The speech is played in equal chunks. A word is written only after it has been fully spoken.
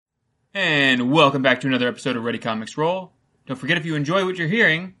And welcome back to another episode of Ready Comics Roll. Don't forget, if you enjoy what you're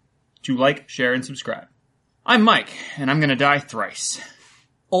hearing, to like, share, and subscribe. I'm Mike, and I'm gonna die thrice.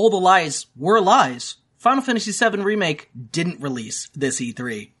 All the lies were lies. Final Fantasy VII Remake didn't release this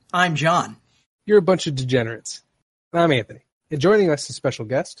E3. I'm John. You're a bunch of degenerates. I'm Anthony. And joining us is a special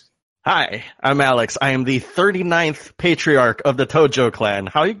guest. Hi, I'm Alex. I am the 39th patriarch of the Tojo clan.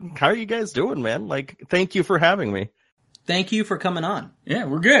 How are you guys doing, man? Thank you for having me. Thank you for coming on. Yeah,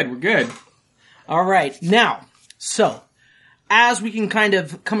 we're good. All right. Now, so, as we can kind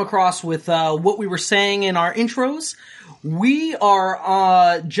of come across with what we were saying in our intros, we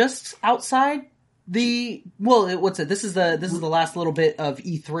are just outside this is the last little bit of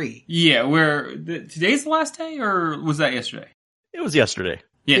E3. Yeah, today's the last day, or was that yesterday? It was yesterday.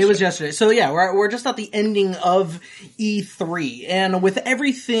 It was yesterday. So yeah, we're just at the ending of E3. And with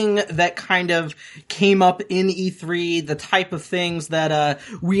everything that kind of came up in E3, the type of things that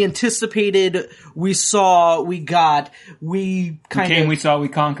we anticipated, we saw, we got, we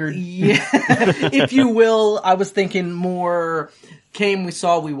conquered. Yeah. If you will, I was thinking more came, we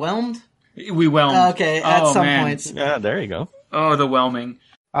saw, we whelmed. We whelmed. Okay, at some points. Yeah, there you go. Oh, the whelming.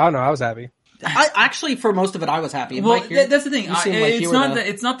 I don't know, I was happy. I actually, for most of it, I was happy. Well, that's the thing.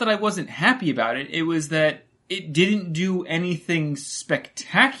 It's not that I wasn't happy about it. It was that it didn't do anything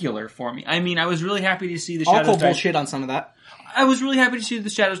spectacular for me. I mean, I was really happy to see the Shadows Die. I'll call bullshit on some of that. I was really happy to see the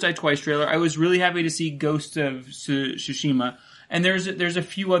Shadows Die Twice trailer. I was really happy to see Ghost of Tsushima. And there's a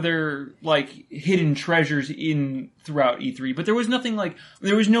few other, hidden treasures throughout E3. But there was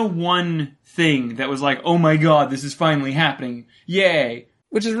no one thing that was like, oh my god, this is finally happening. Yay.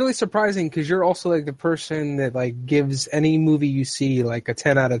 Which is really surprising, because you're also the person that gives any movie you see a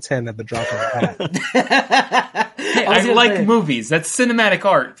 10 out of 10 at the drop of a hat. Hey, I like movies. That's cinematic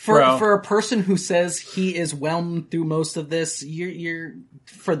art, bro. For a person who says he is whelmed through most of this, you're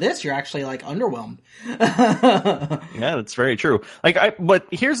actually underwhelmed. Yeah, that's very true. But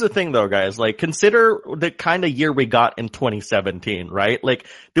here's the thing though, guys. Consider the kind of year we got in 2017, right?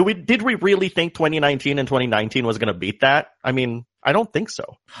 Did we really think 2019 and 2019 was going to beat that? I mean, I don't think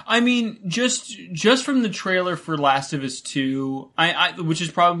so. I mean, just from the trailer for Last of Us 2, which is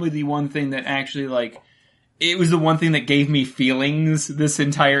probably the one thing that actually, it was the one thing that gave me feelings this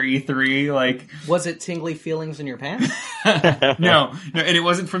entire E3, Was it tingly feelings in your pants? No, and it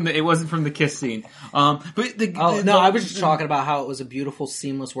wasn't from the kiss scene. I was just talking about how it was a beautiful,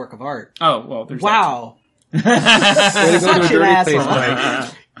 seamless work of art. Oh, well, there's wow. Such an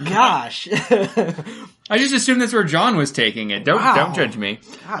asshole. Gosh. I just assumed that's where John was taking it. Don't judge me.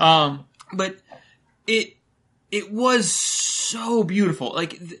 But it was so beautiful.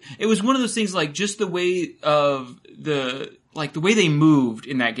 It was one of those things, just the way of the way they moved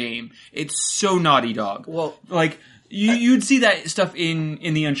in that game. It's so Naughty Dog. Well, You'd see that stuff in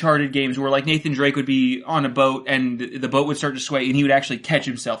the Uncharted games where Nathan Drake would be on a boat and the boat would start to sway and he would actually catch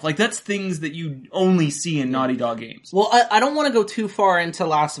himself. That's things that you only see in Naughty Dog games. Well, I don't want to go too far into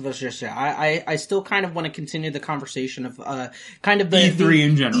Last of Us just yet. I still kind of want to continue the conversation of kind of the E3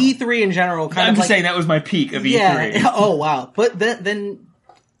 in general. E3 in general. I'm just saying that was my peak of E3. E3. Oh, wow. But then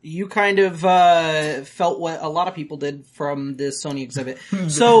you kind of felt what a lot of people did from this Sony exhibit.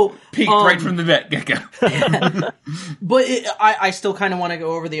 So peaked right from the get-go. But I still kind of want to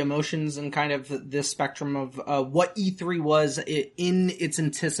go over the emotions and kind of this spectrum of what E3 was in its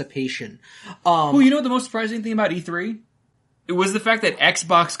anticipation. Well, you know what the most surprising thing about E3? It was the fact that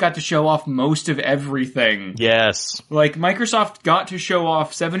Xbox got to show off most of everything. Yes. Microsoft got to show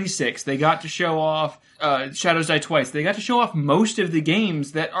off 76. They got to show off Shadows Die Twice. They got to show off most of the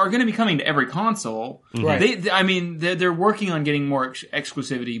games that are going to be coming to every console. Right. They're working on getting more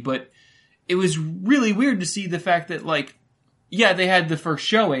exclusivity, but it was really weird to see the fact that, they had the first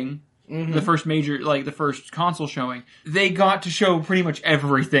showing, the first major, the first console showing. They got to show pretty much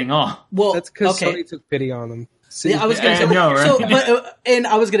everything off. Well, that's because Sony took pity on them. Yeah, I was going to say, no, right? and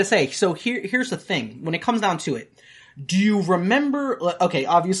I was going to say, so here's the thing. When it comes down to it, do you remember, okay,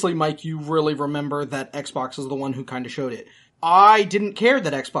 obviously, Mike, you really remember that Xbox is the one who kind of showed it. I didn't care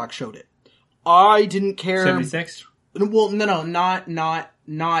that Xbox showed it. I didn't care. 76? Well, no,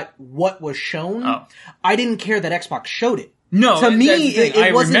 not what was shown. Oh. I didn't care that Xbox showed it. No, to me,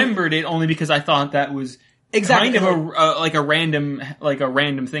 it wasn't. I remembered it only because I thought that was exactly kind of a random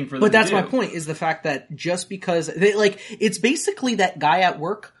thing for them. But that's to do. my point, is the fact that just because it's basically that guy at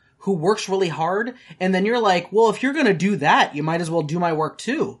work who works really hard, and then you're like, well, if you're gonna do that, you might as well do my work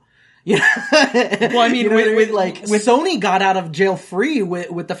too. Yeah. Well, I mean, Sony got out of jail free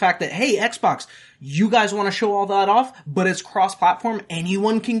with the fact that, hey, Xbox, you guys want to show all that off, but it's cross-platform,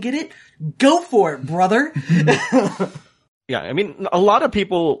 anyone can get it? Go for it, brother. Yeah, I mean, a lot of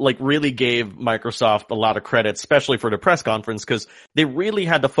people like really gave Microsoft a lot of credit, especially for the press conference, because they really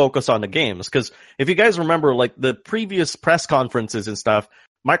had to focus on the games. Because if you guys remember, like the previous press conferences and stuff,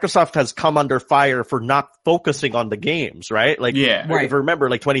 Microsoft has come under fire for not focusing on the games, right? Like, Yeah. Right. if you remember,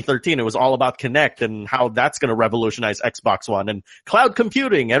 like 2013, it was all about Kinect and how that's going to revolutionize Xbox One and cloud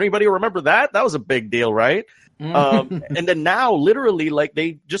computing. Anybody remember that? That was a big deal, right? And then now, literally, like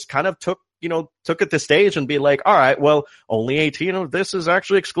they just kind of took it to stage and be like, all right, well, only 18 of this is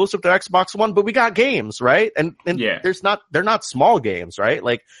actually exclusive to Xbox One, but we got games, right? And Yeah. they're not small games, right?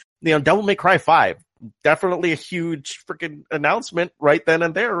 Like, Devil May Cry 5, definitely a huge freaking announcement right then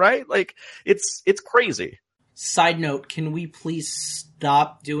and there, right? Like, it's crazy. Side note, can we please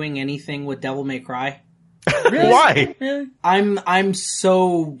stop doing anything with Devil May Cry? Why? Really? I'm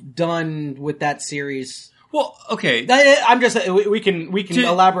so done with that series. Well, okay. I'm just we can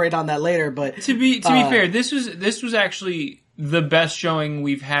elaborate on that later, but To be fair, this was actually the best showing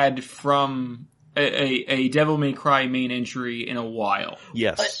we've had from a Devil May Cry main entry in a while.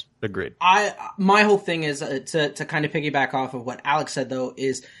 Yes, agreed. my whole thing is to kind of piggyback off of what Alex said though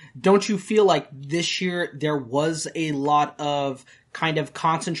is, don't you feel like this year there was a lot of kind of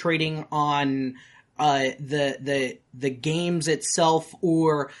concentrating on the games itself,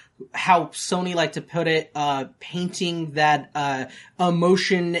 or how Sony like to put it, painting that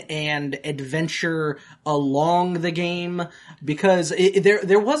emotion and adventure along the game? Because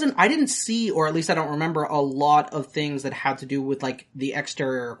there wasn't, I didn't see, or at least I don't remember, a lot of things that had to do with like the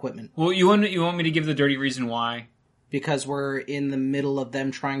exterior equipment. Well, you want me to give the dirty reason why? Because we're in the middle of them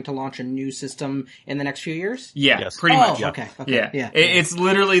trying to launch a new system in the next few years? Yeah, Yes. pretty much. Oh, okay. Yeah. It's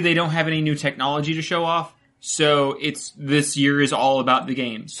literally they don't have any new technology to show off, so this year is all about the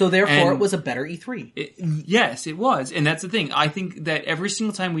games. So therefore And it was a better E3. yes, it was, and that's the thing. I think that every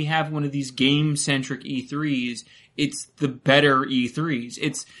single time we have one of these game-centric E3s, it's the better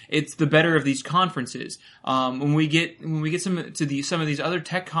E3s. It's the better of these conferences. When we get some of these other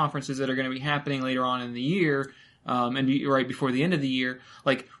tech conferences that are going to be happening later on in the year, and right before the end of the year,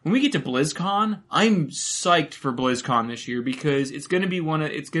 like when we get to BlizzCon, I'm psyched for BlizzCon this year because it's going to be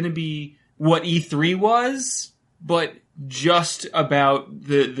what E3 was, but just about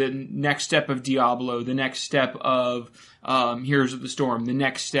the next step of Diablo, the next step of Heroes of the Storm, the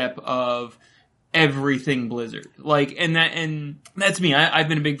next step of everything Blizzard. Like, and that's me. I've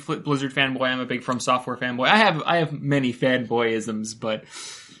been a big Blizzard fanboy. I'm a big From Software fanboy. I have many fanboyisms, but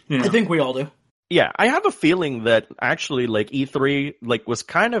I think we all do. Yeah, I have a feeling that actually like E3 like was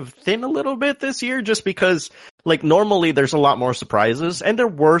kind of thin a little bit this year, just because like normally there's a lot more surprises, and there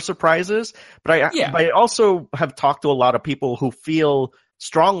were surprises, but I also have talked to a lot of people who feel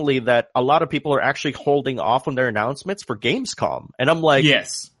strongly that a lot of people are actually holding off on their announcements for Gamescom, and I'm like,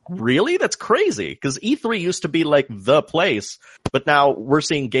 yes. Really? That's crazy, because E3 used to be like the place, but now we're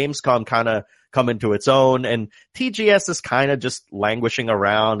seeing Gamescom kind of come into its own, and TGS is kind of just languishing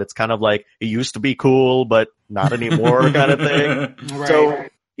around. It's kind of like it used to be cool, but not anymore kind of thing. Right. So,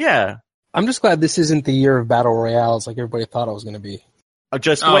 yeah. I'm just glad this isn't the year of battle royales like everybody thought it was going to be.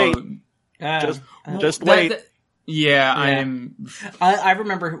 Just wait. Just wait. I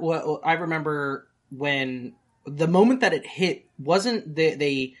remember when the moment that it hit, wasn't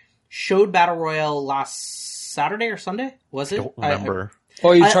they showed Battle Royale last Saturday or Sunday? Was it? I don't remember.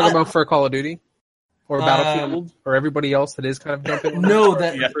 Oh, you're talking about for Call of Duty? Or Battlefield? Or everybody else that is kind of jumping in? No,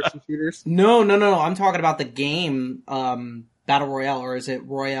 first shooters? No. I'm talking about the game, Battle Royale, or is it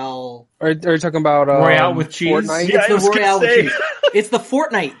Royale? Are you talking about Royale with cheese? Fortnite? Yeah, It's the Royale with cheese. It's the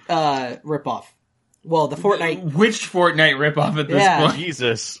Fortnite ripoff. Well, the Fortnite. Which Fortnite ripoff at this point?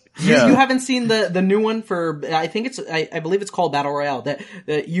 Jesus. You haven't seen the new one for, I think I believe it's called Battle Royale,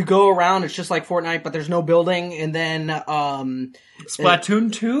 that you go around, it's just like Fortnite, but there's no building, and then,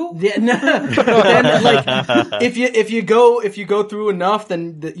 Splatoon 2? yeah, no, then, like, if you go through enough,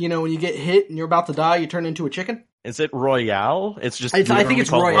 then, when you get hit and you're about to die, you turn into a chicken. Is it Royale? It's just. I think it's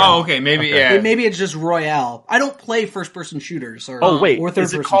called Royale. Oh, okay, maybe, yeah. Maybe it's just Royale. I don't play first person shooters or Is third it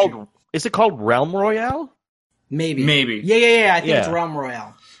person shooters. Is it called Realm Royale? Maybe. Yeah. I think it's Realm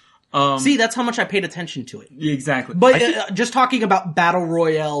Royale. See, that's how much I paid attention to it. Exactly. But just talking about battle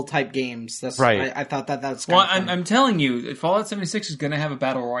royale type games, that's right. I thought that's well, I'm telling you, Fallout 76 is going to have a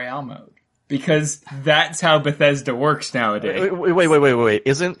battle royale mode because that's how Bethesda works nowadays. Wait.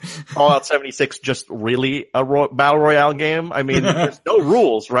 Isn't Fallout 76 just really a battle royale game? I mean, there's no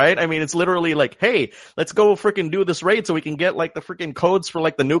rules, right? I mean, it's literally like, hey, let's go freaking do this raid so we can get like the freaking codes for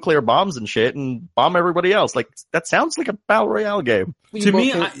like the nuclear bombs and shit and bomb everybody else. Like, that sounds like a battle royale game. To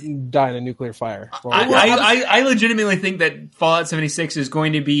me, die in a nuclear fire. I legitimately think that Fallout 76 is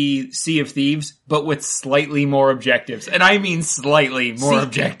going to be Sea of Thieves, but with slightly more objectives. And I mean slightly more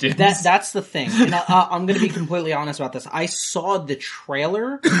objectives. That's the thing. And I'm going to be completely honest about this. I saw the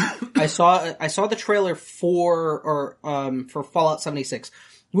trailer. I saw the trailer for Fallout 76,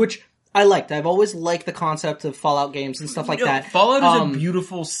 which I liked. I've always liked the concept of Fallout games and stuff like that. Fallout is a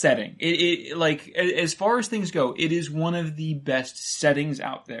beautiful setting. It like, as far as things go, it is one of the best settings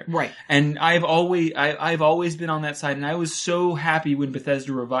out there. Right. And I've always been on that side, and I was so happy when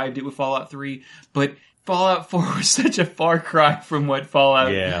Bethesda revived it with Fallout 3, but Fallout 4 was such a far cry from what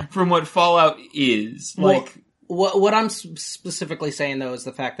Fallout is. Like, what I'm specifically saying though is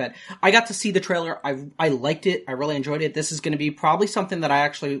the fact that I got to see the trailer. I liked it. I really enjoyed it. This is going to be probably something that I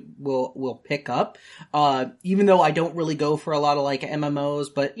actually will pick up. Even though I don't really go for a lot of like MMOs,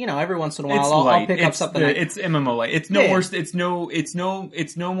 but you know, every once in a while I'll pick up something. It's MMO light. It's no worse. It's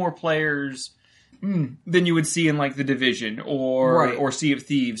no more players than you would see in like The Division or Sea of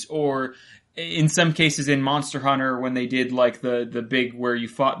Thieves, or in some cases in Monster Hunter when they did like the big where you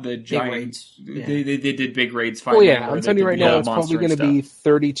fought the giants. They did big raids. Oh yeah, I'm telling you right now, it's probably going to be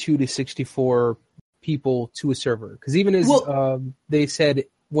 32 to 64 people to a server. Because even as they said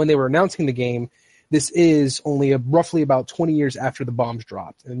when they were announcing the game, this is only roughly about 20 years after the bombs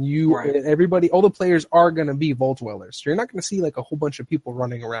dropped, and everybody, all the players are going to be Vault Dwellers. So you're not going to see like a whole bunch of people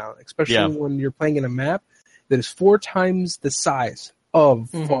running around, especially when you're playing in a map that is 4 times the size of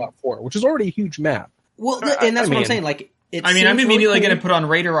Fallout 4, which is already a huge map. Well, and that's what I'm saying. Like, I'm immediately going to put on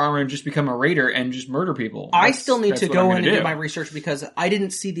Raider armor and just become a Raider and just murder people. I still need to go in and do my research because I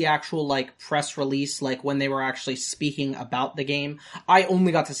didn't see the actual like press release, like when they were actually speaking about the game. I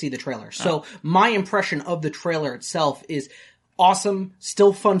only got to see the trailer. So my impression of the trailer itself is awesome,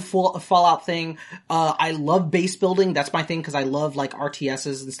 still fun Fallout thing. I love base building. That's my thing because I love like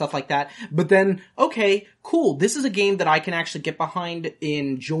RTSs and stuff like that. But then, okay, cool. This is a game that I can actually get behind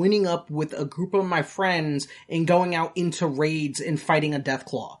in joining up with a group of my friends and going out into raids and fighting a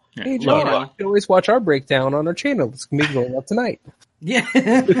Deathclaw. Hey, John, you can always watch our breakdown on our channel. It's going to be going up tonight. Yeah.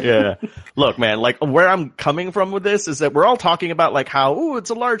 Yeah. Look, man, like where I'm coming from with this is that we're all talking about like how, it's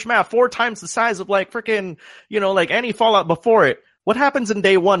a large map, 4 times the size of like freaking, like any Fallout before it. What happens in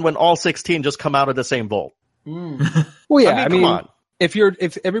day 1 when all 16 just come out of the same vault? Well, yeah, I mean, come on.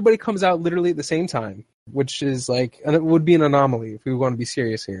 If everybody comes out literally at the same time, which is like, and it would be an anomaly if we want to be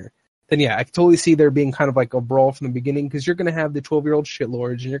serious here, then yeah, I can totally see there being kind of like a brawl from the beginning because you're going to have the 12-year-old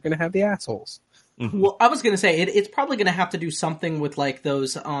shitlords and you're going to have the assholes. Well, I was going to say, it's probably going to have to do something with, like,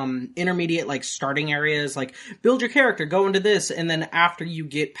 those intermediate, like, starting areas, like, build your character, go into this, and then after you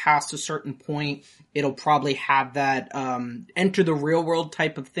get past a certain point, it'll probably have that enter the real world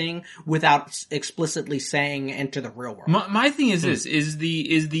type of thing without explicitly saying enter the real world. My thing is this, is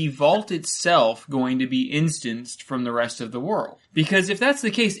the vault itself going to be instanced from the rest of the world? Because if that's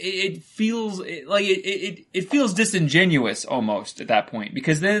the case, it feels like it feels disingenuous almost at that point.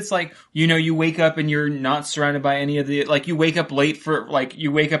 Because then it's like, you wake up and you're not surrounded by any of the, like, you wake up late for, like,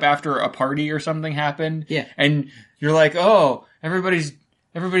 you wake up after a party or something happened. Yeah. And you're like, oh, everybody's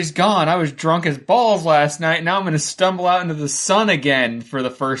gone. I was drunk as balls last night. Now I'm going to stumble out into the sun again for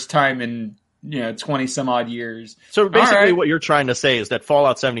the first time in 20 some odd years. So basically what you're trying to say is that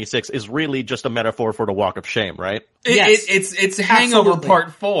Fallout 76 is really just a metaphor for the Walk of Shame, right? Yes. It's Hangover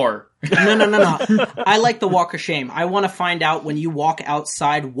Part 4. No. I like the Walk of Shame. I want to find out when you walk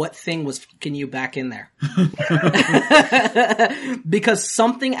outside what thing was fucking you back in there. Because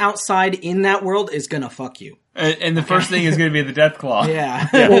something outside in that world is gonna fuck you. And the first thing is going to be the Deathclaw. Yeah.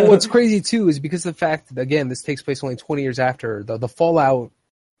 Well, what's crazy too is because of the fact that, again, this takes place only 20 years after the Fallout.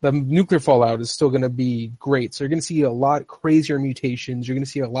 The nuclear fallout is still going to be great. So you're going to see a lot crazier mutations. You're going to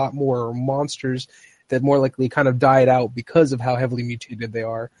see a lot more monsters that more likely kind of died out because of how heavily mutated they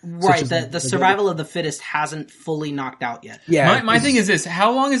are. Right. The survival of the fittest hasn't fully knocked out yet. Yeah. My thing is this.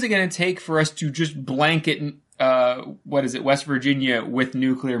 How long is it going to take for us to just blanket, West Virginia with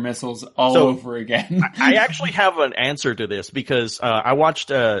nuclear missiles all over again? I actually have an answer to this because I watched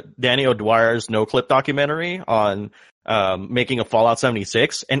Danny O'Dwyer's No Clip documentary on making a Fallout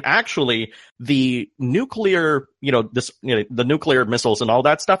 76, and actually the nuclear, the nuclear missiles and all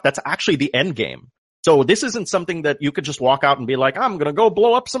that stuff, that's actually the end game. So this isn't something that you could just walk out and be like, I'm going to go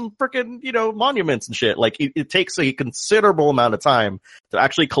blow up some freaking, monuments and shit. Like it takes a considerable amount of time to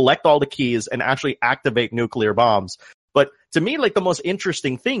actually collect all the keys and actually activate nuclear bombs. But to me, like, the most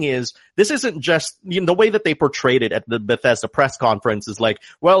interesting thing is this isn't just, the way that they portrayed it at the Bethesda press conference is like,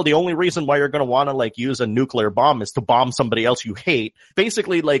 well, the only reason why you're going to want to, like, use a nuclear bomb is to bomb somebody else you hate.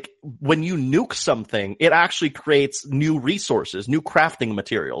 Basically, like, when you nuke something, it actually creates new resources, new crafting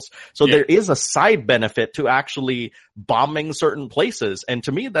materials. So there is a side benefit to actually bombing certain places. And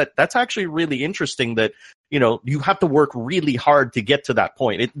to me, that's actually really interesting that, you have to work really hard to get to that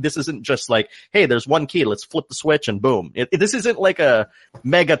point. This isn't just like, hey, there's one key, let's flip the switch and boom. This isn't like a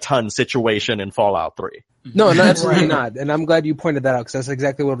megaton situation in Fallout 3. No, absolutely not. And I'm glad you pointed that out, because that's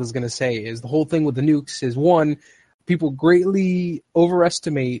exactly what I was going to say, is the whole thing with the nukes is, one, people greatly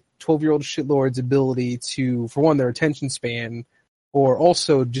overestimate 12-year-old shitlords' ability to, for one, their attention span, or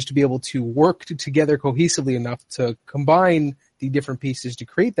also just to be able to work together cohesively enough to combine the different pieces to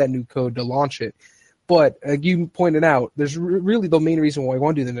create that new code to launch it. But you pointed out, there's really the main reason why I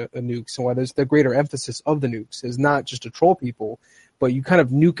want to do the nukes and why there's the greater emphasis of the nukes is not just to troll people, but you kind of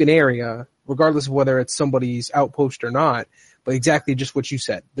nuke an area, regardless of whether it's somebody's outpost or not, but exactly just what you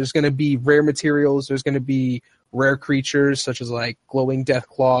said. There's going to be rare materials, there's going to be rare creatures such as like glowing death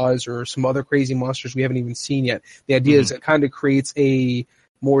claws or some other crazy monsters we haven't even seen yet. The idea is it kind of creates a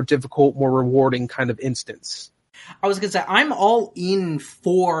more difficult, more rewarding kind of instance. I was going to say, I'm all in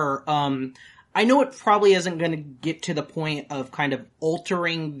for... I know it probably isn't going to get to the point of kind of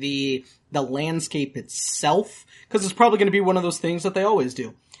altering the landscape itself, because it's probably going to be one of those things that they always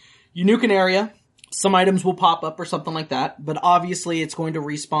do. You nuke an area, some items will pop up or something like that, but obviously it's going to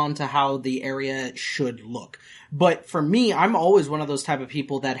respawn to how the area should look. But for me, I'm always one of those type of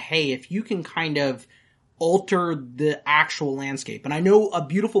people that, hey, if you can kind of alter the actual landscape. And I know a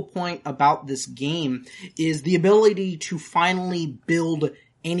beautiful point about this game is the ability to finally build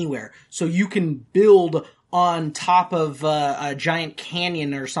anywhere. So you can build on top of a giant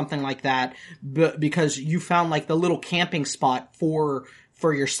canyon or something like that, because you found like the little camping spot for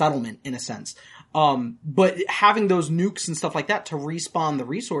your settlement in a sense. But having those nukes and stuff like that to respawn the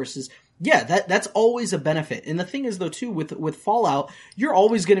resources, that's always a benefit. And the thing is though too, with Fallout, you're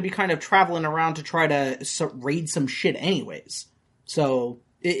always going to be kind of traveling around to try to raid some shit anyways. So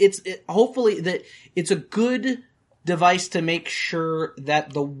hopefully that it's a good device to make sure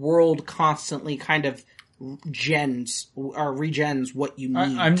that the world constantly kind of regens what you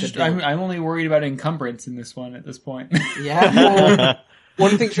need. I'm only worried about encumbrance in this one at this point. Yeah.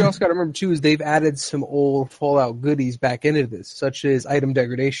 One thing you also got to remember too is they've added some old Fallout goodies back into this, such as item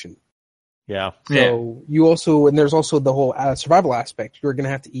degradation. Yeah. So you also, and there's also the whole survival aspect. You're going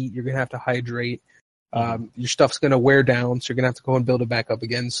to have to eat. You're going to have to hydrate. Your stuff's going to wear down, so you're going to have to go and build it back up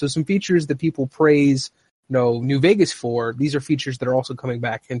again. So some features that people praise New Vegas for, these are features that are also coming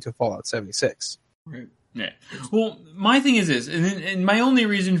back into Fallout 76. Right. Yeah. Well, my thing is this, and my only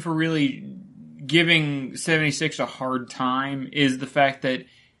reason for really giving 76 a hard time is the fact that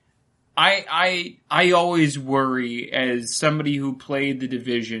I always worry as somebody who played The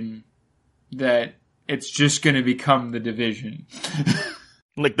Division that it's just going to become The Division.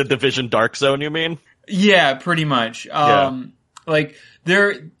 Like The Division Dark Zone, you mean? Yeah, pretty much. Like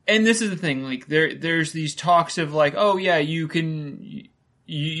and this is the thing, like there's these talks of like, oh yeah, you can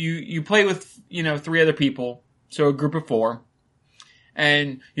you play with 3 other people, so a group of 4,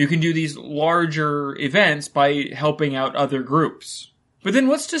 and you can do these larger events by helping out other groups. But then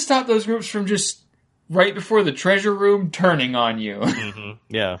what's to stop those groups from just right before the treasure room turning on you? Mm-hmm.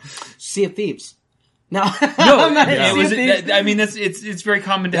 Yeah. Sea of Thieves. No, it's very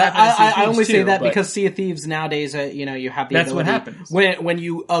common to happen. I only say that because Sea of Thieves nowadays, you have the that's ability, what happens when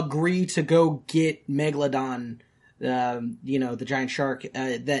you agree to go get Megalodon, the giant shark.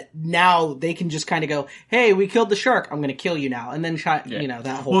 That now they can just kind of go, "Hey, we killed the shark. I'm going to kill you now," and then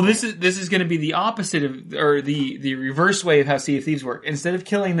that whole. Well, thing. this is going to be the opposite of, or the reverse way of how Sea of Thieves work. Instead of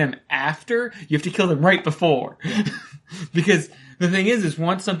killing them after, you have to kill them right before, because. The thing is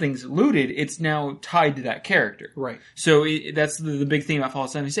once something's looted, it's now tied to that character. Right. So that's the big thing about Fallout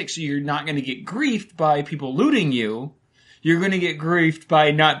 76. So you're not going to get griefed by people looting you. You're going to get griefed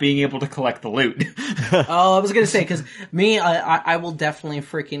by not being able to collect the loot. Oh, I was going to say, because me, I will definitely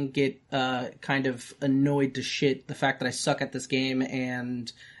freaking get kind of annoyed to shit the fact that I suck at this game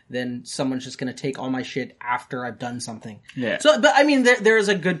and then someone's just going to take all my shit after I've done something. Yeah. So, but I mean, there is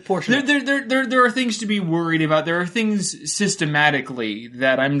a good portion. There are things to be worried about. There are things systematically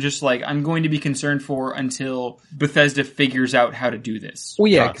that I'm just like, I'm going to be concerned for until Bethesda figures out how to do this. Well,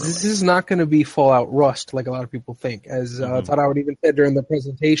 yeah, because this is not going to be Fallout Rust like a lot of people think. As Todd Howard even said during the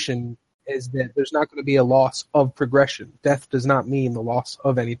presentation, is that there's not going to be a loss of progression. Death does not mean the loss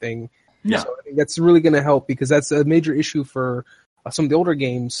of anything. Yeah. So I think that's really going to help, because that's a major issue for some of the older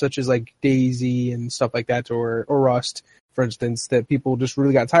games, such as like Daisy and stuff like that, or Rust, for instance, that people just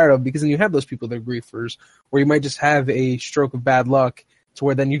really got tired of, because then you have those people that are griefers, or you might just have a stroke of bad luck to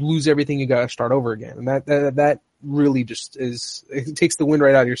where then you lose everything, you got to start over again. And that really just it takes the wind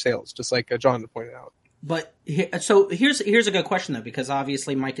right out of your sails, just like John pointed out. But so here's a good question though, because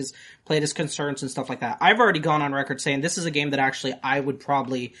obviously Mike has played his concerns and stuff like that. I've already gone on record saying this is a game that actually I would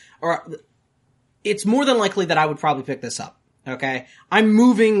probably, or it's more than likely that I would probably pick this up. Okay, I'm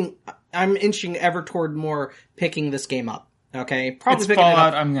inching ever toward more picking this game up. Okay, probably it's picking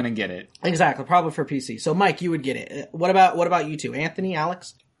Fallout. it up. I'm gonna get it. Exactly, probably for PC. So Mike, you would get it. What about you two, Anthony,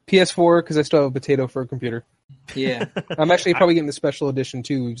 Alex? PS4, because I still have a potato for a computer. Yeah. I'm actually probably getting the special edition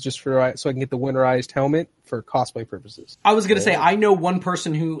too, just so I can get the winterized helmet for cosplay purposes. I was going to say, I know one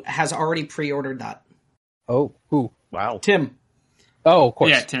person who has already pre-ordered that. Oh, who? Wow. Tim. Oh, of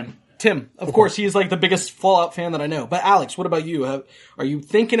course. Yeah, Tim. Tim. Of course, he's like the biggest Fallout fan that I know. But Alex, what about you? Are you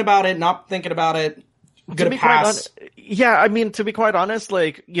thinking about it, not thinking about it? Gonna pass? Yeah, I mean, to be quite honest,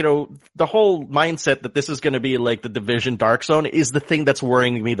 like, you know, the whole mindset that this is going to be like the Division Dark Zone is the thing that's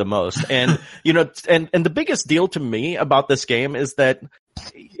worrying me the most. And, you know, and the biggest deal to me about this game is that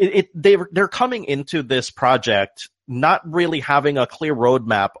they're coming into this project not really having a clear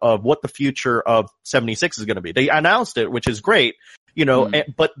roadmap of what the future of 76 is going to be. They announced it, which is great. You know,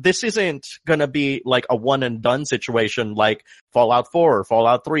 but this isn't gonna be like a one and done situation like Fallout 4 or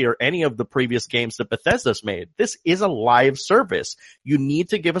Fallout 3 or any of the previous games that Bethesda's made. This is a live service. You need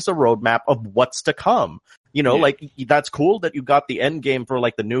to give us a roadmap of what's to come. You know, like, that's cool that you got the end game for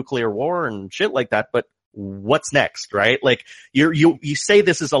like the nuclear war and shit like that, but what's next, right? Like, you say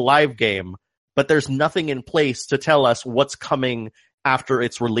this is a live game, but there's nothing in place to tell us what's coming after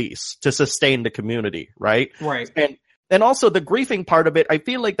its release to sustain the community, right? Right. And also the griefing part of it, I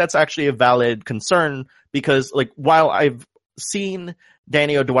feel like that's actually a valid concern, because like, while I've seen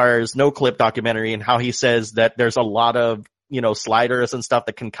Danny O'Dwyer's No Clip documentary and how he says that there's a lot of, you know, sliders and stuff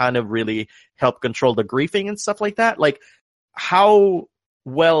that can kind of really help control the griefing and stuff like that, like, how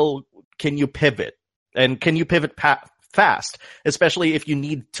well can you pivot? And can you pivot fast? Especially if you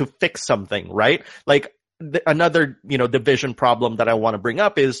need to fix something, right? Like, another, you know, Division problem that I want to bring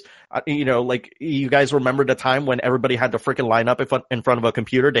up is, you know, like, you guys remember the time when everybody had to freaking line up in front of a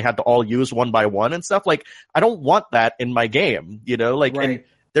computer? They had to all use one by one and stuff. Like, I don't want that in my game, you know, like, and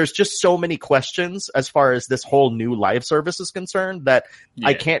there's just so many questions as far as this whole new live service is concerned that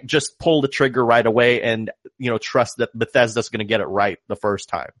I can't just pull the trigger right away and, you know, trust that Bethesda's going to get it right the first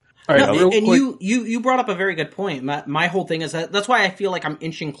time. All right, no, and you brought up a very good point. My whole thing is that's why I feel like I'm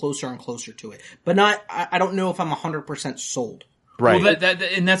inching closer and closer to it, but I don't know if I'm 100% sold. Right. Well,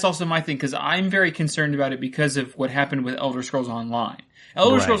 and that's also my thing, because I'm very concerned about it because of what happened with Elder Scrolls Online.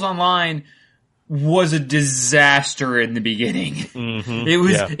 Elder Scrolls Online was a disaster in the beginning. Mm-hmm.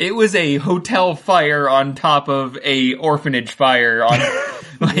 It was a hotel fire on top of a orphanage fire on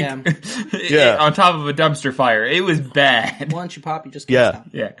on top of a dumpster fire. It was bad. Why don't you pop? You just can't stop.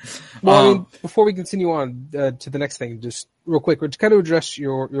 Yeah. Well, I mean, before we continue on to the next thing, just real quick, to kind of address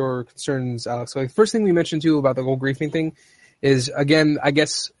your concerns, Alex. So, the first thing we mentioned too about the whole griefing thing is, again, I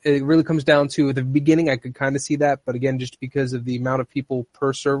guess it really comes down to, at the beginning I could kind of see that, but again, just because of the amount of people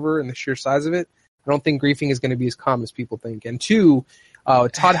per server and the sheer size of it, I don't think griefing is going to be as common as people think. And two,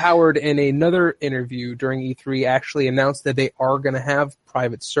 Todd Howard in another interview during E3 actually announced that they are going to have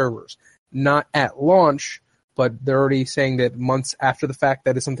private servers. Not at launch, but they're already saying that months after the fact,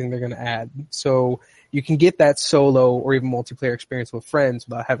 that is something they're going to add. So you can get that solo or even multiplayer experience with friends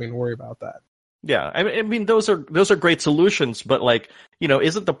without having to worry about that. Yeah, I mean, those are great solutions, but like, you know,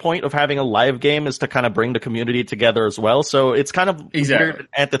 isn't the point of having a live game is to kind of bring the community together as well? So it's kind of weird,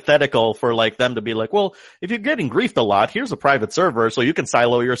 antithetical for like them to be like, well, if you're getting griefed a lot, here's a private server so you can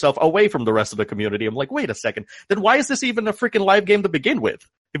silo yourself away from the rest of the community. I'm like, wait a second, then why is this even a freaking live game to begin with?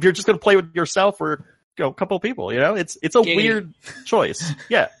 If you're just going to play with yourself or, you know, a couple of people, you know, it's a weird choice.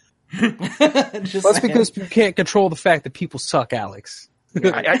 Yeah. That's because you can't control the fact that people suck, Alex.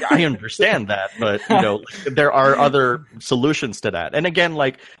 I understand that, but you know, there are other solutions to that. And again,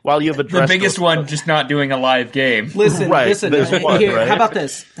 like, while you've addressed the biggest one, just not doing a live game. Listen. Here, right? How about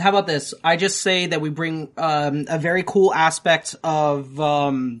this? I just say that we bring a very cool aspect of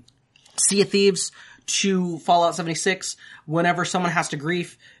Sea of Thieves to Fallout 76. Whenever someone has to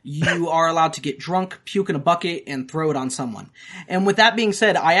grief, you are allowed to get drunk, puke in a bucket, and throw it on someone. And with that being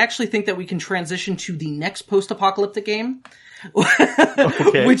said, I actually think that we can transition to the next post-apocalyptic game.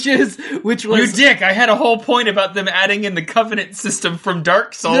 which was you dick. I had a whole point about them adding in the Covenant system from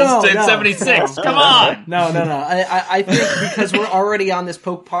Dark Souls to 76. Come on. No. I think because we're already on this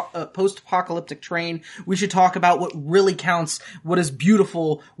post-apocalyptic train, we should talk about what really counts, what is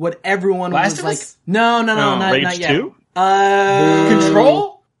beautiful, what everyone was like. No, not yet. 2?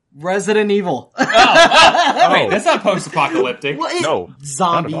 Control? Resident Evil. Wait, that's not post-apocalyptic. Well, no,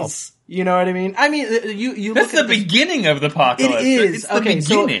 zombies. You know what I mean? I mean, you that's look the beginning of the apocalypse. It is. It's the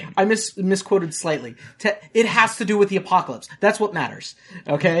beginning. So I misquoted slightly. It has to do with the apocalypse. That's what matters.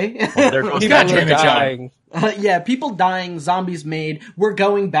 Okay? People dying. Yeah, people dying, zombies made. We're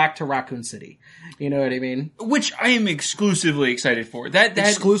going back to Raccoon City. You know what I mean? Which I am exclusively excited for. That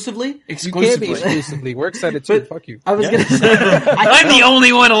exclusively? Exclusively. You can't be exclusively. We're excited too. Fuck you. I was gonna say, I'm the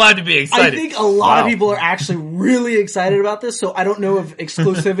only one allowed to be excited. I think a lot of people are actually really excited about this, so I don't know if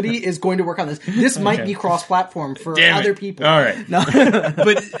exclusivity is going to work on this. This might be cross-platform for other people. All right. No.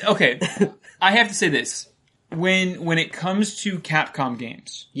 But, okay. I have to say this. When it comes to Capcom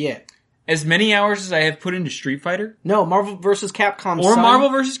games. Yeah. As many hours as I have put into Street Fighter. No, Marvel vs. Capcom. Or Marvel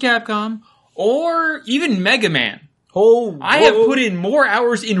vs. Capcom. Or even Mega Man. I have put in more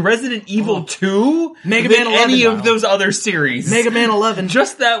hours in Resident Evil 2 Mega than Man 11 any of those other series. Mega Man 11.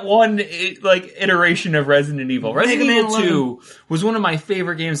 Just that one iteration of Resident Evil. Resident Evil 2 was one of my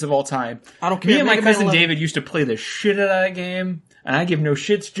favorite games of all time. I don't care. Me and my cousin David used to play the shit out of that game, and I give no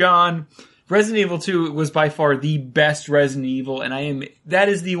shits, John. Resident Evil 2 was by far the best Resident Evil, and that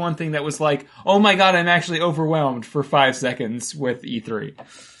is the one thing that was like, oh my god, I'm actually overwhelmed for 5 seconds with E3.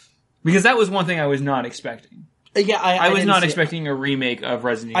 Because that was one thing I was not expecting. Yeah, I was not expecting a remake of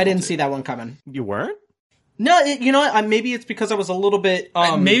Resident Evil 2. I didn't see that one coming. You weren't? No, you know what? Maybe it's because I was a little bit...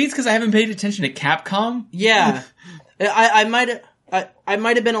 maybe it's because I haven't paid attention to Capcom? Yeah. I might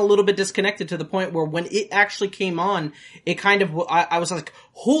have been a little bit disconnected to the point where when it actually came on, it kind of... I was like,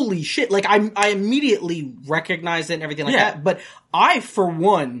 holy shit. Like, I immediately recognized it and everything like that. But I, for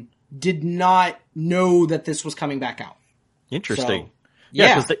one, did not know that this was coming back out. Interesting. So,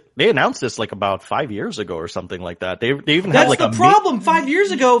 yeah, because they announced this like about 5 years ago or something like that. They even had like the problem. 5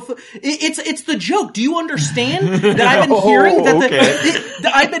 years ago, it's the joke. Do you understand that I've been hearing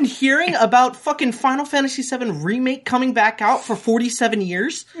that I've been hearing about fucking Final Fantasy VII Remake coming back out for 47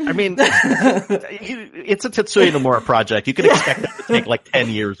 years? I mean, it's a Tetsuya Nomura project. You can expect that to take like 10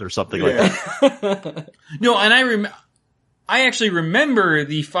 years or something like that. No, and I actually remember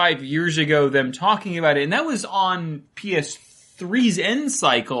the 5 years ago them talking about it, and that was on PS3's end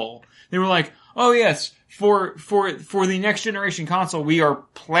cycle. They were like, oh yes, for the next generation console, we are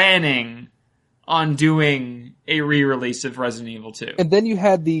planning on doing a re-release of Resident Evil 2. And then you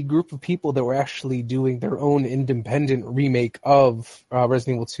had the group of people that were actually doing their own independent remake of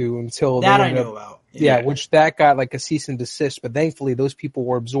Resident Evil 2 until... That I know about. Yeah, which that got like a cease and desist, but thankfully those people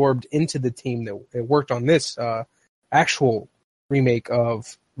were absorbed into the team that worked on this actual remake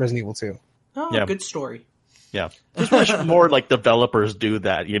of Resident Evil 2. Oh, good story. Yeah. Just wish more like developers do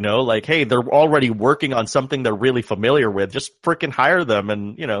that, you know? Like, hey, they're already working on something they're really familiar with. Just freaking hire them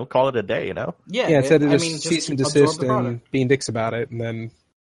and, you know, call it a day, you know? Yeah, instead of just cease and desist and being dicks about it and then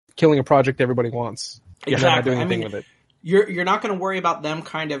killing a project everybody wants. Exactly. And not doing anything with it. You're not going to worry about them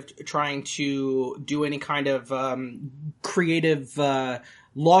kind of trying to do any kind of creative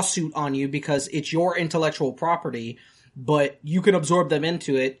lawsuit on you because it's your intellectual property. But you can absorb them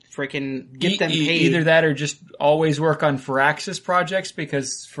into it, freaking get them paid. Either that or just always work on Firaxis projects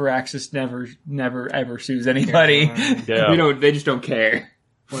because Firaxis never ever sues anybody. Yeah. They just don't care.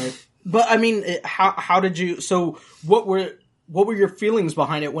 Right. But I mean, how did you, so what were your feelings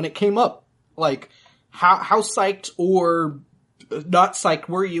behind it when it came up? Like, how psyched or not psyched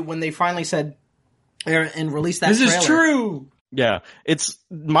were you when they finally said and released that trailer? This is true! Yeah, it's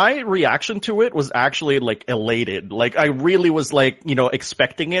my reaction to it was actually like elated. Like I really was like, you know,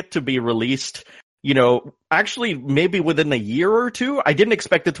 expecting it to be released, you know, actually maybe within a year or two. I didn't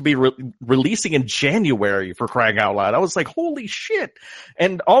expect it to be releasing in January, for crying out loud. I was like, holy shit.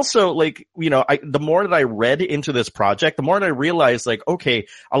 And also like, you know, the more that I read into this project, the more that I realized like, okay,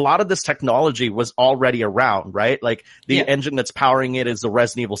 a lot of this technology was already around, right? Like the engine that's powering it is the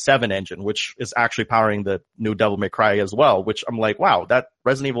Resident Evil 7 engine, which is actually powering the new Devil May Cry as well, which I'm like, wow, that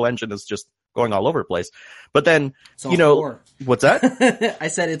Resident Evil engine is just going all over the place. But then, you know, whore. What's that? I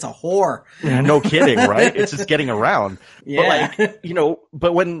said it's a whore. No kidding, right? It's just getting around. Yeah. But like, you know,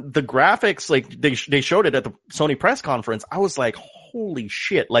 but when the graphics, like they showed it at the Sony press conference, I was like, holy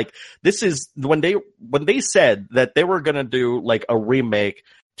shit. Like this is when they said that they were going to do like a remake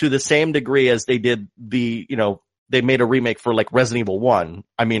to the same degree as they did they made a remake for like Resident Evil 1.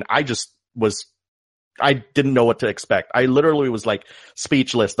 I mean, I just was I didn't know what to expect. I literally was like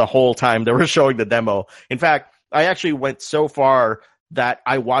speechless the whole time they were showing the demo. In fact, I actually went so far that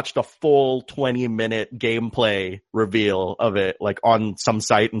I watched a full 20-minute gameplay reveal of it, like on some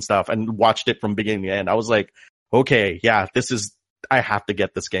site and stuff, and watched it from beginning to end. I was like, okay, yeah, I have to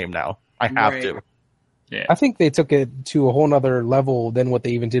get this game now. I have to. Yeah. I think they took it to a whole nother level than what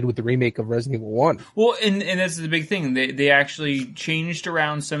they even did with the remake of Resident Evil 1. Well, and that's the big thing. They actually changed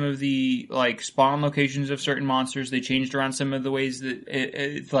around some of the, like, spawn locations of certain monsters. They changed around some of the ways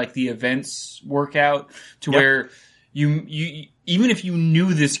that, like, the events work out to where you even if you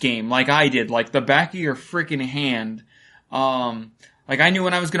knew this game, like I did, like the back of your freaking hand, like I knew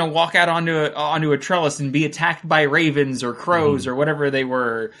when I was going to walk out onto a trellis and be attacked by ravens or crows or whatever they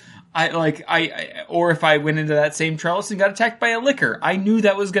were. Or if I went into that same trellis and got attacked by a licker, I knew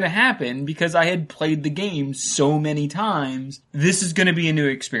that was going to happen because I had played the game so many times. This is going to be a new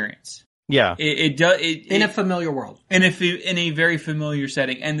experience. Yeah. In a familiar world. In a very familiar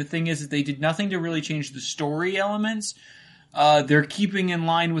setting. And the thing is that they did nothing to really change the story elements. They're keeping in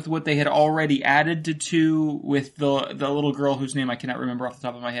line with what they had already added to 2 with the little girl whose name I cannot remember off the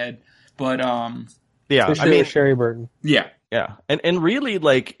top of my head. But, yeah, Sherry Burton. Yeah. Yeah. And really,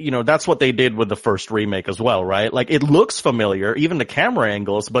 like, you know, that's what they did with the first remake as well, right? Like, it looks familiar, even the camera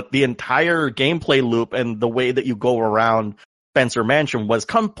angles, but the entire gameplay loop and the way that you go around Spencer Mansion was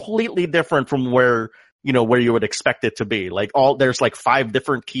completely different from where you would expect it to be. Like, there's like 5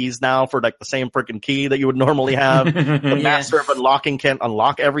 different keys now for like the same freaking key that you would normally have. The master of unlocking can't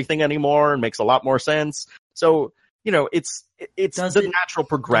unlock everything anymore and makes a lot more sense. So, you know, it's the natural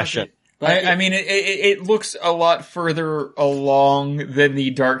progression. I mean, it looks a lot further along than the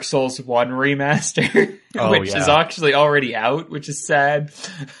Dark Souls 1 remaster, which is actually already out, which is sad.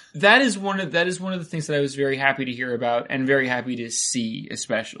 That is one of the things that I was very happy to hear about and very happy to see,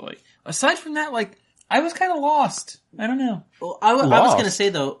 especially. Aside from that, like, I was kind of lost. I don't know. Well, I was going to say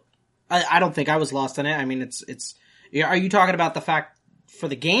though, I don't think I was lost in it. I mean, are you talking about the fact for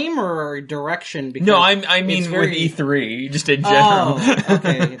the game or direction? Because no, I mean with E3, just in general. Oh,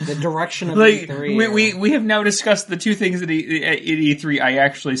 okay. The direction of E3. We have now discussed the 2 things at E3 I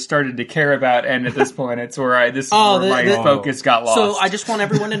actually started to care about, and at this point it's where my focus got lost. So I just want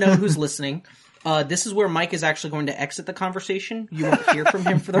everyone to know who's listening. This is where Mike is actually going to exit the conversation. You won't hear from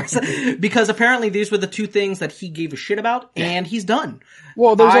him for the rest of it. Because apparently these were the 2 things that he gave a shit about, and he's done.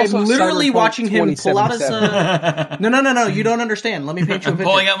 Well, there's I'm literally watching him pull out his... No, you don't understand. Let me paint you a picture.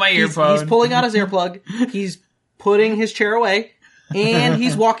 Pulling out my earphone. He's pulling out his earplug. He's putting his chair away, and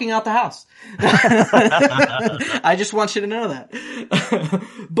he's walking out the house. I just want you to know that.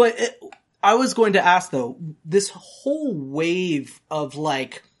 But I was going to ask, though, this whole wave of,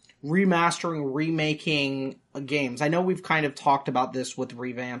 like, remastering, remaking games. I know we've kind of talked about this with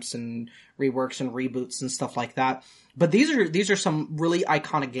revamps and reworks and reboots and stuff like that. But these are some really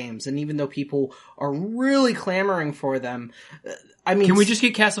iconic games, and even though people are really clamoring for them, I mean, can we just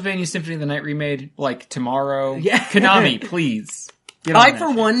get Castlevania Symphony of the Night remade like tomorrow? Yeah, Konami, please. I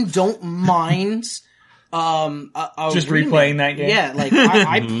for one don't mind. Just replaying that game. Yeah, like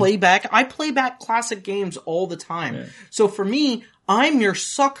I play back classic games all the time. Yeah. So for me, I'm your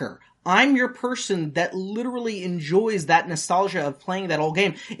sucker. I'm your person that literally enjoys that nostalgia of playing that old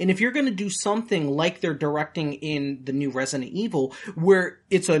game. And if you're going to do something like they're directing in the new Resident Evil, where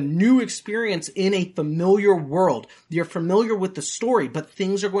it's a new experience in a familiar world, you're familiar with the story, but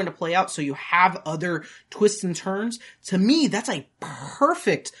things are going to play out so you have other twists and turns. To me, that's a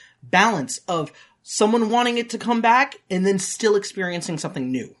perfect balance of someone wanting it to come back and then still experiencing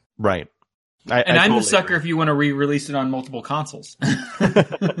something new. Right. I'm totally the sucker if you want to re-release it on multiple consoles.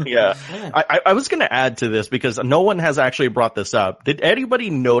 Yeah. I was going to add to this because no one has actually brought this up. Did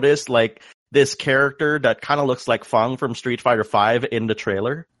anybody notice like this character that kind of looks like Fung from Street Fighter V in the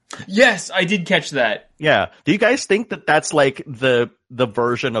trailer? Yes, I did catch that. Yeah. Do you guys think that that's like the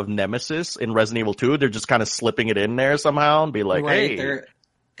version of Nemesis in Resident Evil 2? They're just kind of slipping it in there somehow and be like, right, hey. They're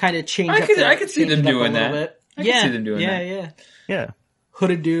kind of change I could see them doing that. I could see them doing that. Yeah.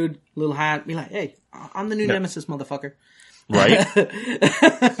 Hooded dude, little hat, be like, hey, I'm the new Nemesis, motherfucker. Right?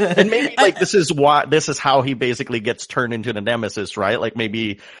 And maybe like this is how he basically gets turned into the Nemesis, right? Like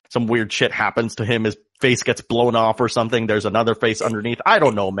maybe some weird shit happens to him, his face gets blown off or something, there's another face underneath. I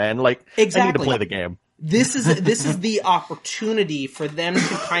don't know, man. Like exactly. I need to play the game. This is the opportunity for them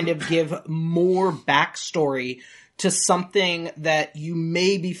to kind of give more backstory to something that you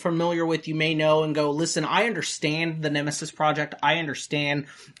may be familiar with, you may know, and go, listen, I understand the Nemesis Project. I understand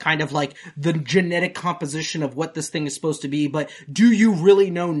kind of like the genetic composition of what this thing is supposed to be, but do you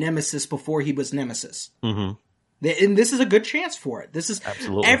really know Nemesis before he was Nemesis? Mm-hmm. And this is a good chance for it. This is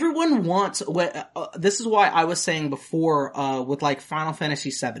absolutely everyone wants. This is why I was saying before with like Final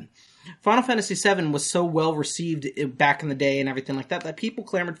Fantasy VII. Final Fantasy VII was so well received back in the day and everything like that people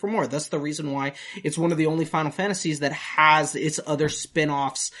clamored for more. That's the reason why it's one of the only Final Fantasies that has its other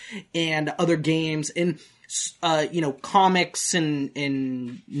spin-offs and other games and comics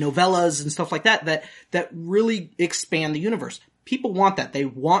and novellas and stuff like that really expand the universe. People want that. They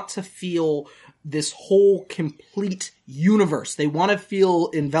want to feel this whole complete universe. They want to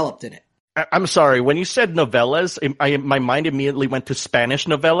feel enveloped in it. I'm sorry. When you said novellas, my mind immediately went to Spanish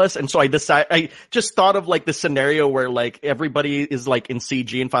novellas, and so I just thought of like the scenario where like everybody is like in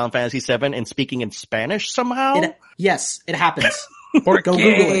CG in Final Fantasy VII and speaking in Spanish somehow. Yes, it happens. ¿Por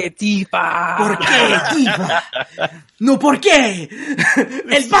qué, tipa? ¿Por qué, tipa? No, ¿por qué?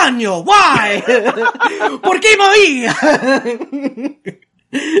 El baño, why? ¿Por qué moví?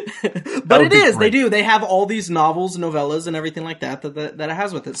 But it is. They do. They have all these novels, novellas, and everything like that it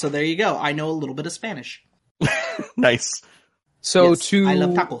has with it. So there you go. I know a little bit of Spanish. Nice. So yes, I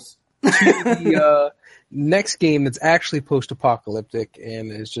love tacos. To the next game that's actually post-apocalyptic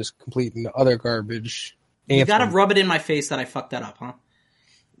and is just complete and other garbage. Anthem. You gotta rub it in my face that I fucked that up, huh?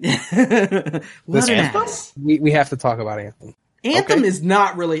 What an ass. We have to talk about Anthem. Anthem is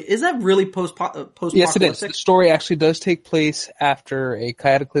not really. Is that really post-apocalyptic? Yes, it is. The story actually does take place after a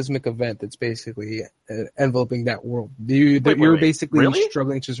cataclysmic event that's basically enveloping that world. You're basically really?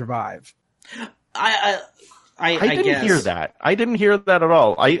 Struggling to survive. I didn't guess. hear that. I didn't hear that at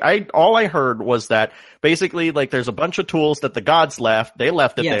all. All I heard was that basically like there's a bunch of tools that the gods left. They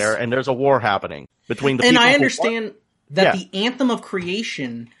left it there, and there's a war happening between the people. And I understand that the Anthem of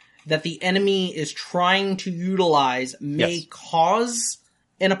Creation that the enemy is trying to utilize may cause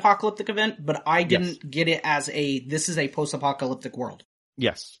an apocalyptic event, but I didn't get it as this is a post-apocalyptic world.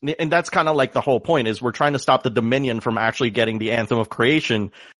 Yes. And that's kind of like the whole point is we're trying to stop the Dominion from actually getting the Anthem of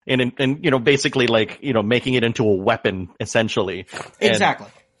Creation and basically like, making it into a weapon essentially. Exactly.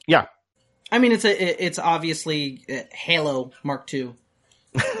 Yeah. I mean, it's obviously Halo Mark II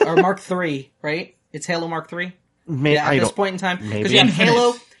or Mark III, right? It's Halo Mark III. At this point in time, because you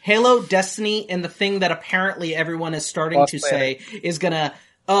have Halo, Destiny, and the thing that apparently everyone is starting to say is gonna.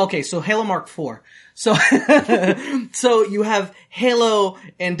 Oh, okay, so Halo Mark IV. So, so you have Halo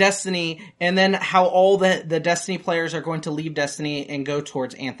and Destiny, and then how all the Destiny players are going to leave Destiny and go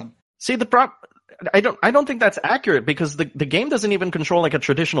towards Anthem. See, I don't think that's accurate because the game doesn't even control like a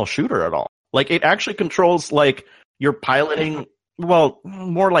traditional shooter at all. Like it actually controls like you're piloting. Well,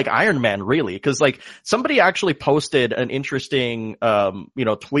 more like Iron Man, really, because like somebody actually posted an interesting,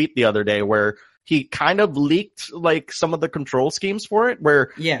 tweet the other day where he kind of leaked like some of the control schemes for it.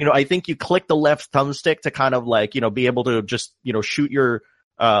 Where I think you click the left thumbstick to kind of like be able to just shoot your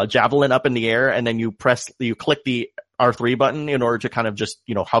javelin up in the air, and then you click the R3 button in order to kind of just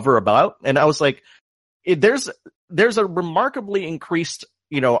hover about. And I was like, there's a remarkably increased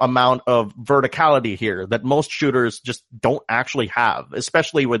amount of verticality here that most shooters just don't actually have,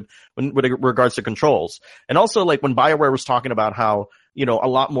 especially with regards to controls. And also like when BioWare was talking about how, a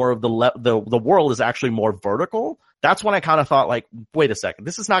lot more of the world is actually more vertical. That's when I kind of thought like, wait a second,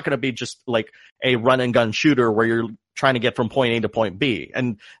 this is not going to be just like a run and gun shooter where you're trying to get from point A to point B.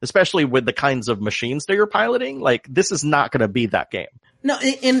 And especially with the kinds of machines that you're piloting, like this is not going to be that game. No,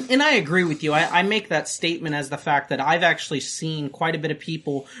 and I agree with you. I make that statement as the fact that I've actually seen quite a bit of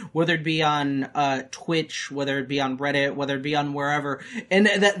people, whether it be on Twitch, whether it be on Reddit, whether it be on wherever, and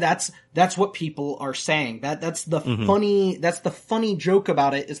that's what people are saying. That's the funny joke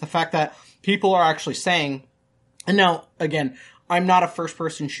about it is the fact that people are actually saying. And now again, I'm not a first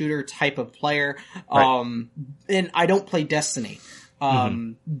person shooter type of player, and I don't play Destiny.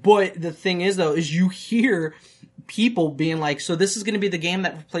 But the thing is though, is you hear people being like, so this is going to be the game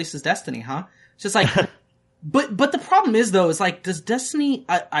that replaces Destiny, huh? It's just like, but the problem is though, is like, does Destiny,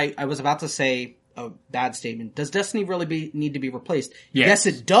 I was about to say a bad statement. Does Destiny really need to be replaced? Yes,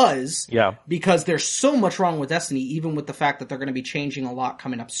 it does. Yeah. Because there's so much wrong with Destiny, even with the fact that they're going to be changing a lot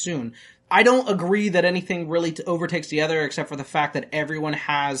coming up soon. I don't agree that anything really overtakes the other, except for the fact that everyone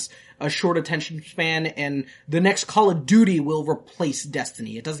has a short attention span, and the next Call of Duty will replace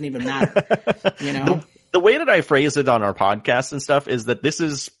Destiny. It doesn't even matter, The way that I phrase it on our podcast and stuff is that this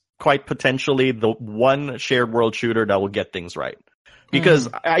is quite potentially the one shared world shooter that will get things right. Because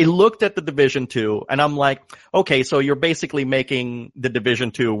I looked at the Division 2 and I'm like, okay, so you're basically making the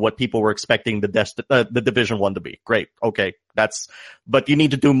Division 2 what people were expecting the Division 1 to be. Great. Okay. but you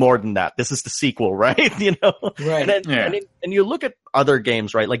need to do more than that. This is the sequel, right? You know? Right. And you look at other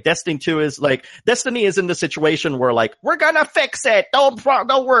games, right? Like Destiny 2 is like, Destiny is in the situation where like, we're gonna fix it. Don't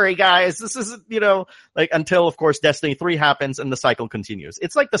worry, guys. This is, you know, like until of course Destiny 3 happens and the cycle continues.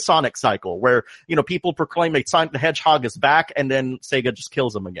 It's like the Sonic cycle where, you know, people proclaim that Sonic the Hedgehog is back and then Sega just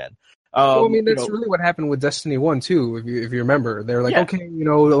kills him again. Well, I mean, that's really what happened with Destiny 1, too, if you remember. They're like, okay, you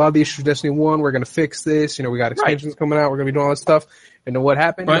know, a lot of the issues of Destiny 1, we're going to fix this. You know, we got expansions coming out. We're going to be doing all this stuff. And then what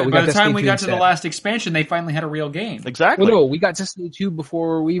happened? But by the time we got to the last expansion, they finally had a real game. Exactly. Well, no, we got Destiny 2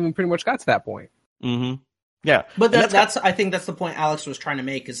 before we even pretty much got to that point. Mm-hmm. Yeah. But I think that's the point Alex was trying to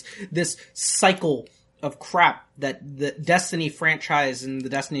make, is this cycle of crap that the Destiny franchise and the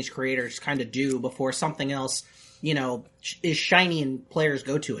Destiny's creators kind of do before something else, you know, is shiny and players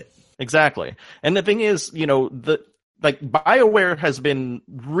go to it. Exactly. And the thing is, you know, BioWare has been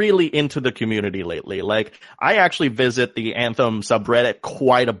really into the community lately. Like, I actually visit the Anthem subreddit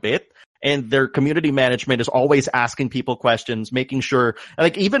quite a bit, and their community management is always asking people questions, making sure,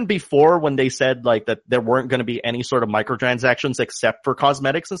 like, even before when they said, like, that there weren't going to be any sort of microtransactions except for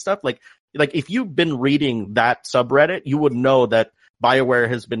cosmetics and stuff, like, if you've been reading that subreddit, you would know that BioWare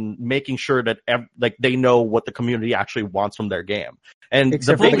has been making sure that they know what the community actually wants from their game. And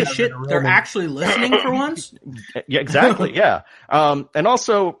holy shit, they're actually listening for once? Yeah, exactly, yeah. And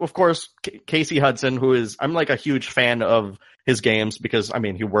also, of course, Casey Hudson, I'm like a huge fan of his games because, I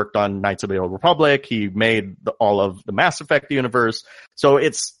mean, he worked on Knights of the Old Republic, he made all of the Mass Effect universe. So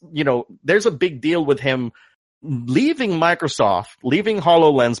it's, you know, there's a big deal with him leaving Microsoft, leaving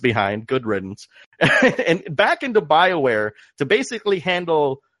HoloLens behind, good riddance, and back into BioWare to basically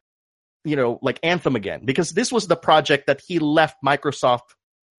handle, you know, like Anthem again, because this was the project that he left Microsoft,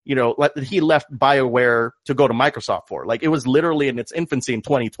 you know, he left BioWare to go to Microsoft for. Like, it was literally in its infancy in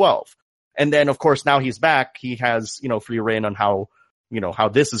 2012. And then, of course, now he's back. He has, you know, free reign on how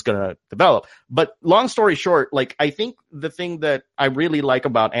this is going to develop. But long story short, like, I think the thing that I really like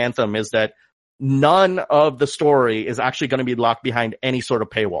about Anthem is that none of the story is actually going to be locked behind any sort of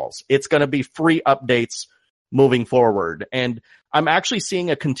paywalls. It's going to be free updates moving forward. And I'm actually seeing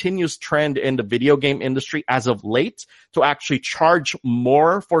a continuous trend in the video game industry as of late to actually charge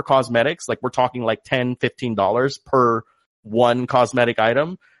more for cosmetics. Like, we're talking like $10, $15 per one cosmetic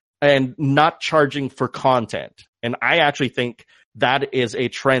item, and not charging for content. And I actually think that is a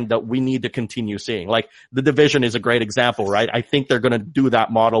trend that we need to continue seeing. Like, The Division is a great example, right? I think they're going to do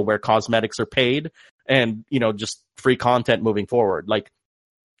that model where cosmetics are paid and, you know, just free content moving forward. Like,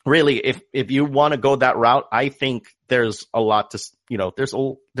 really, if you want to go that route, I think there's a lot to, you know, there's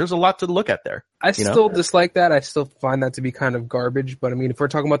a lot to look at there. I still dislike that. I still find that to be kind of garbage. But I mean, if we're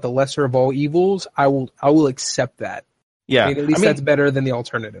talking about the lesser of all evils, I will accept that. Yeah, I mean, at least that's better than the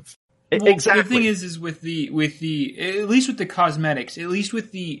alternative. Well, exactly. The thing is with the at least with the cosmetics, at least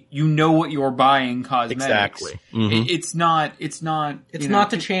with the, you know what you're buying cosmetics. Exactly. Mm-hmm. It's not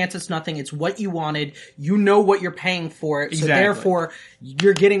the chance. It's nothing. It's what you wanted. You know what you're paying for it. So therefore,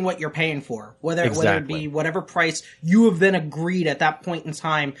 you're getting what you're paying for. Whether it be whatever price you have then agreed at that point in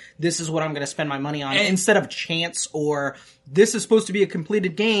time, this is what I'm going to spend my money on, instead of chance, or this is supposed to be a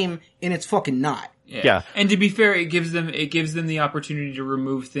completed game and it's fucking not. Yeah. And to be fair, it gives them the opportunity to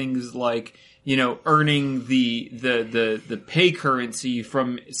remove things like, you know, earning the pay currency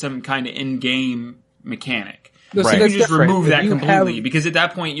from some kind of in-game mechanic. No, right. You can just remove that completely, because at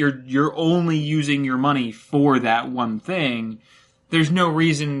that point you're only using your money for that one thing. There's no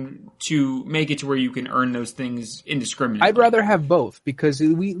reason to make it to where you can earn those things indiscriminately. I'd rather have both, because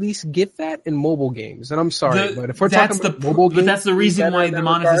we at least get that in mobile games. And I'm sorry, but if we're talking about mobile games, but that's the reason why the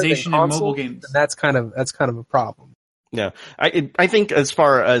monetization in mobile games. That's kind of a problem. Yeah, I think as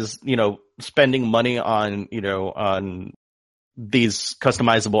far as, you know, spending money on, you know, on these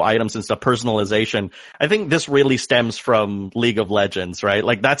customizable items and stuff, personalization, I think this really stems from League of Legends, right?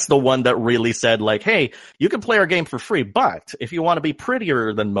 Like, that's the one that really said, like, hey, you can play our game for free, but if you want to be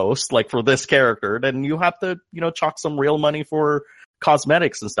prettier than most, like for this character, then you have to, you know, chalk some real money for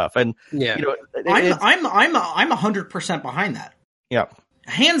cosmetics and stuff. And yeah, you know, I'm 100% behind that. Yeah,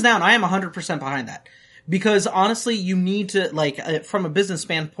 hands down, I am 100% behind that. Because honestly, you need to, like, from a business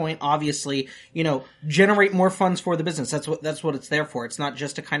standpoint, obviously, you know, generate more funds for the business. That's what it's there for. It's not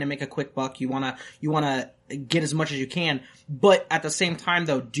just to kind of make a quick buck. You wanna get as much as you can. But at the same time,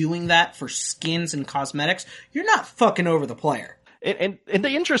 though, doing that for skins and cosmetics, you're not fucking over the player. And the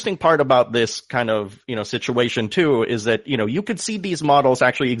interesting part about this kind of, situation too is that, you could see these models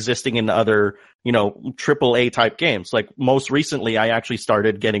actually existing in other, AAA type games. Like most recently, I actually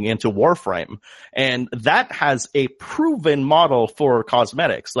started getting into Warframe, and that has a proven model for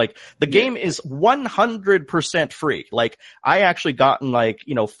cosmetics. Like the game is 100% free. Like I actually gotten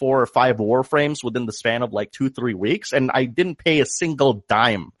 4 or 5 Warframes within the span of 2-3 weeks, and I didn't pay a single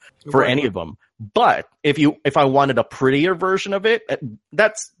dime for any of them. But if I wanted a prettier version of it,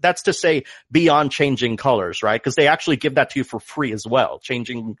 that's to say beyond changing colors, right? Because they actually give that to you for free as well,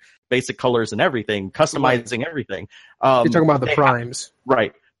 changing basic colors and everything, customizing everything. You're talking about the primes,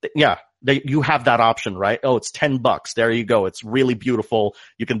 right? Yeah, you have that option, right? Oh, it's $10. There you go. It's really beautiful.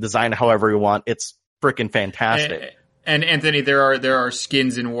 You can design it however you want. It's freaking fantastic. And Anthony, there are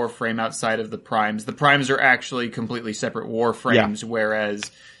skins in Warframe outside of the primes. The primes are actually completely separate Warframes, whereas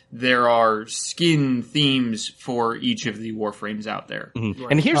there are skin themes for each of the Warframes out there. Mm-hmm.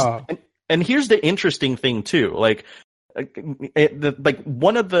 Right. And here's the interesting thing too. One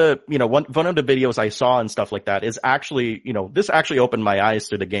of the videos I saw and stuff like that is actually, this actually opened my eyes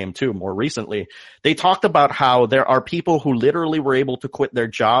to the game too more recently. They talked about how there are people who literally were able to quit their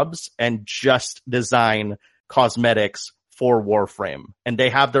jobs and just design cosmetics for Warframe, and they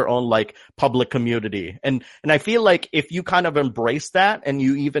have their own public community. And I feel like if you kind of embrace that and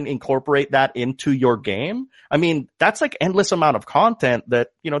you even incorporate that into your game, I mean, that's endless amount of content that,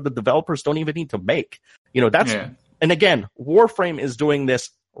 the developers don't even need to make. And again, Warframe is doing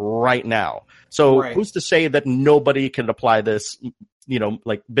this right now. So who's to say that nobody can apply this,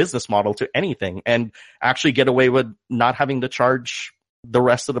 business model to anything and actually get away with not having to charge the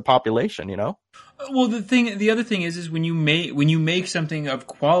rest of the population, Well, the other thing is when you make something of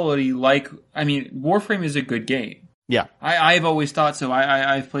quality, Warframe is a good game. Yeah. I've always thought so.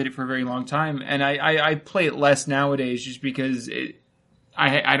 I've played it for a very long time, and I play it less nowadays just because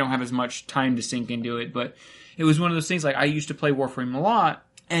I don't have as much time to sink into it, but it was one of those things, I used to play Warframe a lot,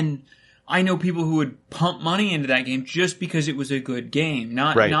 and I know people who would pump money into that game just because it was a good game,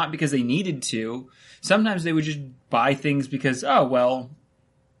 not because they needed to. Sometimes they would just buy things because,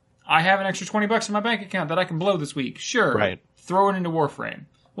 I have an extra $20 in my bank account that I can blow this week. Sure. Right. Throw it into Warframe.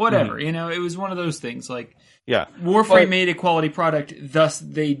 Whatever. Mm-hmm. It was one of those things. Warframe made a quality product, thus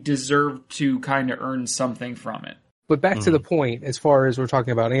they deserve to kind of earn something from it. But back to the point, as far as we're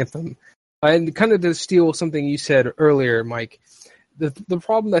talking about Anthem, and kind of to steal something you said earlier, Mike, the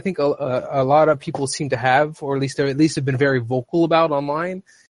problem I think a lot of people seem to have, or at least have been very vocal about online,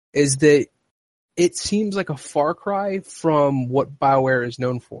 is that it seems like a far cry from what BioWare is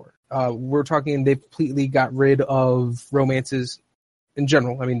known for. We're talking they completely got rid of romances in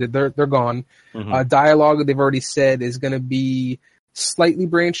general. I mean, they're gone. Mm-hmm. Dialogue, they've already said, is going to be slightly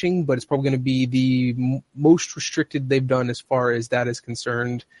branching, but it's probably going to be the most restricted they've done as far as that is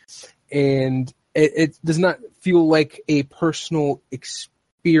concerned. And it does not feel like a personal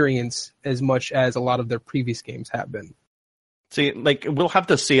experience as much as a lot of their previous games have been. See, we'll have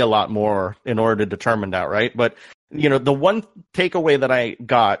to see a lot more in order to determine that, right? But, the one takeaway that I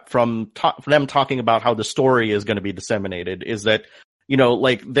got from them talking about how the story is going to be disseminated is that,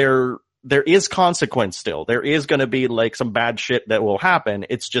 there is consequence still. There is going to be, some bad shit that will happen.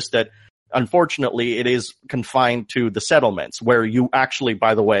 It's just that, unfortunately, it is confined to the settlements where you actually,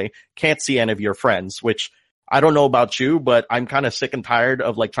 by the way, can't see any of your friends, which I don't know about you, but I'm kind of sick and tired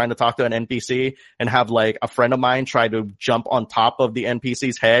of trying to talk to an NPC and have a friend of mine try to jump on top of the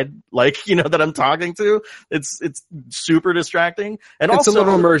NPC's head, that I'm talking to. It's super distracting. And it's also a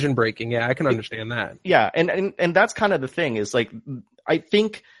little immersion breaking. Yeah, I can understand that. Yeah. And that's kind of the thing is I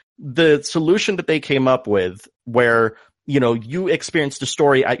think the solution that they came up with where, you experience the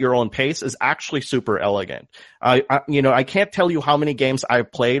story at your own pace is actually super elegant. I can't tell you how many games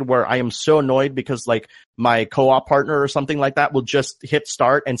I've played where I am so annoyed because my co-op partner or something like that will just hit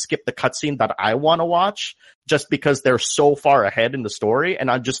start and skip the cutscene that I want to watch just because they're so far ahead in the story.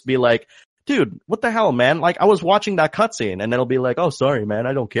 And I'd just be like, dude, what the hell, man? I was watching that cutscene and they'll be like, oh, sorry, man,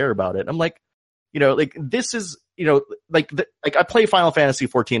 I don't care about it. I'm like, this is, I play Final Fantasy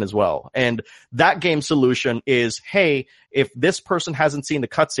 14 as well. And that game solution is, hey, if this person hasn't seen the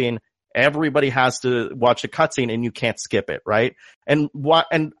cutscene, everybody has to watch the cutscene and you can't skip it, right? And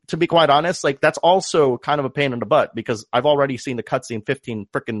to be quite honest, that's also kind of a pain in the butt because I've already seen the cutscene 15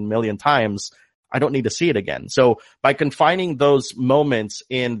 freaking million times. I don't need to see it again. So by confining those moments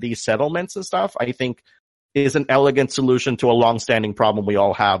in these settlements and stuff, I think is an elegant solution to a long-standing problem we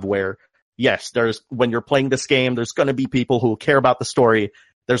all have where, yes, when you're playing this game, there's going to be people who care about the story.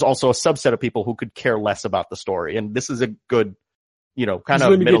 There's also a subset of people who could care less about the story. And this is a good, kind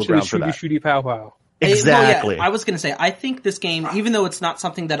of middle ground for that. Shooty pow pow. Exactly. I was going to say, I think this game, even though it's not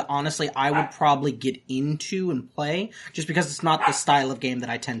something that honestly I would probably get into and play, just because it's not the style of game that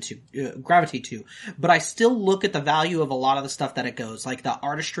I tend to gravitate to, but I still look at the value of a lot of the stuff that it goes, like the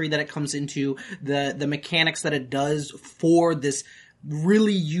artistry that it comes into, the mechanics that it does for this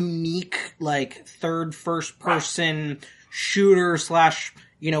really unique, like, first person shooter /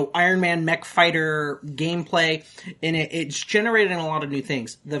 Iron Man mech fighter gameplay, and it's generating a lot of new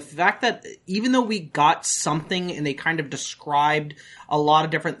things. The fact that even though we got something and they kind of described a lot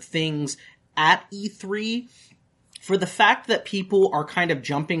of different things at E3, for the fact that people are kind of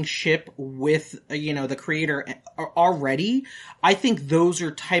jumping ship with, the creator already, I think those are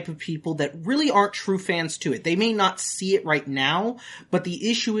type of people that really aren't true fans to it. They may not see it right now, but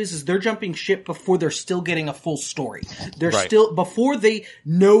the issue is they're jumping ship before they're still getting a full story. They're still, before they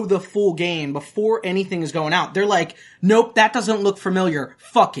know the full game, before anything is going out, they're like, nope, that doesn't look familiar.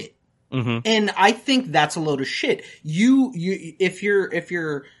 Fuck it. Mm-hmm. And I think that's a load of shit. If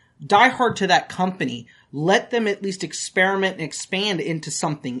you're diehard to that company, let them at least experiment and expand into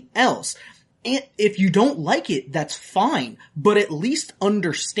something else. And if you don't like it, that's fine, but at least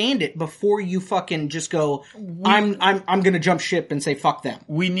understand it before you fucking just go, I'm gonna jump ship and say fuck them.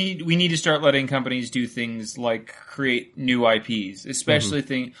 We need to start letting companies do things like create new IPs, especially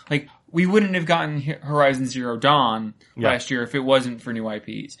things like we wouldn't have gotten Horizon Zero Dawn last year if it wasn't for new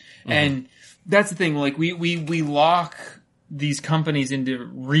IPs. Mm-hmm. And that's the thing, like we lock these companies into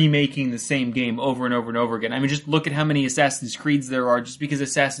remaking the same game over and over and over again. I mean, just look at how many Assassin's Creeds there are just because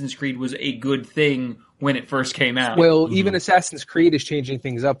Assassin's Creed was a good thing when it first came out. Well, even Assassin's Creed is changing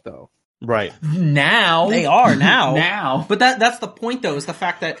things up, though. Right. Now. They are now. Now. But that's the point, though, is the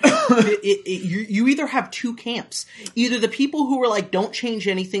fact that you either have two camps. Either the people who are like, don't change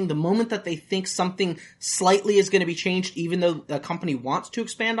anything the moment that they think something slightly is going to be changed, even though the company wants to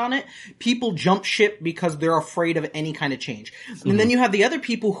expand on it, people jump ship because they're afraid of any kind of change. And then you have the other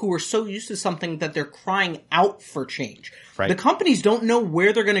people who are so used to something that they're crying out for change. Right. The companies don't know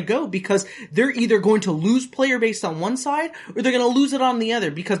where they're going to go because they're either going to lose player base on one side or they're going to lose it on the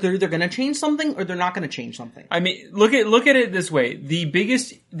other because they're either going to change something or they're not going to change something. I mean, look at it this way. The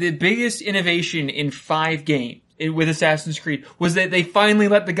biggest innovation in 5 games with Assassin's Creed was that they finally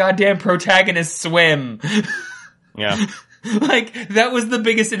let the goddamn protagonist swim. Yeah. Like, that was the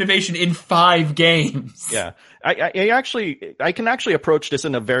biggest innovation in 5 games. Yeah. I can actually approach this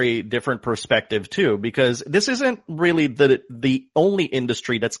in a very different perspective too, because this isn't really the only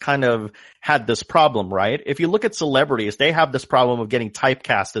industry that's kind of had this problem, right? If you look at celebrities, they have this problem of getting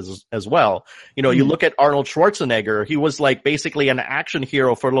typecast as well. You look at Arnold Schwarzenegger, he was like basically an action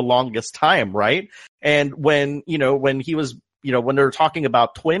hero for the longest time, right? And when he was, when they were talking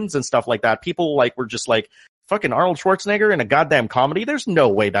about twins and stuff like that, people were just like, fucking Arnold Schwarzenegger in a goddamn comedy? There's no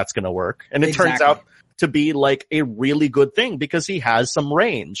way that's going to work. And it turns out to be like a really good thing because he has some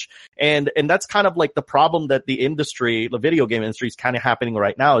range. And that's kind of like the problem that the video game industry is kind of happening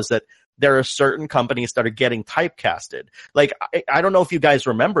right now, is that there are certain companies that are getting typecasted. Like, I don't know if you guys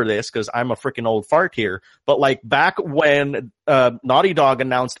remember this because I'm a freaking old fart here, but like back when Naughty Dog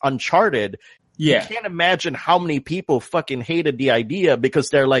announced Uncharted, you can't imagine how many people fucking hated the idea because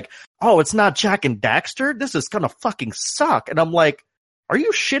they're like, oh, it's not Jak and Daxter? This is gonna fucking suck. And I'm like, are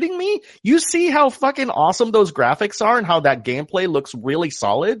you shitting me? You see how fucking awesome those graphics are and how that gameplay looks really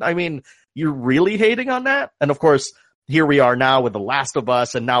solid? I mean, you're really hating on that? And of course, here we are now with The Last of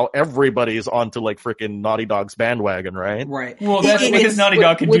Us, and now everybody's onto like freaking Naughty Dog's bandwagon, right? Right. Well, that's because Naughty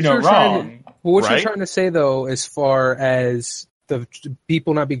Dog can do no wrong. What you're trying to say, though, as far as the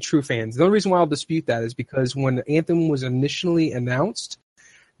people not being true fans, the only reason why I'll dispute that is because when Anthem was initially announced,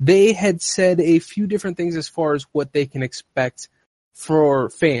 they had said a few different things as far as what they can expect for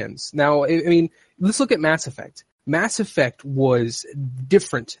fans. Now, I mean, let's look at Mass Effect. Mass Effect was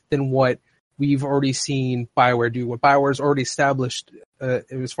different than what we've already seen BioWare do, what BioWare's already established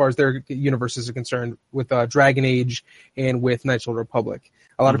as far as their universes are concerned with Dragon Age and with Knights of the Republic.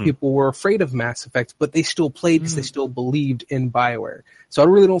 A lot of people were afraid of Mass Effect, but they still played because they still believed in BioWare. So I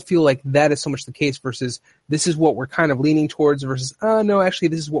really don't feel like that is so much the case versus this is what we're kind of leaning towards versus, no, actually,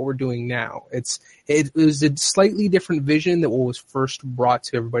 this is what we're doing now. It was a slightly different vision than what was first brought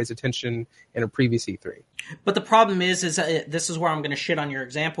to everybody's attention in a previous E3. But the problem is this is where I'm going to shit on your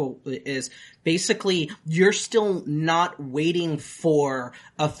example, is basically you're still not waiting for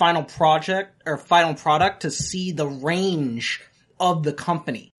a final project or final product to see the range of the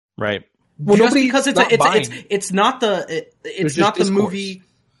company. Right. Well, just because it's not the movie.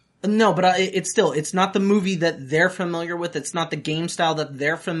 No, but it's not the movie that they're familiar with. It's not the game style that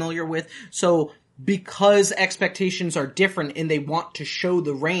they're familiar with. So because expectations are different and they want to show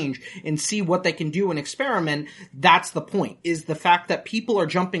the range and see what they can do and experiment. That's the point, is the fact that people are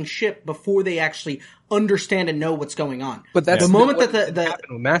jumping ship before they actually understand and know what's going on. But that's the moment that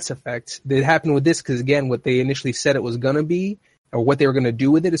happened with Mass Effect. It happened with this because, again, what they initially said it was going to be, or what they were going to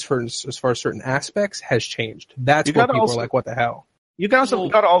do with it as far as certain aspects has changed. That's what people are like, what the hell? You got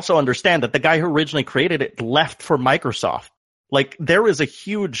to also understand that the guy who originally created it left for Microsoft. Like, there is a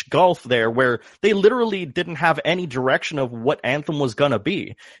huge gulf there where they literally didn't have any direction of what Anthem was gonna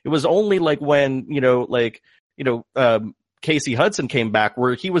be. It was only like when, Casey Hudson came back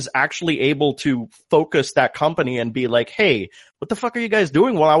where he was actually able to focus that company and be like, hey, what the fuck are you guys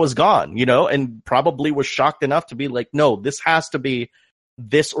doing while I was gone? And probably was shocked enough to be like, no, this has to be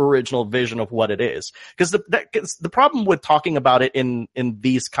this original vision of what it is. Because the problem with talking about it in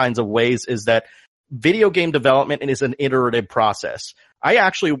these kinds of ways is that video game development is an iterative process. I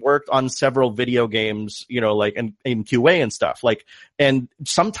actually worked on several video games, in QA and stuff, and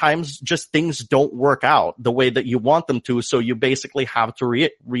sometimes just things don't work out the way that you want them to. So you basically have to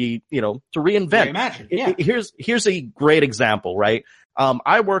reinvent. Reimagine, yeah. Here's a great example, right?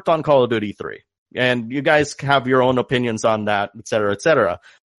 I worked on Call of Duty 3, and you guys have your own opinions on that, et cetera, et cetera.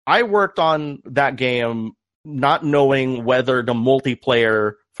 I worked on that game not knowing whether the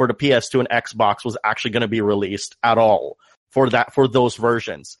multiplayer for the PS2 and Xbox was actually going to be released at all for those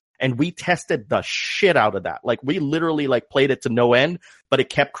versions. And we tested the shit out of that. Like, we literally played it to no end, but it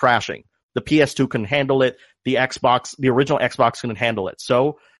kept crashing. The PS2 couldn't handle it. The original Xbox couldn't handle it.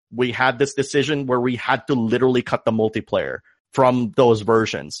 So we had this decision where we had to literally cut the multiplayer from those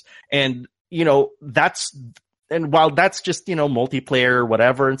versions. And, while that's just, multiplayer,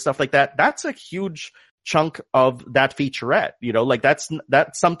 whatever, and stuff like that, that's a huge chunk of that featurette,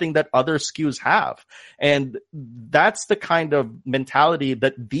 that's something that other SKUs have. And that's the kind of mentality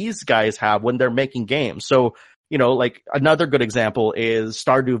that these guys have when they're making games. So, another good example is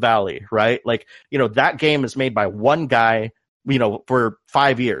Stardew Valley, right? That game is made by one guy, for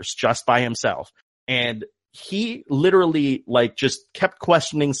 5 years just by himself. And he literally just kept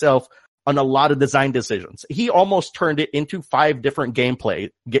questioning himself on a lot of design decisions. He almost turned it into 5 different game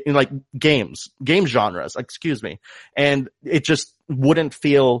genres, and it just wouldn't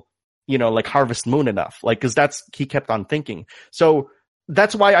feel, like Harvest Moon enough, cause he kept on thinking. So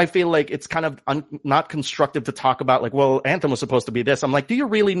that's why I feel like it's kind of not constructive to talk about well, Anthem was supposed to be this. I'm like, do you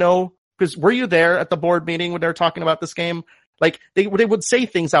really know? Cause were you there at the board meeting when they were talking about this game? They would say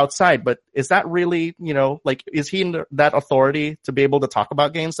things outside, but is that really, is he in that authority to be able to talk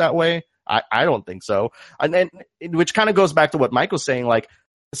about games that way? I don't think so. And then, which kind of goes back to what Mike was saying,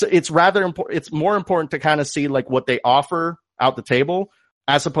 so it's rather important. It's more important to kind of see what they offer out the table,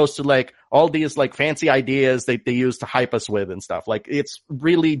 as opposed to all these fancy ideas they use to hype us with and stuff. It's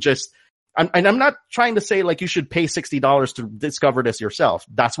really just, and I'm not trying to say you should pay $60 to discover this yourself.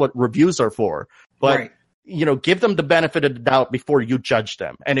 That's what reviews are for. But right. Give them the benefit of the doubt before you judge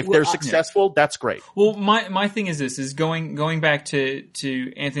them. And if they're successful, that's great. Well, my thing is this, is going back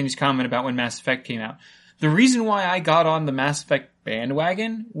to Anthony's comment about when Mass Effect came out. The reason why I got on the Mass Effect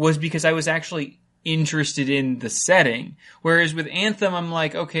bandwagon was because I was actually interested in the setting. Whereas with Anthem, I'm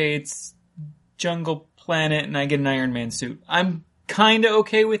like, okay, it's jungle planet and I get an Iron Man suit. I'm kind of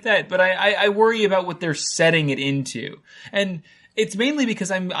okay with that, but I worry about what they're setting it into. And it's mainly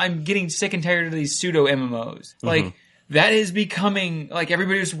because I'm getting sick and tired of these pseudo MMOs. That is becoming,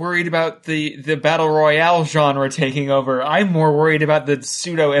 everybody's worried about the Battle Royale genre taking over. I'm more worried about the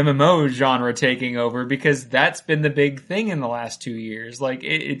pseudo MMO genre taking over, because that's been the big thing in the last 2 years.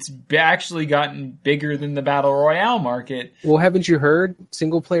 It's actually gotten bigger than the Battle Royale market. Well, haven't you heard?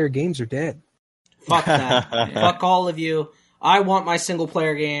 Single player games are dead. Fuck that. Fuck all of you. I want my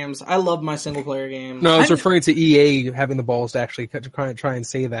single-player games. I love my single-player games. No, I was referring to EA having the balls to actually try and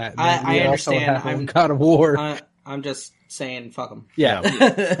say that. I understand. I'm God of War. I'm just saying, fuck them.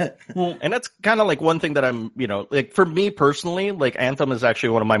 Yeah. Well, and that's kind of one thing that I'm, for me personally, Anthem is actually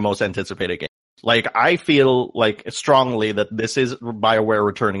one of my most anticipated games. I feel strongly that this is BioWare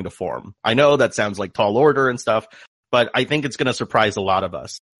returning to form. I know that sounds like tall order and stuff, but I think it's going to surprise a lot of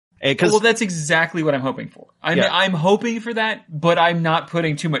us. Well, that's exactly what I'm hoping for. I'm hoping for that, but I'm not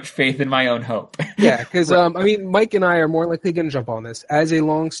putting too much faith in my own hope. Yeah, because Mike and I are more likely going to jump on this. As a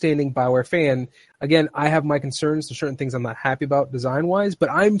long-standing BioWare fan, again, I have my concerns. There's certain things I'm not happy about design-wise, but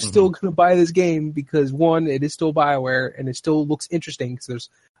I'm still going to buy this game because, one, it is still BioWare, and it still looks interesting. Because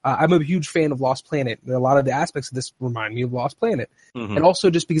I'm a huge fan of Lost Planet, and a lot of the aspects of this remind me of Lost Planet. And also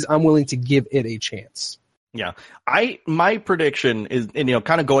just because I'm willing to give it a chance. Yeah. My prediction is,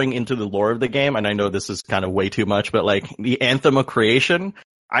 kind of going into the lore of the game, and I know this is kind of way too much, but the Anthem of creation,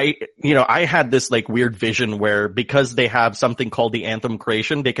 I had this like weird vision where because they have something called the Anthem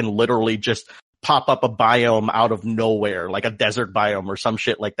creation, they can literally just pop up a biome out of nowhere, like a desert biome or some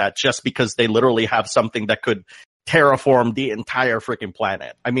shit like that, just because they literally have something that could terraform the entire freaking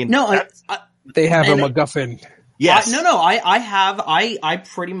planet. I mean, they have a MacGuffin. Yes. I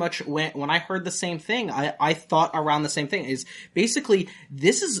pretty much went, when I heard the same thing, I thought around the same thing. Is basically,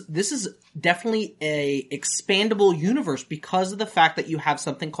 this is definitely a expandable universe because of the fact that you have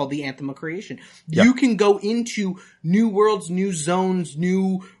something called the Anthem of Creation. Yep. You can go into new worlds, new zones,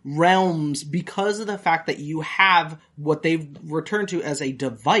 new realms because of the fact that you have what they've returned to as a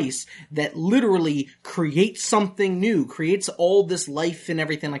device that literally creates something new, creates all this life and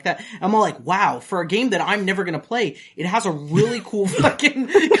everything like that. I'm all like, wow, for a game that I'm never going to play, it has a really cool fucking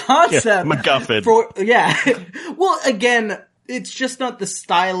concept. MacGuffin. Well, again, it's just not the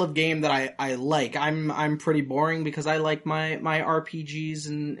style of game that I like. I'm pretty boring because I like my RPGs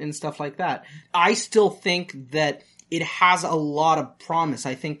and stuff like that. I still think that it has a lot of promise.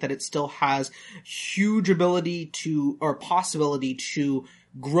 I think that it still has huge possibility to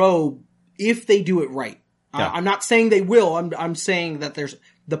grow if they do it right. Yeah. I'm not saying they will. I'm saying that there's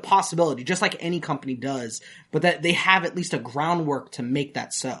the possibility, just like any company does, but that they have at least a groundwork to make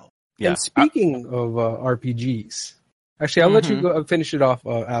that so. Yeah. And speaking of RPGs, actually, I'll let you go finish it off,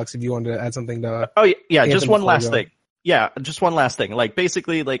 Alex, if you wanted to add something to. Oh yeah, just one last thing. Yeah, just one last thing. Like,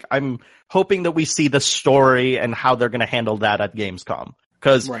 basically, like, I'm hoping that we see the story and how they're going to handle that at Gamescom.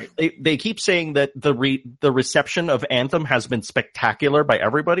 Because they keep saying that the reception of Anthem has been spectacular by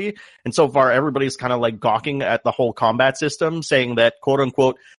everybody. And so far, everybody's kind of like gawking at the whole combat system, saying that, quote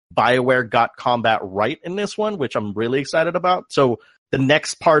unquote, BioWare got combat right in this one, which I'm really excited about. So the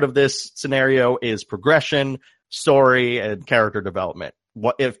next part of this scenario is progression, story, and character development.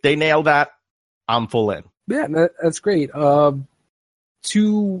 If they nail that, I'm full in. Yeah, that's great.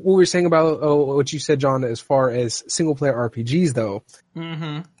 To what we were saying about what you said, John, as far as single-player RPGs, though,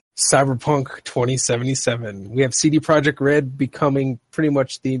 Cyberpunk 2077. We have CD Projekt Red becoming pretty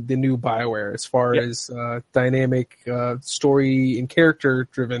much the new BioWare as far as dynamic, story and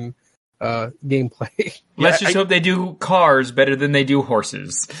character-driven gameplay. Let's just hope they do cars better than they do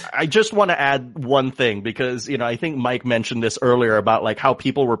horses. I just want to add one thing because, I think Mike mentioned this earlier about like how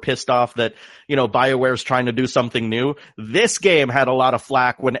people were pissed off that, BioWare's trying to do something new. This game had a lot of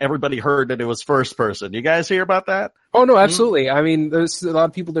flack when everybody heard that it was first person. You guys hear about that? Oh, no, absolutely. I mean, there's a lot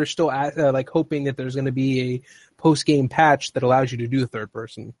of people that are still hoping that there's going to be a post-game patch that allows you to do third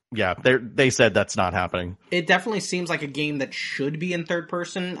person. Yeah, they said that's not happening. It definitely seems like a game that should be in third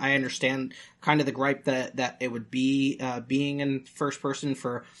person. I understand kind of the gripe that it would be being in first person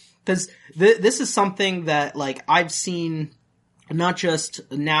because this is something that like I've seen not just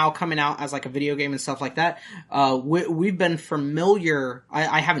now coming out as like a video game and stuff like that. We've been familiar.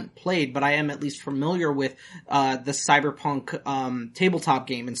 I haven't played, but I am at least familiar with the Cyberpunk tabletop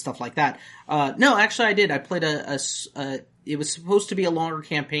game and stuff like that. No, actually, I did. I played it was supposed to be a longer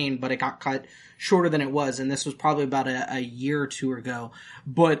campaign, but it got cut shorter than it was, and this was probably about a year or two ago.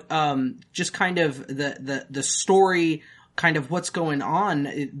 But just kind of the story, kind of what's going on.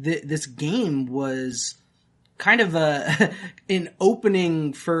 This game was kind of an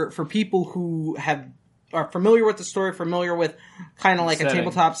opening for people who are familiar with the story, familiar with kind of like a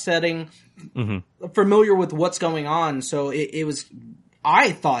tabletop setting, familiar with what's going on. So it was,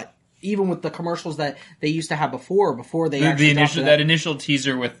 I thought, even with the commercials that they used to have before they actually that initial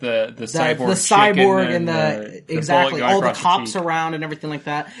teaser with the cyborg and the exactly all the cops around and everything like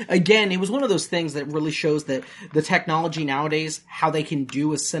that. Again, it was one of those things that really shows that the technology nowadays, how they can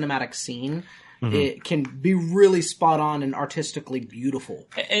do a cinematic scene. It can be really spot on and artistically beautiful.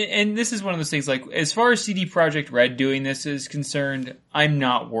 And this is one of those things, like, as far as CD Projekt Red doing this is concerned, I'm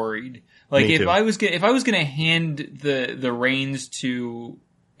not worried. Like, if I was gonna hand the reins to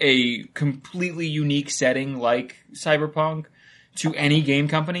a completely unique setting like Cyberpunk to any game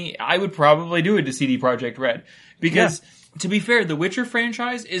company, I would probably do it to CD Projekt Red. Because, to be fair, the Witcher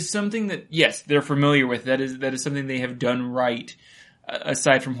franchise is something that, yes, they're familiar with. That is something they have done right.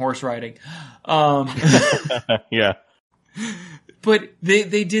 Aside from horse riding. Yeah. But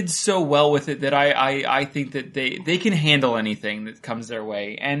they did so well with it that I think that they can handle anything that comes their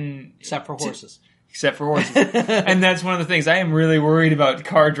way. And except for horses. And that's one of the things. I am really worried about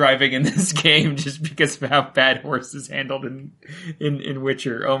car driving in this game just because of how bad horses handled in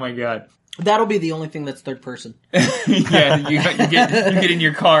Witcher. Oh my god. That'll be the only thing that's third person. Yeah, you get in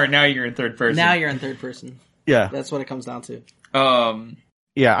your car, now you're in third person. Now you're in third person. Yeah. That's what it comes down to.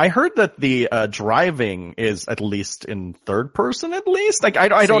 Yeah, I heard that the driving is at least in third person at least. Like,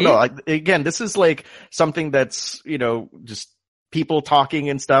 I don't know. Like, again, this is like something that's, just people talking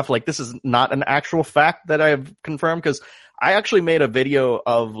and stuff. Like, this is not an actual fact that I've confirmed, because I actually made a video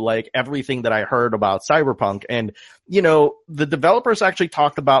of like everything that I heard about Cyberpunk, and the developers actually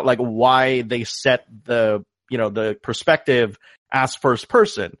talked about like why they set the perspective as first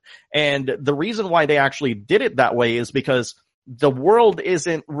person. And the reason why they actually did it that way is because the world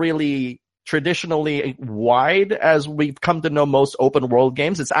isn't really traditionally wide as we've come to know most open world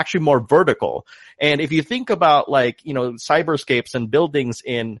games. It's actually more vertical. And if you think about like, cyberscapes and buildings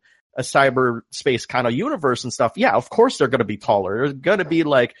in a cyberspace kind of universe and stuff, yeah, of course they're going to be taller. They're going to be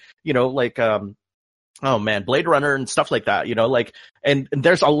like, Blade Runner and stuff like that, and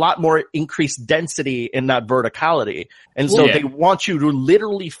there's a lot more increased density in that verticality. And so they want you to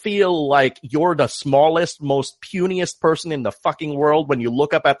literally feel like you're the smallest, most puniest person in the fucking world when you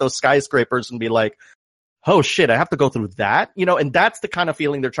look up at those skyscrapers and be like, oh shit, I have to go through that, and that's the kind of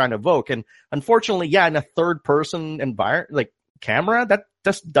feeling they're trying to evoke. And unfortunately, in a third person environment, like camera, that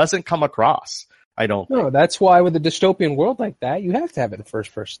just doesn't come across. I don't think. No, that's why with a dystopian world like that, you have to have it in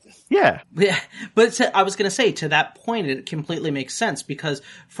first person. Yeah. Yeah. But I was going to say, to that point, it completely makes sense, because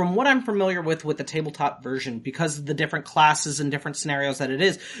from what I'm familiar with the tabletop version, because of the different classes and different scenarios that it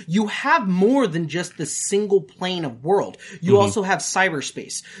is, you have more than just the single plane of world. You also have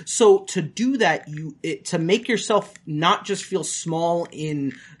cyberspace. So to do that, to make yourself not just feel small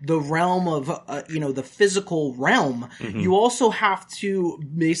in the realm of, the physical realm, you also have to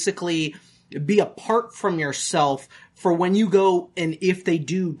basically be apart from yourself for when you go, and if they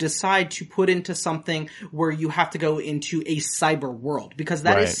do decide to put into something where you have to go into a cyber world, because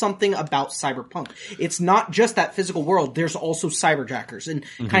that is something about Cyberpunk. It's not just that physical world. There's also cyberjackers and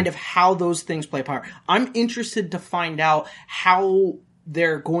kind of how those things play a part. I'm interested to find out how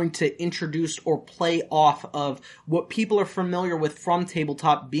they're going to introduce or play off of what people are familiar with from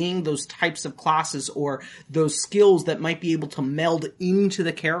tabletop, being those types of classes or those skills that might be able to meld into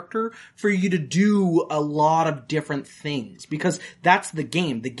the character for you to do a lot of different things, because that's the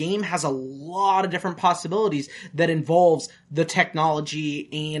game. The game has a lot of different possibilities that involves the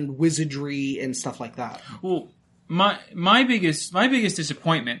technology and wizardry and stuff like that. Well, my biggest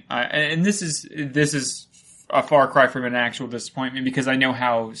disappointment, and this is a far cry from an actual disappointment, because I know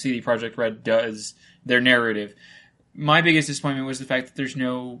how CD Projekt Red does their narrative. My biggest disappointment was the fact that there's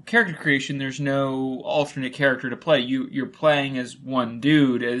no character creation, there's no alternate character to play. You're playing as one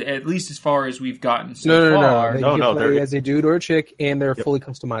dude, at least as far as we've gotten so far. No, they're as a dude or a chick, and they're fully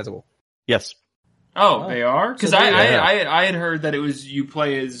customizable. Yes. Oh, they are? Because I had heard that it was you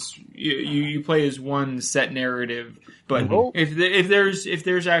play as one set narrative, but if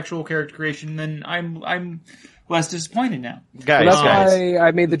there's actual character creation, then I'm less disappointed now. Guys, that's why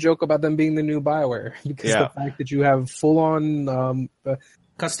I made the joke about them being the new BioWare, because the fact that you have full on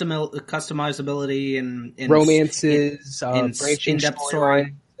customizability and romances, in-depth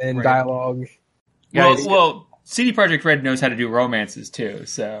story and dialogue. Well, CD Projekt Red knows how to do romances too,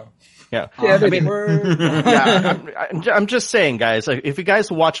 so. Yeah. I'm just saying, guys, if you guys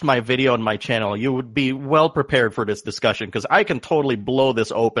watched my video on my channel, you would be well prepared for this discussion, because I can totally blow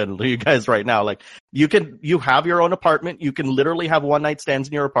this open to you guys right now. Like, you have your own apartment. You can literally have one night stands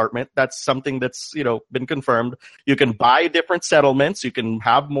in your apartment. That's something that's, been confirmed. You can buy different settlements. You can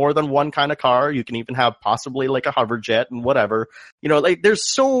have more than one kind of car. You can even have possibly like a hover jet and whatever. There's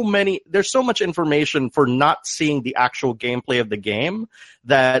so much information for not seeing the actual gameplay of the game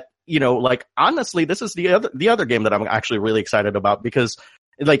that, honestly, this is the other game that I'm actually really excited about, because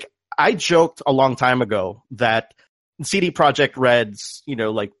I joked a long time ago that CD Projekt Red's,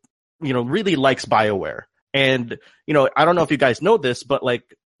 really likes BioWare. And, I don't know if you guys know this, but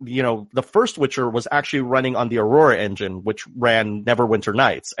the first Witcher was actually running on the Aurora engine, which ran Neverwinter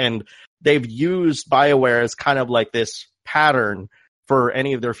Nights. And they've used BioWare as kind of like this pattern for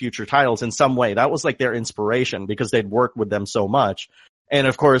any of their future titles in some way. That was like their inspiration, because they'd worked with them so much. And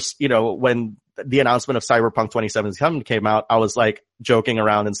of course, when the announcement of Cyberpunk 2077 came out, I was like joking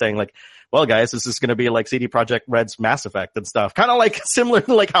around and saying like, well, guys, this is going to be like CD Projekt Red's Mass Effect and stuff. Kind of like similar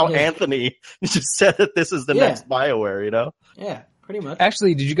to like how Anthony just said that this is the next BioWare, Yeah, pretty much.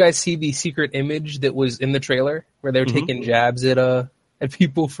 Actually, did you guys see the secret image that was in the trailer where they were taking jabs at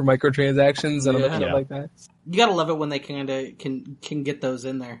people for microtransactions and stuff like that? You gotta love it when they can get those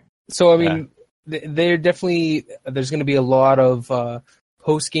in there. So, I mean, they're definitely, there's going to be a lot of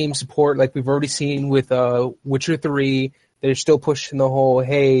post-game support like we've already seen with Witcher 3. They're still pushing the whole,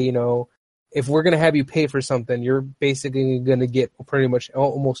 hey, if we're going to have you pay for something, you're basically going to get pretty much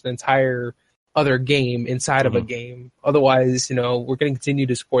almost an entire other game inside of a game. Otherwise, we're going to continue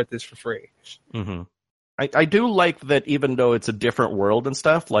to support this for free. Mm-hmm. I do like that even though it's a different world and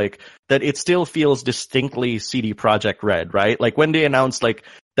stuff, like that it still feels distinctly CD Projekt Red, right? Like when they announced like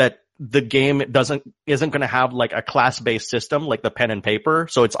that the game isn't going to have like a class-based system like the pen and paper,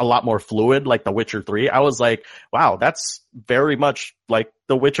 so it's a lot more fluid like The Witcher 3. I was like, wow, that's very much like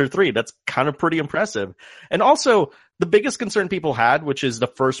The Witcher 3. That's kind of pretty impressive. And also the biggest concern people had, which is the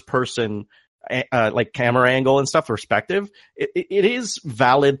first person like camera angle and stuff perspective, it is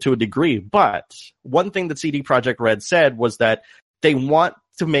valid to a degree. But one thing that CD Projekt Red said was that they want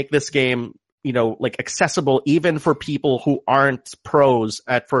to make this game, you know, like accessible even for people who aren't pros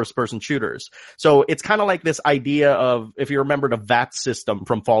at first person shooters. So it's kind of like this idea of, if you remember the VAT system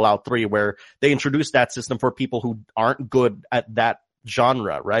from Fallout 3, where they introduced that system for people who aren't good at that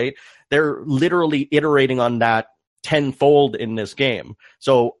genre, right? They're literally iterating on that tenfold in this game.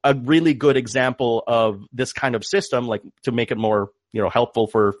 So a really good example of this kind of system, like to make it more, you know, helpful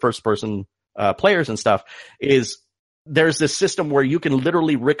for first person players and stuff, is there's this system where you can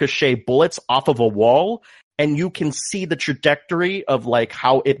literally ricochet bullets off of a wall, and you can see the trajectory of like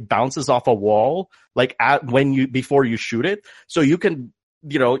how it bounces off a wall, like before you shoot it. So you can,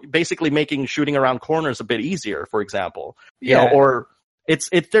 you know, basically making shooting around corners a bit easier, for example. You know, or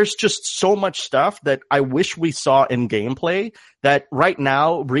there's just so much stuff that I wish we saw in gameplay that right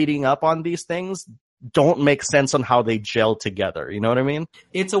now, reading up on these things, don't make sense on how they gel together. You know what I mean?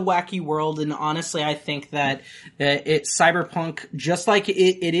 It's a wacky world, and honestly, I think that it's Cyberpunk, just like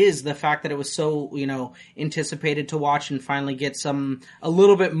it is the fact that it was so, you know, anticipated to watch and finally get a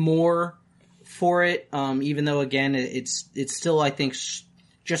little bit more for it. Even though, again, it's still, I think,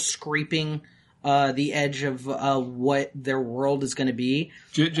 just scraping the edge of what their world is going to be.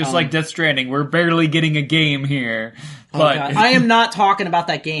 Just like Death Stranding, we're barely getting a game here. But I am not talking about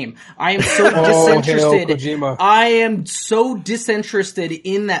that game. I am so disinterested. I am so disinterested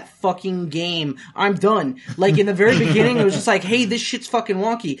in that fucking game. I'm done. Like in the very beginning, it was just like, hey, this shit's fucking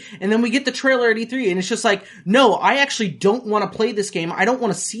wonky. And then we get the trailer at E3 and it's just like, no, I actually don't want to play this game. I don't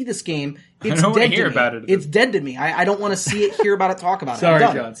want to see this game. It's dead to me. About it. It's dead to me. I don't want to see it, hear about it, talk about it. Sorry,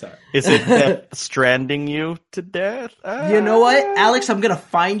 John, sorry. Is it Death Stranding you to death? You know what, Alex? I'm going to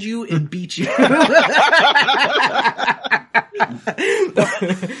find you and beat you.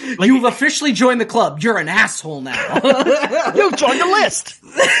 You've officially joined the club. You're an asshole now. You've joined the list.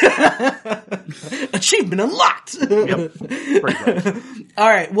 Achievement unlocked. Yep. All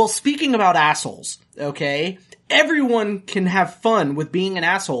right. Well, speaking about assholes, okay, everyone can have fun with being an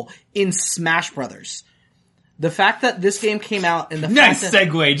asshole in Smash Brothers. The fact that this game came out and the nice fact that,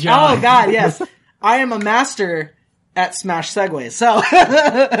 segue, John. Oh God, yes, I am a master at Smash segues. So,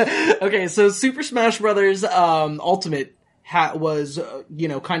 okay, so Super Smash Brothers Ultimate was, you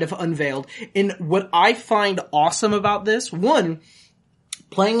know, kind of unveiled. And what I find awesome about this, one,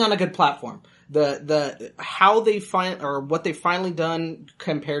 playing on a good platform. How they what they've finally done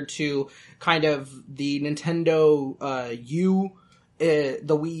compared to kind of the Nintendo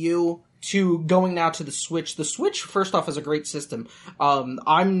the Wii U, to going now to the Switch. The Switch, first off, is a great system.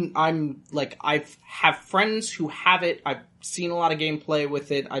 I'm like, I have friends who have it. I've seen a lot of gameplay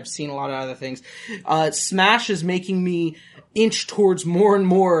with it. I've seen a lot of other things. Smash is making me inch towards more and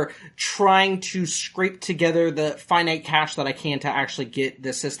more trying to scrape together the finite cash that I can to actually get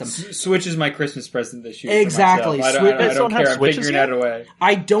this system. Switch is my Christmas present this year. Exactly. I don't care. I'm figuring that away.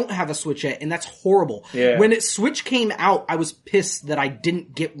 I don't have a Switch yet, and that's horrible. Yeah. When Switch came out, I was pissed that I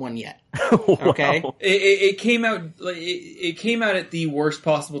didn't get one yet. Okay. Wow. It came out it came out at the worst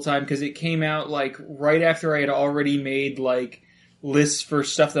possible time, because it came out like right after I had already made like lists for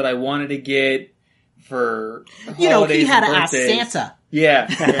stuff that I wanted to get for holidays. You know, he had to ask Santa. Yeah,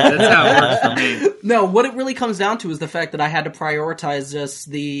 that's how it works for me. No, what it really comes down to is the fact that I had to prioritize just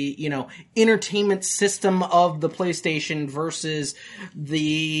the, you know, entertainment system of the PlayStation versus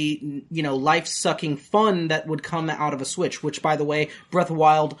the, you know, life-sucking fun that would come out of a Switch, which, by the way, Breath of the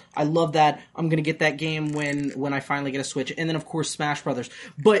Wild, I love that. I'm gonna get that game when I finally get a Switch. And then, of course, Smash Brothers.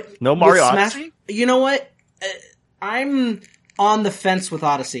 But no Mario Odyssey? You know what? I'm on the fence with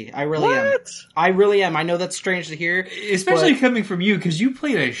Odyssey. I really am. I really am. I know that's strange to hear. Especially coming from you, because you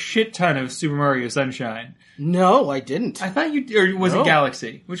played a shit ton of Super Mario Sunshine. No, I didn't. I thought you... Or was it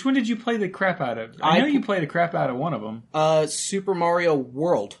Galaxy? Which one did you play the crap out of? I know you played the crap out of one of them. Super Mario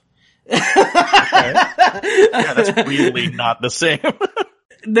World. Okay. Yeah, that's really not the same.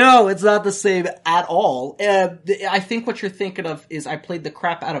 No, it's not the same at all. I think what you're thinking of is I played the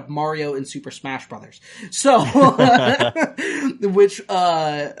crap out of Mario in Super Smash Brothers. So, which,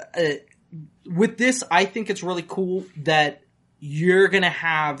 with this, I think it's really cool that you're gonna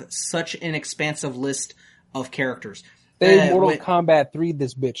have such an expansive list of characters. They Mortal Kombat 3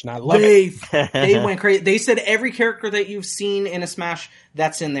 this bitch, and I love it. They went crazy. They said every character that you've seen in a Smash,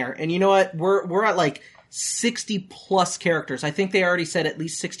 that's in there. And you know what? We're at like 60 plus characters. I think they already said at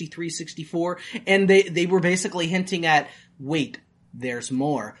least 63, 64. And they were basically hinting at, wait, there's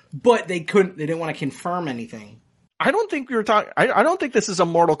more. But they didn't want to confirm anything. I don't think I don't think this is a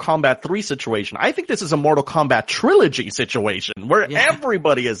Mortal Kombat 3 situation. I think this is a Mortal Kombat trilogy situation where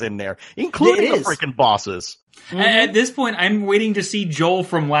everybody is in there, including the freaking bosses. Mm-hmm. At this point, I'm waiting to see Joel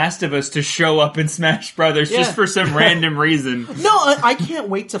from Last of Us to show up in Smash Brothers just for some random reason. No, I can't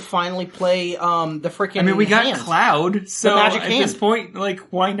wait to finally play the freaking. I mean, we got Cloud, so at this point, like,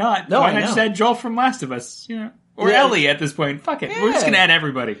 why not? No, why not just add Joel from Last of Us? You know. Or Ellie at this point. Fuck it. Yeah. We're just going to add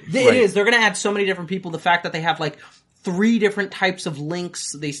everybody. It is. They're going to add so many different people. The fact that they have like 3 different types of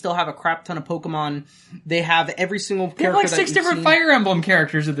Links. They still have a crap ton of Pokemon. They have every single character. They have like 6 different Fire Emblem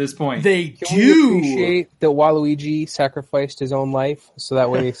characters at this point. They do. We appreciate that Waluigi sacrificed his own life so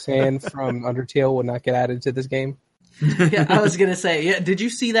that way Sans from Undertale would not get added to this game. Yeah, I was going to say, did you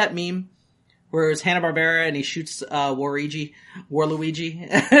see that meme? Where it's Hanna-Barbera and he shoots Waluigi,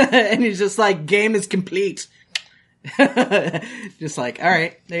 and he's just like, game is complete. Just like, all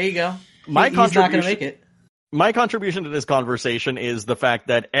right, there you go. He's not going to make it. My contribution to this conversation is the fact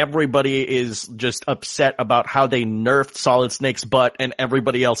that everybody is just upset about how they nerfed Solid Snake's butt and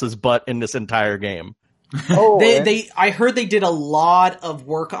everybody else's butt in this entire game. I heard they did a lot of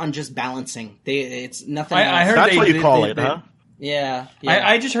work on just balancing. It's nothing. I heard that's what you call it, huh? Yeah.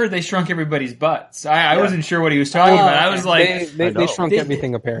 I just heard they shrunk everybody's butts. I wasn't sure what he was talking about. I was like... They shrunk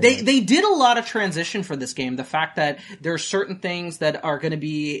everything, apparently. They did a lot of transition for this game. The fact that there are certain things that are going to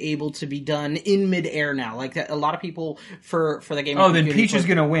be able to be done in midair now. Like, a lot of people for the game... Oh, then Peach is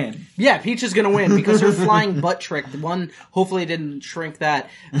going to win. Yeah, Peach is going to win because her flying butt trick, hopefully it didn't shrink that.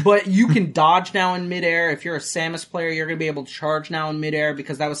 But you can dodge now in midair. If you're a Samus player, you're going to be able to charge now in midair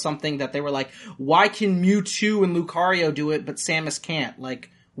because that was something that they were like, why can Mewtwo and Lucario do it, but Samus can't? Like,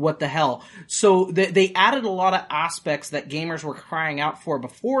 what the hell? So they added a lot of aspects that gamers were crying out for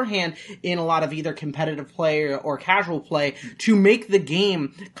beforehand in a lot of either competitive play or casual play to make the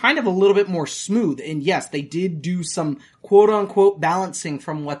game kind of a little bit more smooth. And yes, they did do some quote-unquote balancing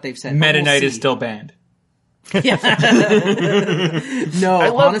from what they've said. Meta Knight is still banned. Yeah. No, I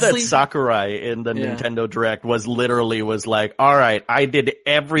love honestly, that Sakurai in the Nintendo Direct was like, all right, I did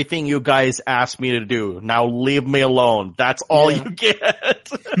everything you guys asked me to do. Now leave me alone. That's all you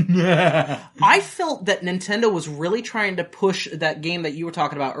get. I felt that Nintendo was really trying to push that game that you were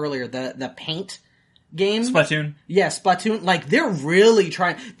talking about earlier, the Paint game. Splatoon. Yeah, Splatoon. Like, they're really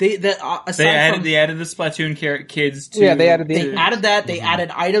trying. They added the Splatoon kids to... Yeah, they added that. They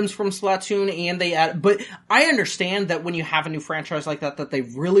added items from Splatoon, and they added... But I understand that when you have a new franchise like that they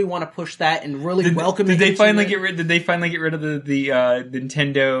really want to push that and really welcome it. Did they finally get rid of the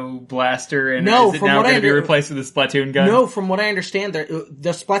Nintendo blaster, and no, is it now going to be replaced with a Splatoon gun? No, from what I understand,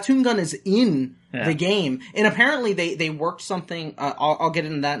 the Splatoon gun is in the game, and apparently they worked something. I'll get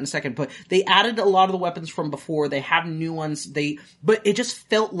into that in a second, but they added a lot of the weapons from before. They have new ones. But it just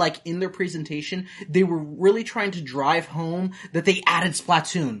felt like in their presentation they were really trying to drive home that they added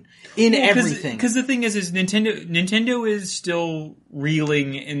Splatoon in everything. Because the thing is Nintendo is still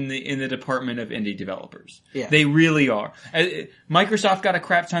reeling in the department of indie developers. Yeah. They really are. Microsoft got a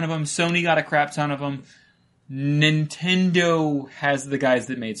crap ton of them. Sony got a crap ton of them. Nintendo has the guys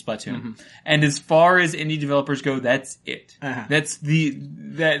that made Splatoon, and as far as indie developers go, that's it. That's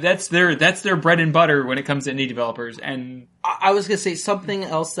their bread and butter when it comes to indie developers. And I was gonna say something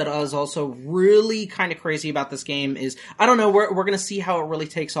else that I was also really kind of crazy about this game is, I don't know, we're gonna see how it really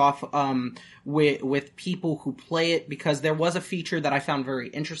takes off with people who play it, because there was a feature that I found very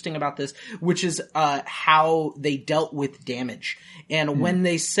interesting about this, which is how they dealt with damage. And when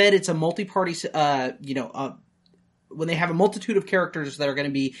they said it's a multi-party, when they have a multitude of characters that are going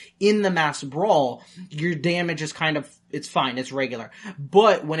to be in the mass brawl, your damage is kind of, it's fine, it's regular.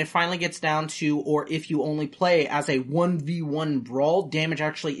 But when it finally gets down to, or if you only play as a 1v1 brawl, damage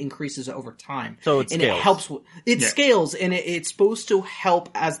actually increases over time. So it scales. And it helps, scales, and it's supposed to help,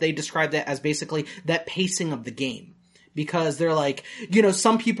 as they described it, as basically that pacing of the game. Because they're like,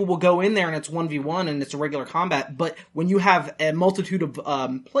 some people will go in there and it's 1v1 and it's a regular combat, but when you have a multitude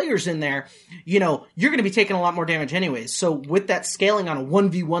of players in there, you're going to be taking a lot more damage anyways. So with that scaling on a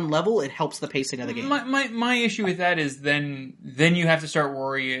 1v1 level, it helps the pacing of the game. My issue with that is then you have to start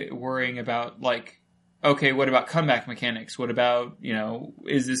worrying about, like, okay, what about comeback mechanics? What about,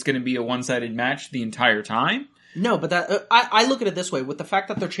 is this going to be a one-sided match the entire time? No, but that I look at it this way. With the fact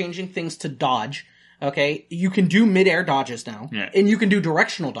that they're changing things to dodge, okay, you can do mid-air dodges now, and you can do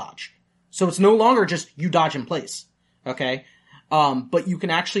directional dodge. So it's no longer just you dodge in place. Okay. But you can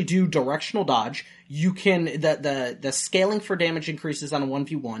actually do directional dodge. You can, the scaling for damage increases on a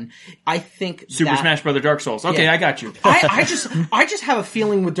 1v1. I think Super Smash Brother Dark Souls. Okay, yeah. I got you. I just have a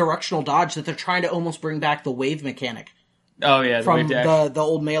feeling with directional dodge that they're trying to almost bring back the wave mechanic. Oh yeah, from the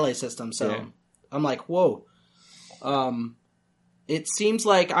old Melee system. So yeah. I'm like, whoa. It seems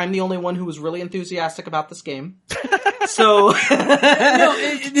like I'm the only one who was really enthusiastic about this game. So,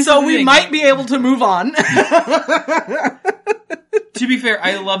 so we might be able to move on. To be fair,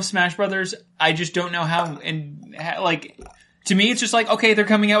 I love Smash Brothers. I just don't know how, to me, it's just like, okay, they're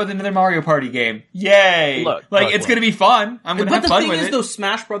coming out with another Mario Party game. Yay! It's gonna be fun. I'm gonna have fun with it. But the thing is, though,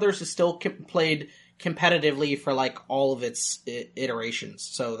 Smash Brothers is still played competitively for, all of its iterations.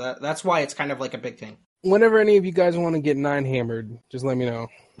 So that's why it's kind of like a big thing. Whenever any of you guys want to get 9 hammered, just let me know.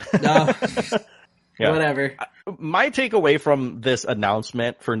 Yeah. Whatever. My takeaway from this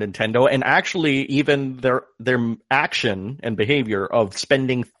announcement for Nintendo, and actually even their action and behavior of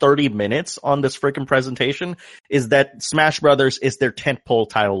spending 30 minutes on this freaking presentation, is that Smash Brothers is their tentpole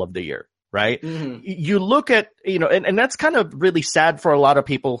title of the year, right? Mm-hmm. You look at, and that's kind of really sad for a lot of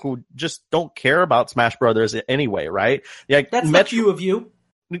people who just don't care about Smash Brothers anyway, right? That's the few of you.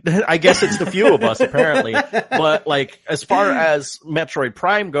 I guess it's the few of us, apparently. But, as far as Metroid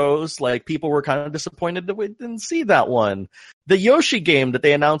Prime goes, people were kind of disappointed that we didn't see that one. The Yoshi game that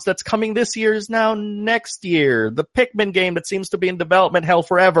they announced that's coming this year is now next year. The Pikmin game that seems to be in development hell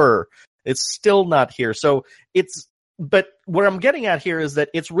forever, it's still not here. So but what I'm getting at here is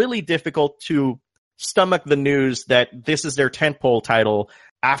that it's really difficult to stomach the news that this is their tentpole title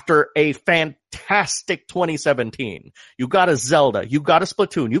after a fantastic 2017. You got a Zelda, you got a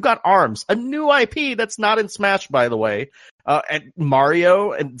Splatoon, you got ARMS, a new IP that's not in Smash, by the way, and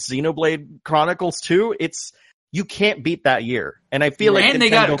Mario and Xenoblade Chronicles 2. You can't beat that year. And I feel like Nintendo, they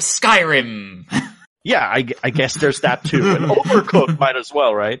got Skyrim. Yeah, I guess there's that too. And Overcooked might as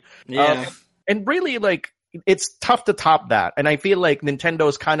well, right? Yeah. And really, it's tough to top that. And I feel like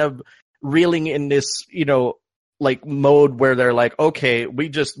Nintendo's kind of reeling in this, mode where they're like, okay, we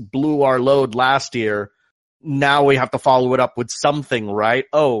just blew our load last year. Now we have to follow it up with something, right?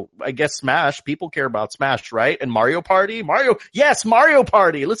 Oh, I guess Smash. People care about Smash, right? And Mario Party? Yes, Mario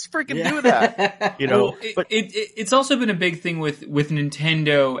Party. Let's freaking do that. Well, but it's also been a big thing with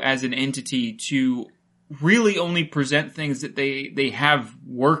Nintendo as an entity to really only present things that they have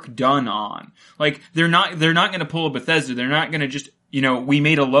work done on. They're not going to pull a Bethesda. They're not going to just, we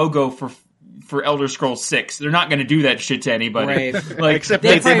made a logo for Elder Scrolls 6. They're not going to do that shit to anybody. Right. Except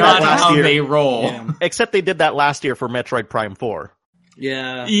they did that last year. They roll. Yeah. Except they did that last year for Metroid Prime 4.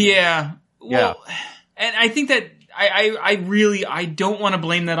 Yeah. Yeah. Well, and I think that I don't want to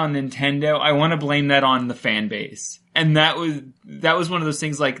blame that on Nintendo. I want to blame that on the fan base. And that was one of those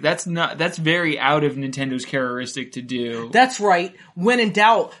things that's very out of Nintendo's characteristic to do. That's right. When in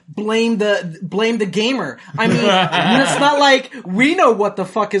doubt, blame the gamer. I mean, it's not like we know what the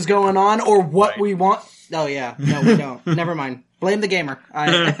fuck is going on or what we want. Oh yeah. No, we don't. Never mind. Blame the gamer.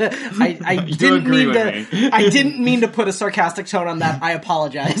 I didn't mean to put a sarcastic tone on that. I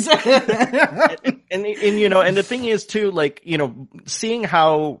apologize. and the thing is too, seeing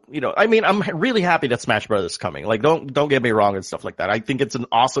how, I mean, I'm really happy that Smash Brothers is coming. Don't get me wrong and stuff like that. I think it's an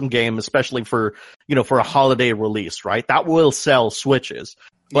awesome game, especially for a holiday release, right? That will sell Switches.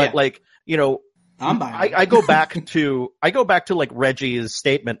 But I'm buying. I go back to Reggie's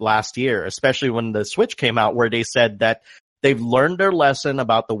statement last year, especially when the Switch came out, where they said that they've learned their lesson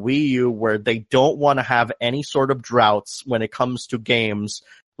about the Wii U, where they don't want to have any sort of droughts when it comes to games,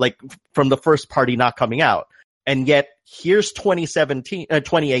 from the first party not coming out. And yet, here's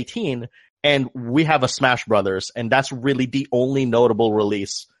 2018, and we have a Smash Brothers, and that's really the only notable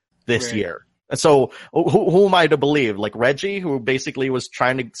release this year. So, who am I to believe? Reggie, who basically was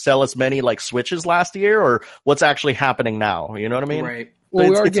trying to sell as many, Switches last year, or what's actually happening now? You know what I mean? Right. Well,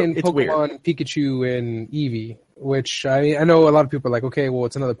 we are getting Pokemon, Pikachu, and Eevee, which I know a lot of people are like, okay, well,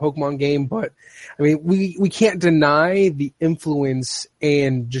 it's another Pokemon game, but I mean, we can't deny the influence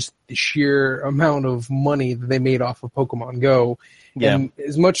and just the sheer amount of money that they made off of Pokemon Go. Yeah. And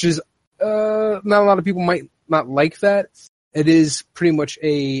as much as not a lot of people might not like that, it is pretty much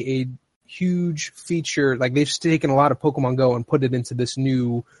a huge feature. They've taken a lot of Pokemon Go and put it into this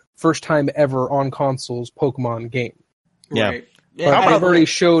new first time ever on consoles Pokemon game. Yeah. Right. But they've already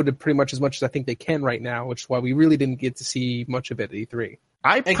showed pretty much as I think they can right now, which is why we really didn't get to see much of it at E3.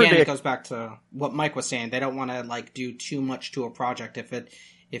 It goes back to what Mike was saying. They don't want to do too much to a project if it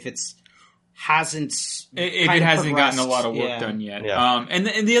hasn't gotten a lot of work done yet. Yeah. And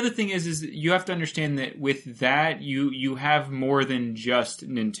the other thing is you have to understand that with that you have more than just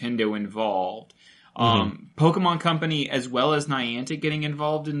Nintendo involved. Pokemon Company as well as Niantic getting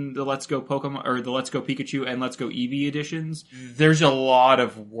involved in the Let's Go Pokemon or the Let's Go Pikachu and Let's Go Eevee editions. There's a lot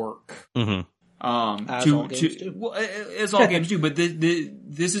of work. As all games do. Well, as all games do, but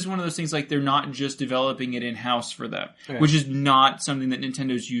this is one of those things like they're not just developing it in-house for them, which is not something that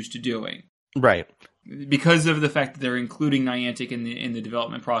Nintendo's used to doing. Right. Because of the fact that they're including Niantic in the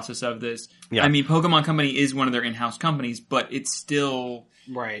development process of this. Yeah. I mean, Pokemon Company is one of their in-house companies, but it's still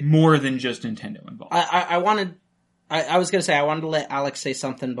more than just Nintendo involved. I was going to say, I wanted to let Alex say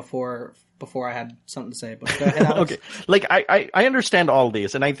something before I had something to say, but go ahead, Alex. Okay. Like, I understand all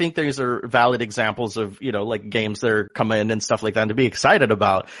these, and I think these are valid examples of, like games that are coming in and stuff like that to be excited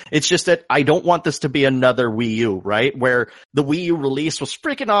about. It's just that I don't want this to be another Wii U, right? Where the Wii U release was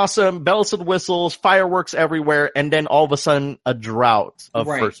freaking awesome, bells and whistles, fireworks everywhere, and then all of a sudden a drought of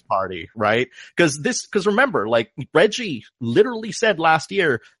first party, right? Because remember, like Reggie literally said last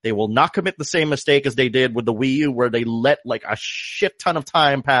year, they will not commit the same mistake as they did with the Wii U, where they let like a shit ton of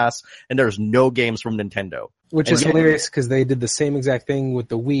time pass and there's no games from Nintendo. Which is hilarious because they did the same exact thing with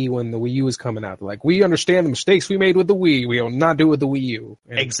the Wii when the Wii U was coming out. They're like, we understand the mistakes we made with the Wii. We will not do it with the Wii U.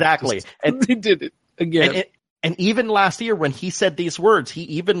 And exactly. And they did it again. And even last year when he said these words, he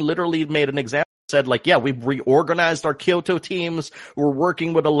even literally made an example. Said like, yeah, we've reorganized our Kyoto teams. We're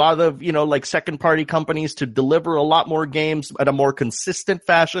working with a lot of, like second party companies to deliver a lot more games at a more consistent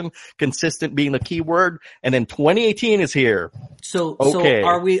fashion, consistent being the key word. And then 2018 is here. So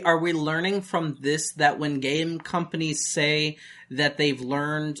are we learning from this that when game companies say that they've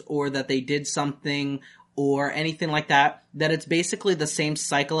learned or that they did something or anything like that, that it's basically the same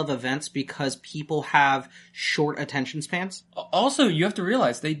cycle of events because people have short attention spans? Also, you have to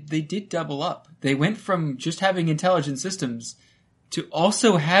realize they did double up. They went from just having Intelligent Systems to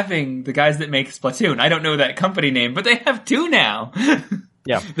also having the guys that make Splatoon. I don't know that company name, but they have two now.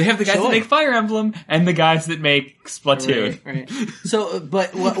 Yeah. They have the guys that make Fire Emblem and the guys that make Splatoon. Right. So,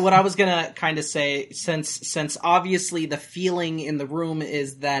 but what I was gonna kind of say, since obviously the feeling in the room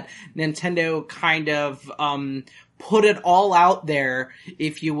is that Nintendo kind of, put it all out there,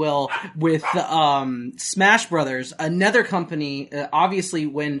 if you will, with, Smash Brothers, another company, obviously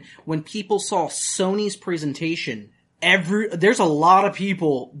when people saw Sony's presentation, there's a lot of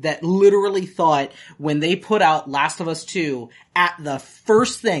people that literally thought when they put out Last of Us 2 at the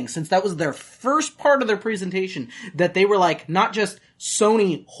first thing, since that was their first part of their presentation, that they were like, not just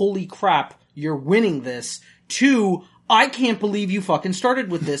Sony, holy crap, you're winning this, 2, I can't believe you fucking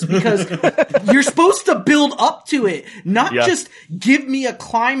started with this because you're supposed to build up to it, not just give me a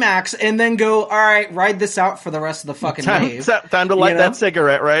climax and then go, all right, ride this out for the rest of the fucking wave. Time to light that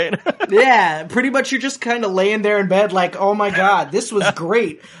cigarette, right? Yeah, pretty much you're just kind of laying there in bed like, oh my god, this was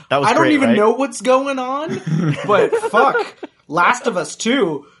great. I don't even know what's going on, but fuck, Last of Us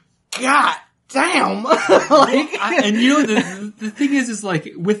 2, god damn. And the thing is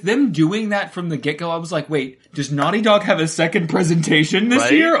like, with them doing that from the get-go, I was like, wait, does Naughty Dog have a second presentation this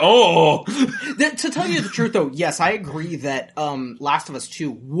year? Oh! To tell you the truth though, yes, I agree that, Last of Us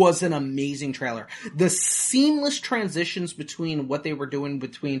 2 was an amazing trailer. The seamless transitions between what they were doing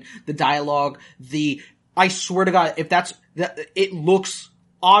between the dialogue, I swear to God, it looks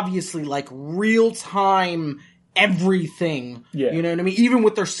obviously like real-time everything. Yeah. You know what I mean? Even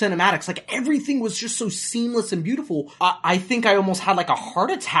with their cinematics, like everything was just so seamless and beautiful. I think I almost had like a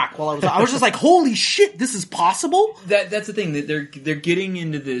heart attack while I was just like, holy shit, this is possible? That's the thing, that they're getting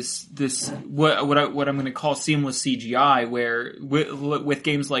into this what I'm going to call seamless CGI, where with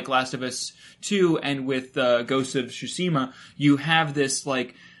games like Last of Us 2 and with Ghost of Tsushima, you have this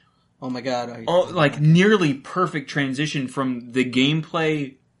like, oh my god, like nearly perfect transition from the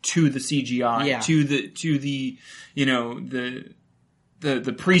gameplay to the CGI, to the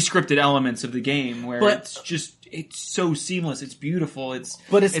the pre-scripted elements of the game, where it's so seamless, it's beautiful, it's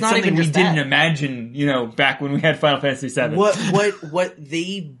not something even we didn't imagine, back when we had Final Fantasy VII. What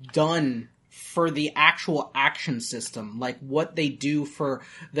they've done for the actual action system, like what they do for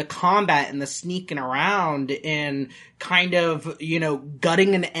the combat and the sneaking around and kind of,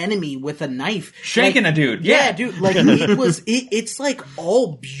 gutting an enemy with a knife. Shanking a dude. Yeah, dude. Like, it's like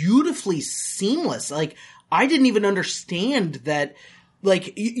all beautifully seamless. Like, I didn't even understand that.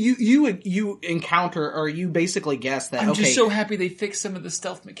 Like, you encounter, or you basically guess that, I'm just so happy they fixed some of the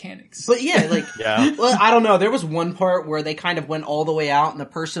stealth mechanics. But yeah, like, well, I don't know, there was one part where they kind of went all the way out and the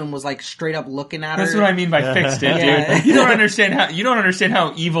person was like straight up looking at her. That's what I mean by fixed it, dude. You don't understand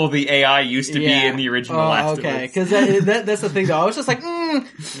how evil the AI used to be in the original Last of Us. Okay, cause that's the thing though. I was just like,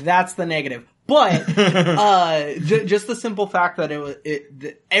 that's the negative. But just the simple fact that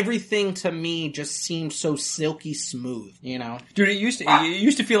everything to me just seemed so silky smooth, you know? Dude, it used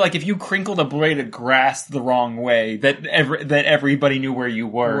to feel like if you crinkled a blade of grass the wrong way, that everybody knew where you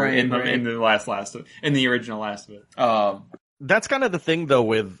were in the original Last of Us. That's kind of the thing, though,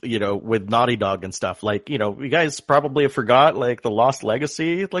 with Naughty Dog and stuff. Like, you guys probably forgot, like, the Lost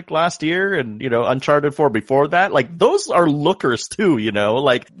Legacy, like, last year, and, Uncharted 4 before that. Like, those are lookers, too,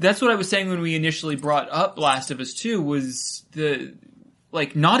 Like, that's what I was saying when we initially brought up Last of Us 2, was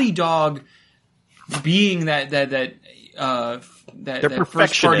Naughty Dog being that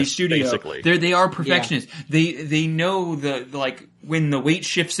first party studio. Basically. They are perfectionists. Yeah. They know when the weight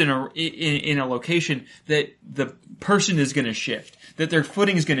shifts in a location, that the person is going to shift, that their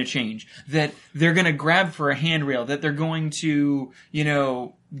footing is going to change, that they're going to grab for a handrail, that they're going to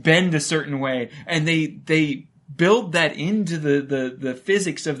bend a certain way, and they build that into the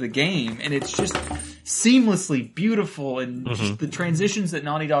physics of the game, and it's just seamlessly beautiful, and just the transitions that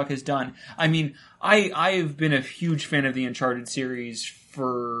Naughty Dog has done. I mean, I've been a huge fan of the Uncharted series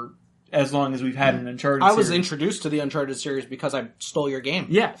for as long as we've had an Uncharted series. I was introduced to the Uncharted series because I stole your game.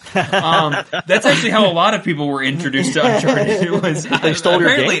 Yeah. That's actually how a lot of people were introduced to Uncharted. They stole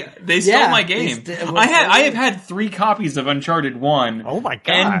your game? They stole my game. I have had 3 copies of Uncharted 1. Oh my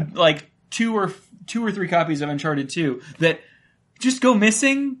god. And two or 3 copies of Uncharted 2 that just go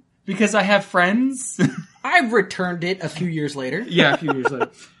missing because I have friends. I returned it a few years later. Yeah, a few years later.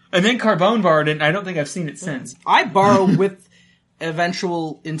 And then Carbone borrowed it, and I don't think I've seen it since. I borrow with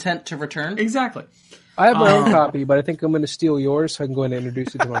eventual intent to return. Exactly. I have my own copy, but I think I'm going to steal yours so I can go in and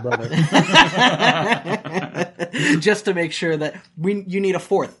introduce it to my brother. Just to make sure that you need a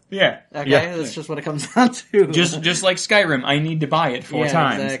 4th. Yeah. Okay, yeah. That's just what it comes down to. Just like Skyrim, I need to buy it 4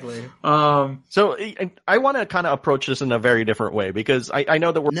 times. Exactly. So I want to kind of approach this in a very different way, because I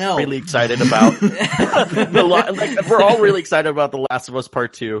know that we're really excited about we're all really excited about The Last of Us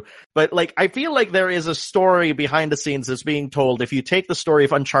Part 2, but I feel like there is a story behind the scenes that's being told if you take the story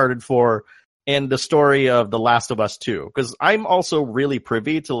of Uncharted 4 and the story of The Last of Us 2, because I'm also really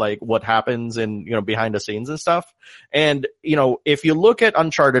privy to what happens in, behind the scenes and stuff. And, if you look at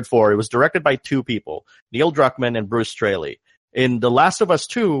Uncharted 4, it was directed by 2 people, Neil Druckmann and Bruce Straley. In The Last of Us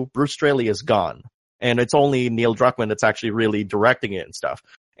 2, Bruce Straley is gone, and it's only Neil Druckmann that's actually really directing it and stuff.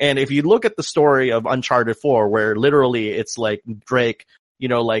 And if you look at the story of Uncharted 4, where literally it's Drake,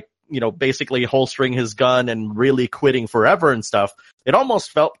 basically holstering his gun and really quitting forever and stuff, it almost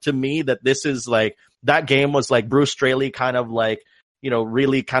felt to me that this is that game was Bruce Straley kind of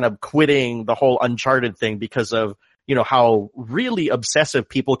really kind of quitting the whole Uncharted thing because of, how really obsessive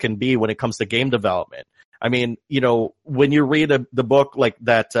people can be when it comes to game development. I mean, when you read the book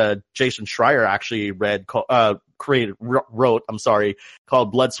that Jason Schreier actually wrote, called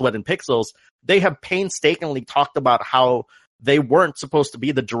Blood, Sweat, and Pixels, they have painstakingly talked about how they weren't supposed to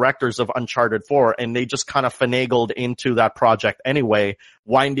be the directors of Uncharted 4, and they just kind of finagled into that project anyway,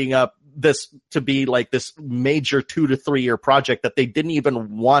 winding up this to be this major 2 to 3 year project that they didn't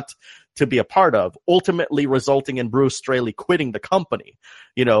even want to be a part of, ultimately resulting in Bruce Straley quitting the company,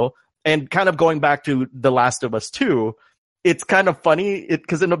 and kind of going back to The Last of Us 2, it's kind of funny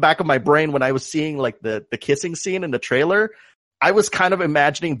because in the back of my brain, when I was seeing the kissing scene in the trailer, I was kind of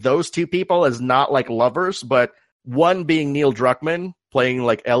imagining those 2 people as not lovers, but one being Neil Druckmann playing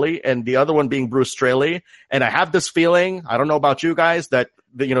Ellie, and the other one being Bruce Straley. And I have this feeling, I don't know about you guys, that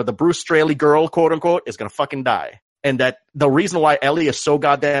the Bruce Straley girl, quote unquote, is gonna fucking die. And that the reason why Ellie is so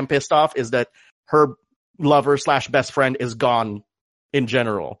goddamn pissed off is that her lover / best friend is gone in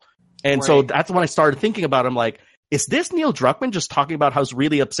general. And so that's when I started thinking about it. I'm like, is this Neil Druckmann just talking about how he's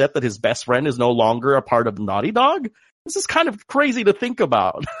really upset that his best friend is no longer a part of Naughty Dog? This is kind of crazy to think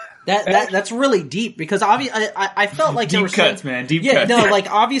about. That's really deep, because obviously I felt like deep cuts, man. Deep cuts. No,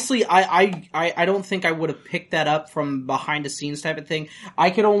 obviously I don't think I would have picked that up from behind the scenes type of thing. I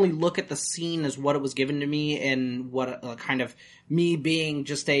could only look at the scene as what it was given to me, and what kind of me being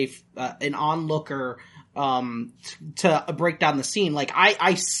just an onlooker to break down the scene.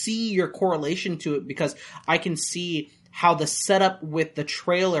 I see your correlation to it, because I can see how the setup with the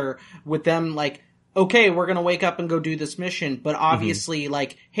trailer with them okay, we're going to wake up and go do this mission, but obviously,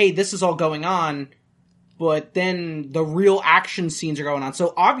 hey, this is all going on, but then the real action scenes are going on.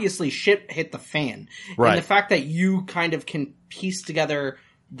 So obviously shit hit the fan. Right. And the fact that you kind of can piece together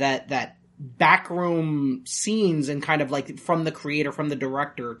that backroom scenes and kind of from the creator, from the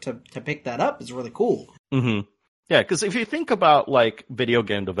director to pick that up is really cool. Mm-hmm. Yeah, because if you think about video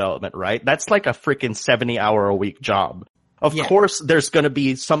game development, right, that's a freaking 70-hour-a-week job. Of course, there's going to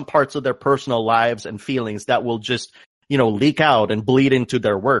be some parts of their personal lives and feelings that will just, leak out and bleed into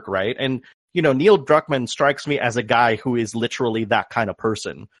their work, right? And Neil Druckmann strikes me as a guy who is literally that kind of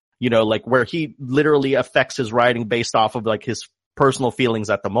person, like where he literally affects his writing based off of like his personal feelings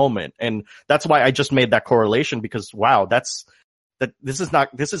at the moment. And that's why I just made that correlation, because wow, this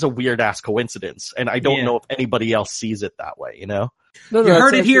is a weird ass coincidence. And I don't know if anybody else sees it that way, No, you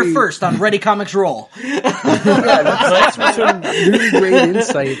heard it here first on Ready Comics Roll. That's some really great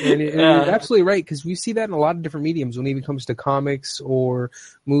insight, and you're absolutely right, because we see that in a lot of different mediums. When it even comes to comics or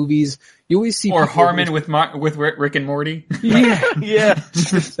movies, you always see Harmon with Rick and Morty. Yeah,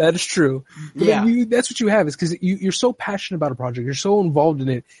 that is true. But that's what you have, is because you're so passionate about a project, you're so involved in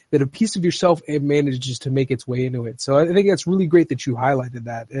it that a piece of yourself manages to make its way into it. So I think that's really great that you highlighted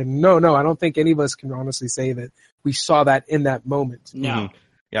that. And no, I don't think any of us can honestly say that we saw that in that moment. No. Mm-hmm.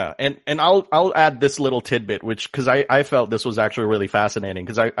 Yeah, and I'll add this little tidbit, because I felt this was actually really fascinating,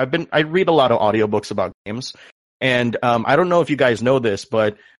 because I read a lot of audiobooks about games, and I don't know if you guys know this,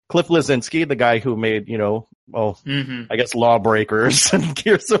 but Cliff Bleszinski, the guy who made I guess Lawbreakers and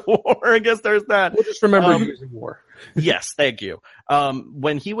Gears of War, I guess there's that. We'll just remember Gears of War. Yes, thank you.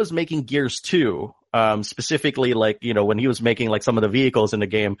 When he was making Gears 2, specifically like, when he was making like some of the vehicles in the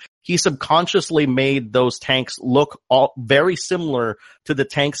game, he subconsciously made those tanks look all very similar to the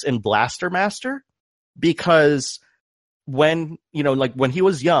tanks in Blaster Master, because when he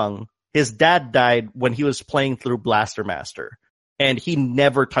was young, his dad died when he was playing through Blaster Master, and he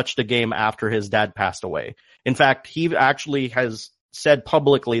never touched the game after his dad passed away. In fact, he actually has said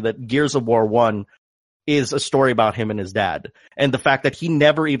publicly that Gears of War 1 is a story about him and his dad. And the fact that he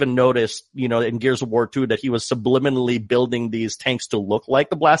never even noticed, in Gears of War 2 that he was subliminally building these tanks to look like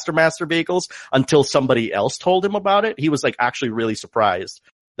the Blaster Master vehicles until somebody else told him about it. He was like actually really surprised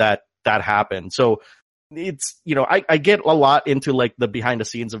that happened. So it's, I get a lot into like the behind the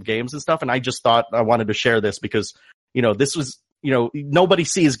scenes of games and stuff. And I just thought I wanted to share this because, this was, nobody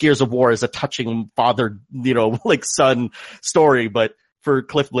sees Gears of War as a touching father, like son story, but for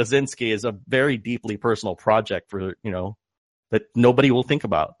Cliff Bleszinski is a very deeply personal project for, that nobody will think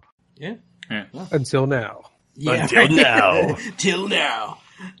about. Yeah. Until now. Yeah. Until now. Till now.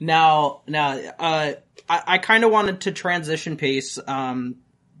 Now, I kind of wanted to transition pace,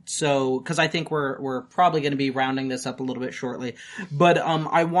 cause I think we're probably going to be rounding this up a little bit shortly, but,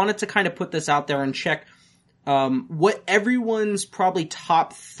 I wanted to kind of put this out there and check, what everyone's probably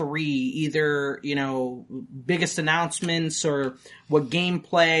top 3, either, biggest announcements or what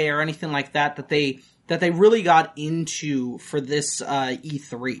gameplay or anything like that they really got into for this,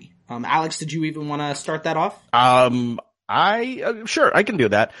 E3. Alex, did you even want to start that off? Sure, I can do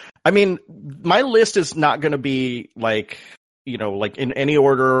that. I mean, my list is not going to be like, like in any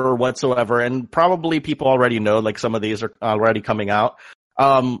order whatsoever, and probably people already know, like some of these are already coming out.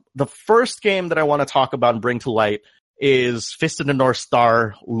 The first game that I want to talk about and bring to light is Fist of the North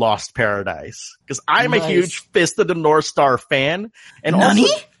Star Lost Paradise. Because I'm a huge Fist of the North Star fan. And Nani?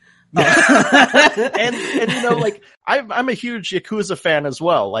 also, and like, I'm a huge Yakuza fan as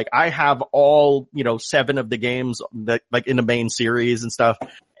well. Like, I have all, 7 of the games that, like, in the main series and stuff.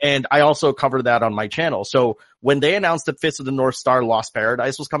 And I also cover that on my channel. So when they announced that Fist of the North Star Lost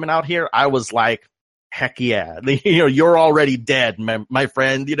Paradise was coming out here, I was like, heck yeah, you're already dead, my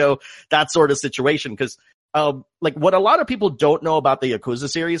friend, that sort of situation. Cause, like what a lot of people don't know about the Yakuza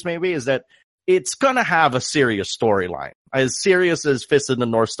series maybe is that it's gonna have a serious storyline, as serious as Fist of the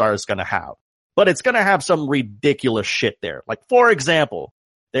North Star is gonna have, but it's gonna have some ridiculous shit there. Like, for example,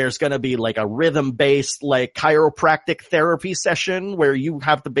 there's gonna be like a rhythm-based, like chiropractic therapy session where you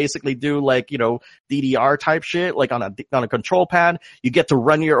have to basically do like, DDR type shit, like on a control pad. You get to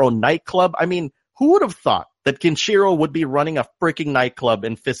run your own nightclub. I mean, who would have thought that Kenshiro would be running a freaking nightclub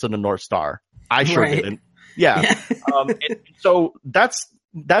in Fist of the North Star? I sure didn't. Yeah. So that's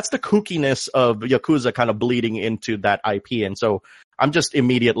the kookiness of Yakuza kind of bleeding into that IP. And so I'm just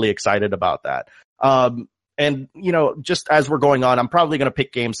immediately excited about that. And, just as we're going on, I'm probably going to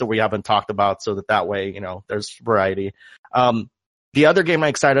pick games that we haven't talked about so that way, there's variety. The other game I'm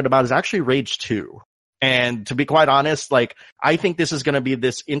excited about is actually Rage 2. And to be quite honest, like, I think this is going to be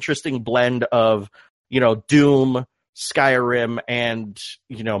this interesting blend of, Doom, Skyrim, and,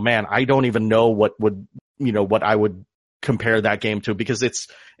 man, I don't even know what I would compare that game to, because it's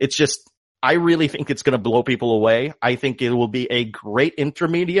just, I really think it's going to blow people away. I think it will be a great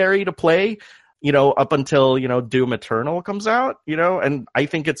intermediary to play, up until, Doom Eternal comes out, and I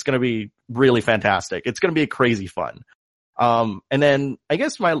think it's going to be really fantastic. It's going to be crazy fun. And then I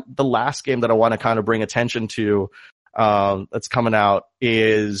guess the last game that I want to kind of bring attention to, that's coming out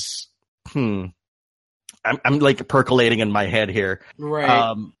is, I'm like percolating in my head here.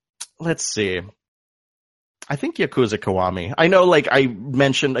 Right. Let's see. I think Yakuza Kiwami. I know, like, I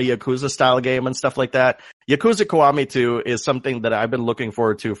mentioned a Yakuza style game and stuff like that. Yakuza Kiwami 2 is something that I've been looking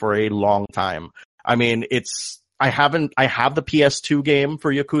forward to for a long time. I mean, I have the PS2 game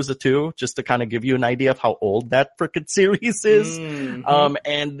for Yakuza 2, just to kind of give you an idea of how old that frickin' series is. Mm-hmm.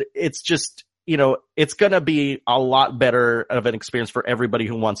 And it's just, you know, it's gonna be a lot better of an experience for everybody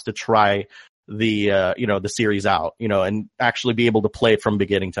who wants to try the, you know, the series out, you know, and actually be able to play it from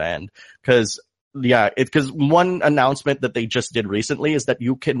beginning to end. Cause one announcement that they just did recently is that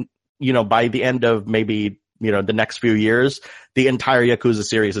you can, you know, by the end of maybe, you know, the next few years, the entire Yakuza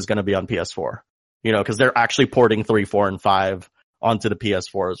series is going to be on PS4, you know, because they're actually porting 3, 4, and 5 onto the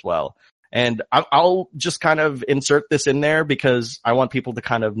PS4 as well. And I'll just kind of insert this in there because I want people to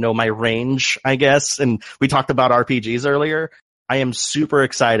kind of know my range, I guess. And we talked about RPGs earlier. I am super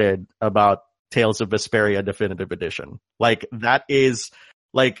excited about Tales of Vesperia Definitive Edition. Like, that is,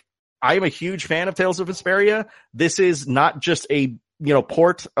 like, I'm a huge fan of Tales of Vesperia. This is not just a, you know,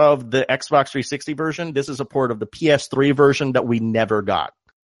 port of the Xbox 360 version. This is a port of the PS3 version that we never got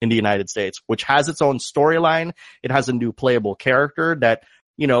in the United States, which has its own storyline. It has a new playable character that,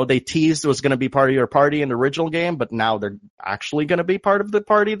 you know, they teased was going to be part of your party in the original game, but now they're actually going to be part of the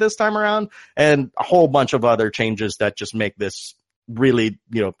party this time around, and a whole bunch of other changes that just make this really,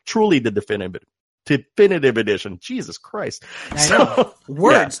 you know, truly the definitive edition. Jesus Christ. I know.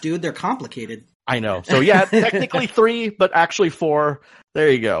 Words, yeah. Dude, they're complicated. I know. So yeah, technically 3, but actually 4.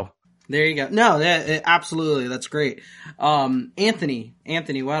 There you go. There you go. No, absolutely. That's great. Anthony,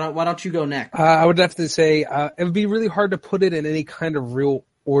 why don't you go next? I would have to say, it would be really hard to put it in any kind of real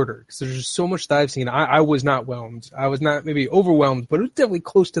order because there's just so much that I've seen. I was not whelmed. I was not maybe overwhelmed, but it was definitely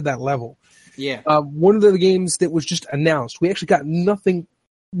close to that level. Yeah. One of the games that was just announced, we actually got nothing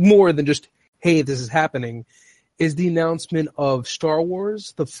more than just, hey, this is happening, is the announcement of Star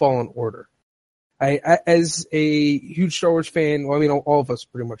Wars: The Fallen Order. I as a huge Star Wars fan, well, I mean, all of us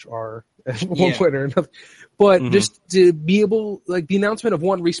pretty much are at one point or another, but just to be able, like, the announcement of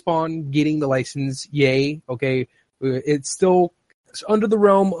Respawn getting the license, yay, okay, it's still under the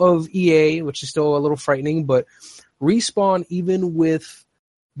realm of EA, which is still a little frightening, but Respawn, even with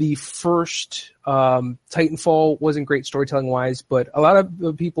the first Titanfall, wasn't great storytelling-wise, but a lot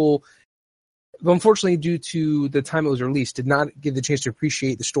of people, unfortunately, due to the time it was released, did not get the chance to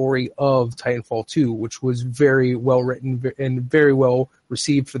appreciate the story of Titanfall 2, which was very well written and very well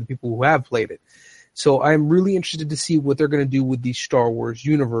received for the people who have played it. So I'm really interested to see what they're going to do with the Star Wars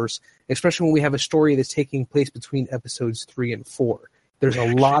universe, especially when we have a story that's taking place between episodes 3 and 4. There's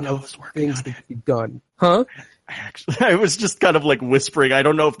a lot of things that can be done. Huh? I was just kind of like whispering. I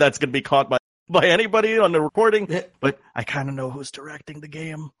don't know if that's going to be caught by anybody on the recording, but I kind of know who's directing the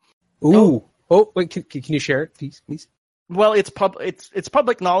game. Ooh. Oh, wait, can you share it, please? Well, it's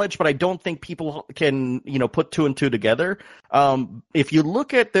public knowledge, but I don't think people can, you know, put 2 and 2 together. If you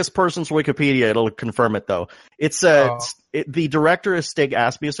look at this person's Wikipedia, it'll confirm it, though. The director is Stig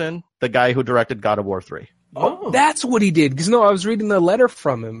Asmussen, the guy who directed God of War 3. Oh, that's what he did. Because no, I was reading the letter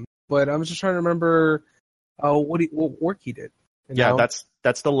from him, but I was just trying to remember what work he did. Yeah,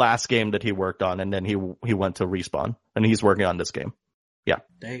 that's the last game that he worked on, and then he went to Respawn, and he's working on this game. Yeah.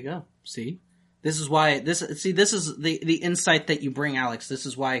 There you go. See? This is why this is the insight that you bring, Alex. This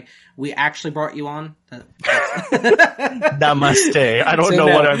is why we actually brought you on. Namaste. I don't know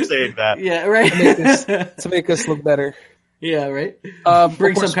what I'm saying that. Yeah, right. To make us look better. Yeah, right.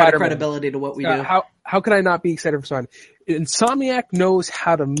 Bring some kind of credibility to what we do. How can I not be excited for Spider-Man? Insomniac knows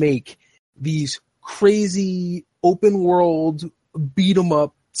how to make these crazy open world beat 'em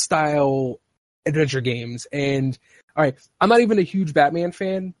up style adventure games. And all right, I'm not even a huge Batman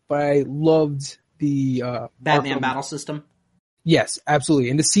fan, but I loved the Batman battle system. Yes, absolutely.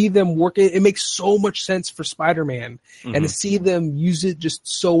 And to see them work it makes so much sense for Spider-Man. Mm-hmm. And to see them use it just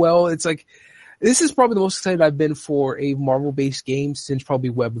so well, it's like, this is probably the most excited I've been for a Marvel-based game since probably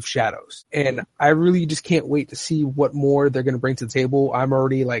Web of Shadows. And I really just can't wait to see what more they're going to bring to the table. I'm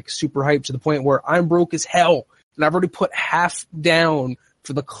already like super hyped to the point where I'm broke as hell. And I've already put half down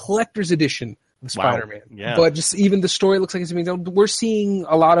for the collector's edition of Spider-Man. Wow. Yeah. But just even the story looks like it's amazing. We're seeing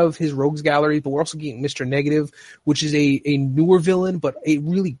a lot of his rogues gallery, but we're also getting Mr. Negative, which is a newer villain, but a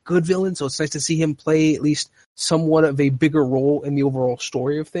really good villain. So it's nice to see him play at least somewhat of a bigger role in the overall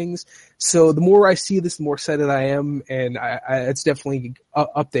story of things. So the more I see this, the more excited I am, and it's definitely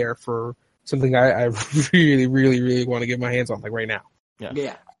up there for something I really, really, really want to get my hands on, like right now.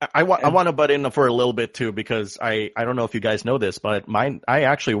 Yeah. I want to butt in for a little bit too, because I don't know if you guys know this, but I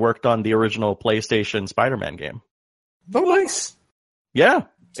actually worked on the original PlayStation Spider-Man game. Oh, nice. Yeah.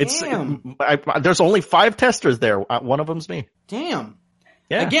 Damn. There's only 5 testers there. One of them's me. Damn.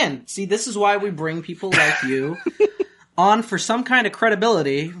 Yeah. Again, see, this is why we bring people like you on for some kind of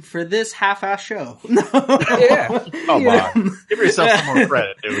credibility for this half-ass show. Yeah. Come on. Give yourself some more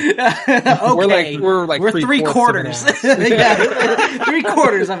credit, dude. Okay. We're three quarters. Yeah,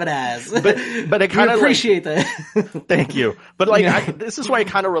 3/4 of an ass. But it kind of appreciate that. Thank you. But like, this is why I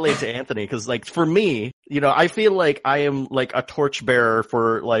kind of relate to Anthony, because like for me, I feel like I am like a torchbearer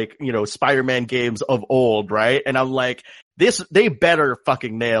for like, Spider-Man games of old, right? And I'm like, they better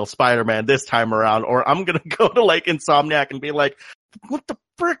fucking nail Spider-Man this time around, or I'm gonna go to like Insomniac and be like, what the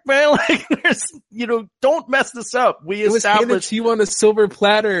frick, man? Like, don't mess this up. It was handed to you on a silver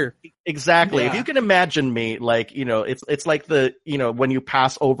platter. Exactly. Yeah. If you can imagine me, like, it's like when you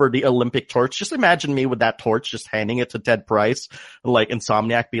pass over the Olympic torch, just imagine me with that torch, just handing it to Ted Price, like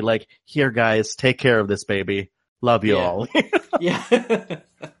Insomniac be like, here guys, take care of this baby. Love you all. Yeah.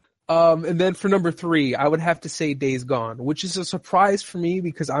 And then for number 3, I would have to say Days Gone, which is a surprise for me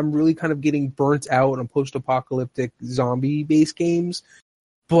because I'm really kind of getting burnt out on post-apocalyptic zombie-based games.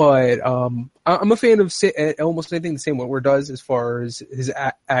 But I'm a fan of almost anything the same way Ware does as far as his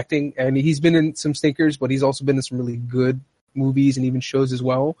acting. And he's been in some stinkers, but he's also been in some really good movies and even shows as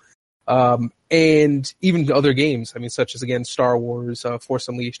well. And even other games, such as, again, Star Wars, Force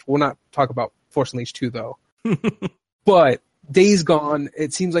Unleashed. We'll not talk about Force Unleashed 2, though. But Days Gone,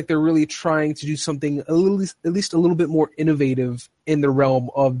 it seems like they're really trying to do something at least a little bit more innovative in the realm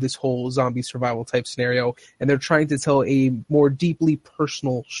of this whole zombie survival type scenario, and they're trying to tell a more deeply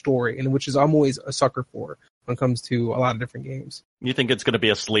personal story, and which is I'm always a sucker for when it comes to a lot of different games. You think it's going to be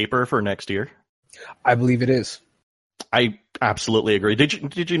a sleeper for next year? I believe it is. I absolutely agree.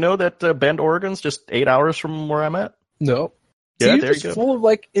 Did you know that Bend, Oregon's just 8 hours from where I'm at? No. Yeah, there you go. Full of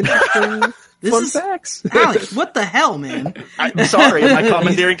like interesting fun facts. Alex, what the hell, man? I'm sorry, am I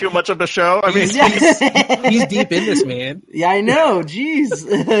commandeering too much of the show? I mean, he's deep in this, man. Yeah, I know. Jeez.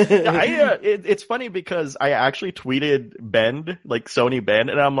 It's funny because I actually tweeted Bend, like Sony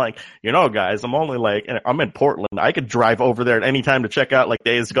Bend, and I'm like, guys, I'm in Portland. I could drive over there at any time to check out like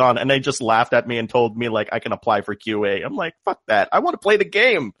Days Gone, and they just laughed at me and told me like I can apply for QA. I'm like, fuck that. I want to play the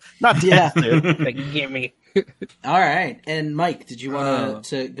game, not this, dude. Like, give me. All right, and Mike, did you want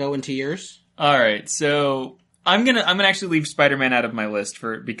to go into yours? All right, so I'm gonna actually leave Spider-Man out of my list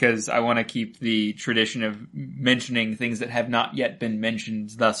because I want to keep the tradition of mentioning things that have not yet been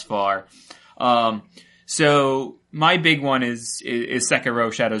mentioned thus far. So my big one is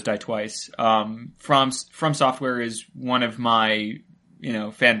Sekiro: Shadows Die Twice. From Software is one of my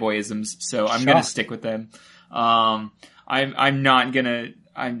fanboyisms, so I'm gonna stick with them. I'm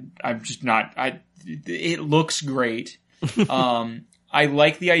just not. It looks great. I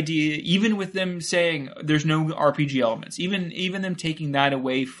like the idea, even with them saying there's no RPG elements, even them taking that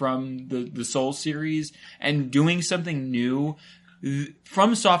away from the Souls series and doing something new.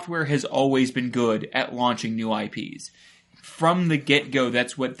 From Software has always been good at launching new IPs. From the get-go,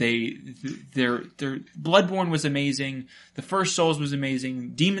 that's what their Bloodborne was amazing. The first Souls was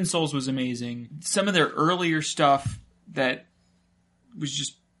amazing. Demon Souls was amazing. Some of their earlier stuff that was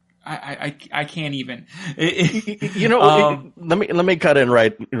just, I can't even. Let me cut in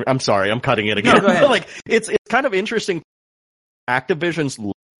right. I'm sorry, I'm cutting it again. No, go ahead. Like it's kind of interesting. Activision's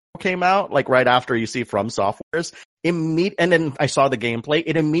logo came out like right after you see From Software's and then I saw the gameplay.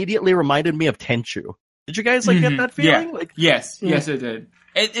 It immediately reminded me of Tenchu. Did you guys get that feeling? Yeah. Like, yes, it did.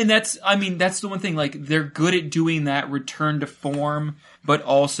 And that's the one thing. Like they're good at doing that return to form, but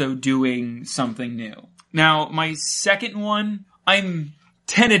also doing something new. Now, my second one, I'm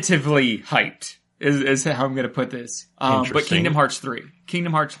tentatively hyped, is how I'm going to put this. But Kingdom Hearts 3.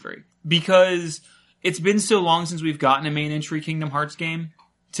 Because it's been so long since we've gotten a main entry Kingdom Hearts game.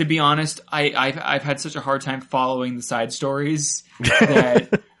 To be honest, I've had such a hard time following the side stories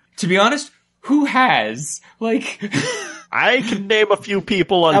that, to be honest, who has? Like, I can name a few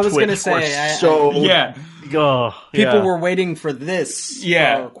people on Twitch. I was going to say, people were waiting for this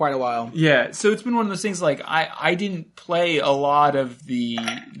for quite a while. Yeah, so it's been one of those things like I didn't play a lot of the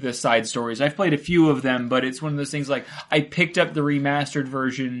side stories. I've played a few of them, but it's one of those things like I picked up the remastered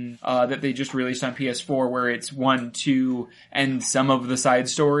version that they just released on PS4 where it's 1, 2, and some of the side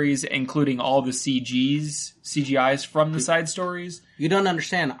stories, including all the CGIs from the side stories. You don't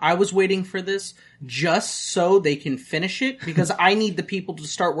understand. I was waiting for this just so they can finish it because I need the people to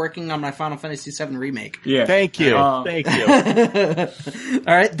start working on my Final Fantasy VII remake. Yeah. Thank you. Thank you.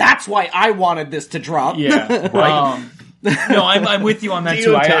 All right. That's why I wanted this to drop. Yeah. Right. No, I'm with you on that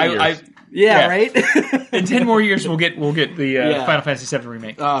too. Right? In 10 more years, we'll get the Final Fantasy VII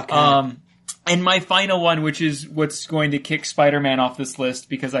remake. Okay. And my final one, which is what's going to kick Spider-Man off this list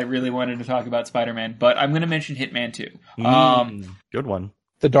because I really wanted to talk about Spider-Man, but I'm going to mention Hitman 2. Good one.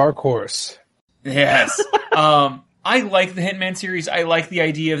 The dark horse. Yes. I like the Hitman series. I like the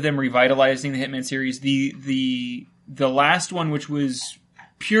idea of them revitalizing the Hitman series. The last one, which was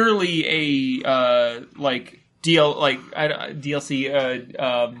purely a DLC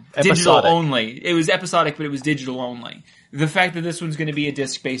digital only. It was episodic, but it was digital only. The fact that this one's going to be a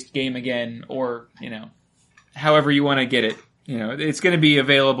disc-based game again, or however you want to get it, it's going to be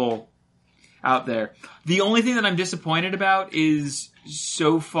available out there. The only thing that I'm disappointed about is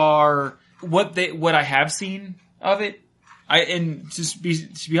so far what I have seen of it.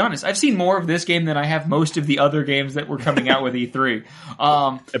 To be honest, I've seen more of this game than I have most of the other games that were coming out with E3.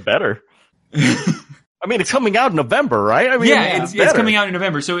 It better. I mean, it's coming out in November, right? I mean, yeah, it's coming out in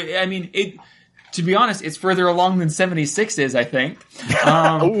November. So, I mean, to be honest, it's further along than 76 is, I think.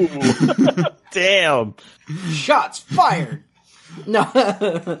 Ooh. Damn. Shots fired. No.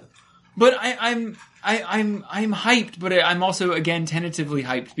 But I'm hyped, but I'm also, again, tentatively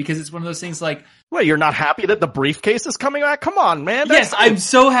hyped because it's one of those things like... Well, you're not happy that the briefcase is coming back? Come on, man. Yes, I'm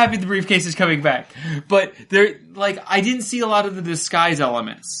so happy the briefcase is coming back. But I didn't see a lot of the disguise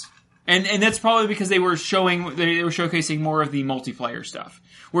elements. And that's probably because they were showcasing more of the multiplayer stuff.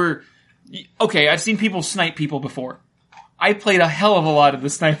 Okay, I've seen people snipe people before. I played a hell of a lot of the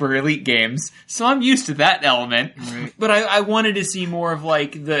Sniper Elite games, so I'm used to that element. Right. But I wanted to see more of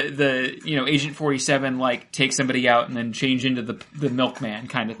the Agent 47 take somebody out and then change into the milkman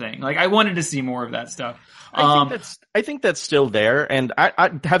kind of thing. I wanted to see more of that stuff. I think that's still there. And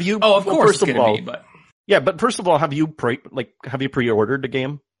I have you? Oh, of course it's going to be. But yeah, but first of all, have you pre-ordered the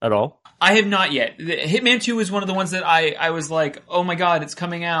game at all? I have not yet. Hitman 2 is one of the ones that I was like, oh my god, it's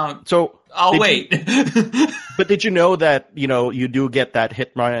coming out. So I'll wait. But did you know that, you do get that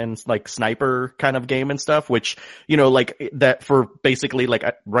Hitman, sniper kind of game and stuff, which, that for basically,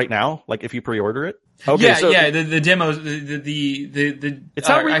 right now, if you pre-order it? Okay, the demos, it's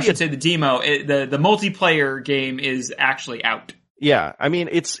not really I should say the demo, the multiplayer game is actually out. Yeah, I mean,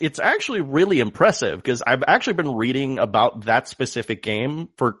 it's actually really impressive because I've actually been reading about that specific game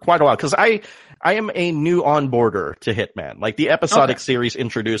for quite a while because I am a new onboarder to Hitman. The episodic series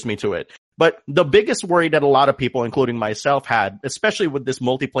introduced me to it. But the biggest worry that a lot of people, including myself, had, especially with this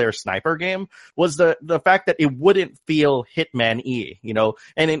multiplayer sniper game, was the fact that it wouldn't feel Hitman-y,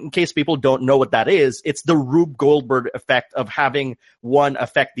 And in case people don't know what that is, it's the Rube Goldberg effect of having one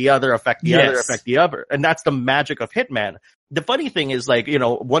affect the other, affect the other, affect the other. And that's the magic of Hitman. The funny thing is,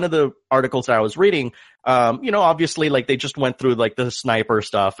 one of the articles that I was reading, obviously, they just went through, the sniper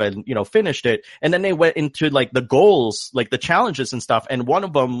stuff and, finished it. And then they went into, the goals, the challenges and stuff. And one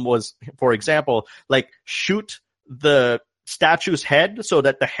of them was, for example, shoot the statue's head so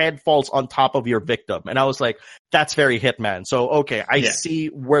that the head falls on top of your victim. And I was like, that's very Hitman. So, okay, I see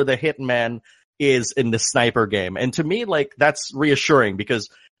where the Hitman is in the sniper game. And to me, that's reassuring because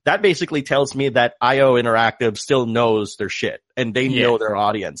that basically tells me that IO Interactive still knows their shit and they know their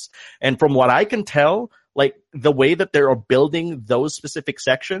audience. And from what I can tell, the way that they're building those specific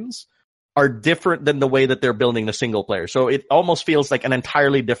sections are different than the way that they're building the single player. So it almost feels like an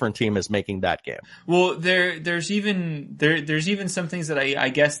entirely different team is making that game. Well, there's even some things that I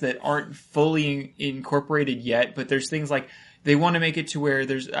guess that aren't fully incorporated yet, but there's things they want to make it to where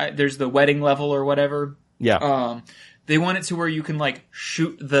there's the wedding level or whatever. Yeah. They want it to where you can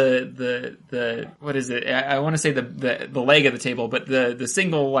shoot the what is it? I want to say the leg of the table, but the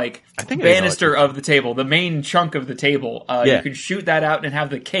single banister of the table, the main chunk of the table. You can shoot that out and have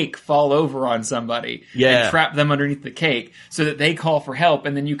the cake fall over on somebody and trap them underneath the cake so that they call for help,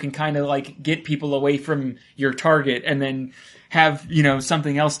 and then you can kind of get people away from your target and then have,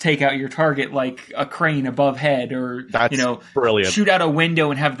 something else take out your target like a crane above head or, brilliant. Shoot out a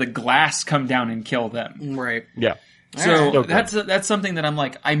window and have the glass come down and kill them. Right. Yeah. So that's something that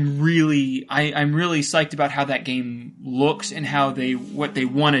I'm really psyched about how that game looks and what they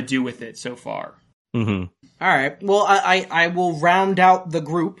want to do with it so far. Mm-hmm. All right. Well, I will round out the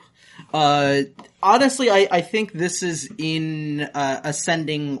group. Honestly, I think this is in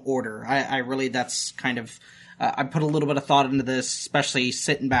ascending order. I really, that's kind of, I put a little bit of thought into this, especially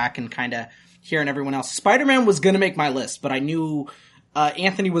sitting back and kind of hearing everyone else. Spider-Man was going to make my list, but I knew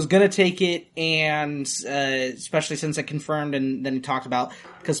Anthony was going to take it, and especially since it confirmed and then he talked about,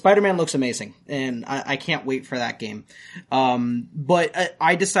 because Spider-Man looks amazing, and I can't wait for that game. But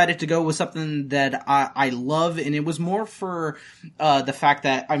I decided to go with something that I love, and it was more for the fact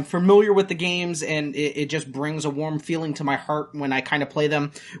that I'm familiar with the games, and it just brings a warm feeling to my heart when I kind of play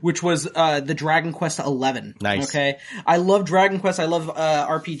them, which was the Dragon Quest XI. Nice. Okay? I love Dragon Quest. I love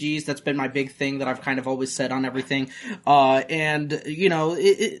RPGs. That's been my big thing that I've kind of always said on everything. And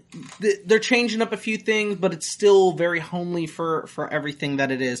they're changing up a few things, but it's still very homely for everything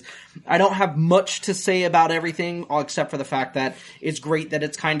that it is. I don't have much to say about everything, except for the fact that it's great that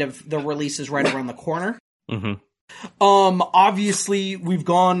it's kind of, the release is right around the corner. Mm-hmm. Obviously we've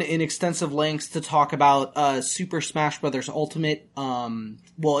gone in extensive lengths to talk about, Super Smash Bros. Ultimate.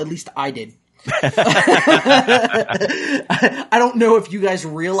 Well, at least I did. I don't know if you guys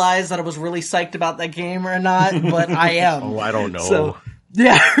realize that I was really psyched about that game or not, but I am. Oh, I don't know. So,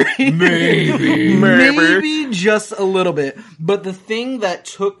 yeah. Maybe just a little bit. But the thing that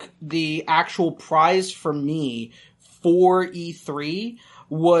took the actual prize for me for E3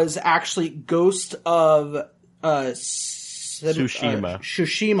 was actually Ghost of Tsushima.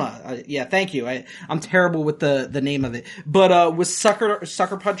 Yeah, thank you. I'm terrible with the name of it. But with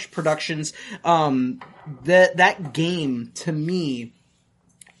Sucker Punch Productions, that game to me,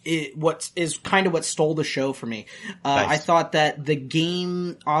 what stole the show for me. Nice. I thought that the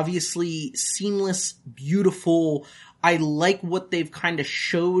game, obviously seamless, beautiful. I like what they've kind of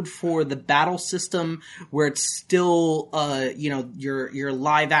showed for the battle system, where it's still, your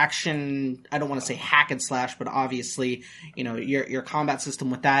live action, I don't want to say hack and slash, but obviously, your combat system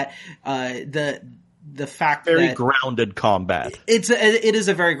with that, the fact very that grounded combat. It is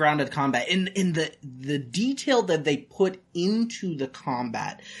a very grounded combat. In the detail that they put into the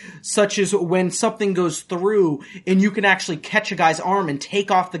combat, such as when something goes through and you can actually catch a guy's arm and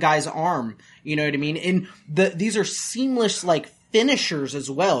take off the guy's arm. You know what I mean? And these are seamless, like, finishers as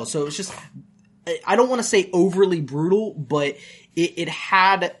well. So it's just, I don't want to say overly brutal, but it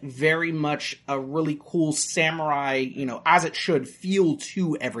had very much a really cool samurai, as it should, feel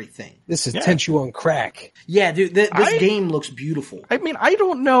to everything. This is Tenchu on crack. Yeah, dude, this game looks beautiful. I mean, I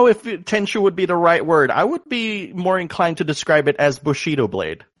don't know if Tenchu would be the right word. I would be more inclined to describe it as Bushido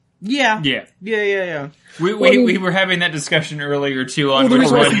Blade. Yeah. We were having that discussion earlier too on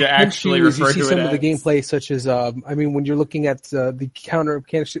which one to actually refer to it as. You see some of the gameplay, such as when you're looking at the counter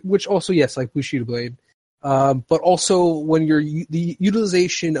mechanics, which also like Bushido Blade, but also when you're the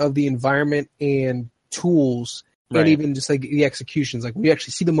utilization of the environment and tools, and even just like the executions, like we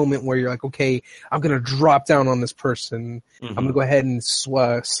actually see the moment where you're like, okay, I'm gonna drop down on this person, I'm gonna go ahead and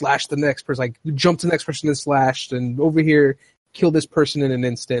slash the next person, like jump to the next person and slashed, and over here kill this person in an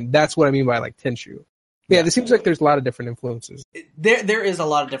instant. That's what I mean by like Tenchu. Yeah, it seems like there's a lot of different influences. There is a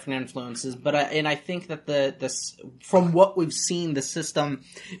lot of different influences, but and I think that this from what we've seen, the system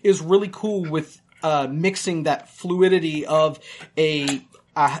is really cool with mixing that fluidity of a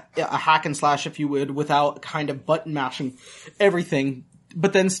hack and slash, if you would, without kind of button mashing everything,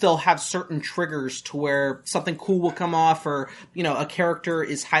 but then still have certain triggers to where something cool will come off, or, a character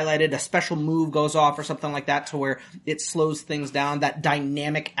is highlighted, a special move goes off or something like that, to where it slows things down, that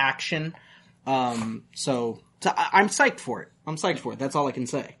dynamic action. So I'm psyched for it. That's all I can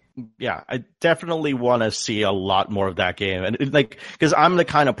say. Yeah, I definitely want to see a lot more of that game. And because I'm the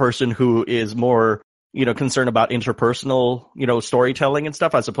kind of person who is more, concerned about interpersonal, storytelling and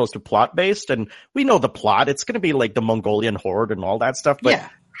stuff as opposed to plot based. And we know the plot. It's going to be like the Mongolian horde and all that stuff. But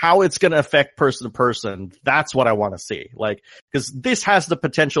how it's going to affect person to person, that's what I want to see. Like, because this has the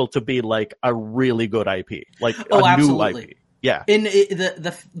potential to be like a really good IP, like absolutely. New IP. Yeah. In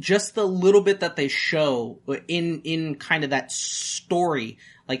the just the little bit that they show in kind of that story,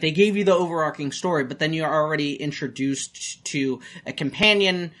 like they gave you the overarching story, but then you're already introduced to a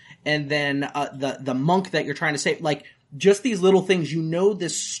companion and then the monk that you're trying to save. Like, just these little things,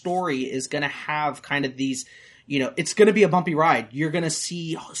 this story is going to have kind of these, it's going to be a bumpy ride. You're going to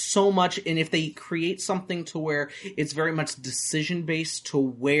see so much, and if they create something to where it's very much decision based, to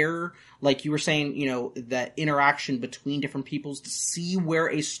where, like you were saying, that interaction between different peoples, to see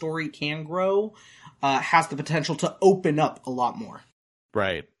where a story can grow, has the potential to open up a lot more.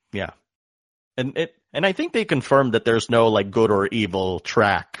 Right. Yeah. And I think they confirmed that there's no like good or evil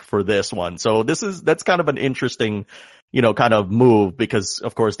track for this one. So that's kind of an interesting, kind of move, because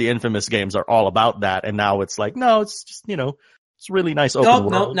of course the Infamous games are all about that. And now it's like, no, it's just, it's really nice open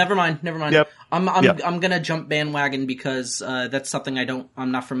world. No, never mind. Yep. I'm gonna jump bandwagon because, that's something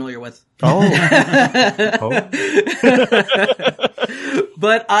I'm not familiar with. Oh.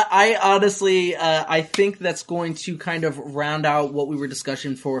 But I honestly, I think that's going to kind of round out what we were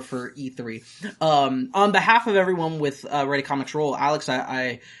discussing for E3. On behalf of everyone with Ready Comics Roll, Alex,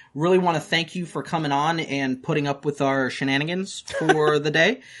 I really want to thank you for coming on and putting up with our shenanigans for the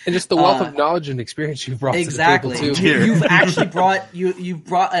day. And just the wealth of knowledge and experience you've brought to the table, too. You've actually brought, you've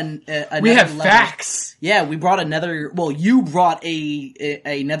brought another we have level. Facts. Yeah, we brought you brought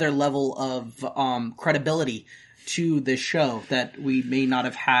another level of, credibility to this show that we may not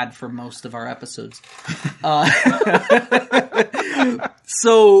have had for most of our episodes.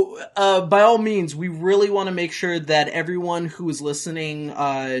 So, by all means, we really want to make sure that everyone who is listening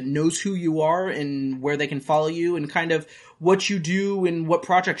knows who you are and where they can follow you and kind of what you do and what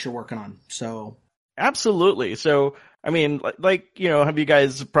projects you're working on. So, absolutely. So, I mean, like, have you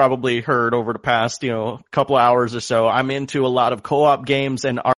guys probably heard over the past, couple hours or so, I'm into a lot of co-op games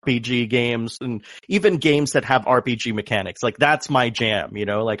and RPG games and even games that have RPG mechanics. Like, that's my jam,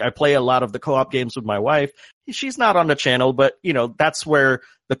 like I play a lot of the co-op games with my wife. She's not on the channel, but, that's where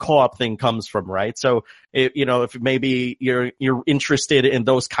the co-op thing comes from, right? So, if maybe you're interested in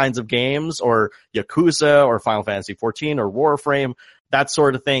those kinds of games or Yakuza or Final Fantasy 14 or Warframe, that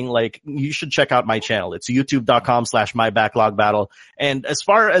sort of thing, like, you should check out my channel. It's youtube.com/mybacklogbattle. And as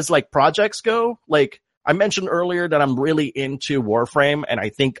far as like projects go, like I mentioned earlier that I'm really into Warframe and I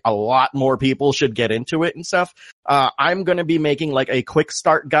think a lot more people should get into it and stuff. I'm going to be making like a quick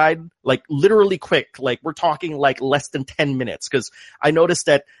start guide, like literally quick. Like we're talking like less than 10 minutes because I noticed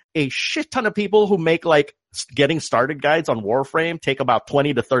that a shit ton of people who make like getting started guides on Warframe take about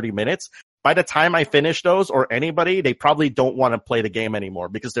 20 to 30 minutes. By the time I finish those or anybody, they probably don't want to play the game anymore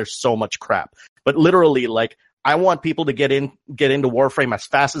because there's so much crap. But literally, like, I want people to get into Warframe as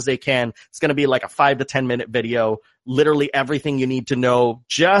fast as they can. It's going to be like a 5 to 10 minute video, literally everything you need to know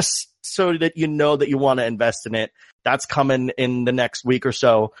just so that you know that you want to invest in it. That's coming in the next week or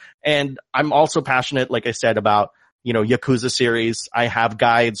so. And I'm also passionate, like I said, about Yakuza series. I have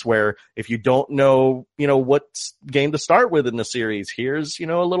guides where if you don't know, what game to start with in the series, here's, a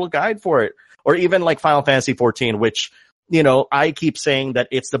little guide for it. Or even like Final Fantasy 14, which, I keep saying that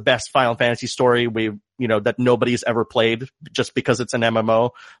it's the best Final Fantasy story that nobody's ever played just because it's an MMO.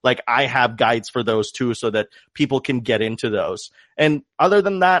 Like I have guides for those too so that people can get into those. And other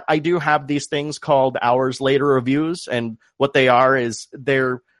than that, I do have these things called hours later reviews. And what they are is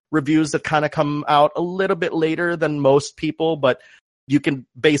they're reviews that kind of come out a little bit later than most people, but you can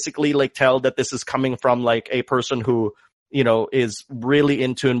basically like tell that this is coming from like a person who, is really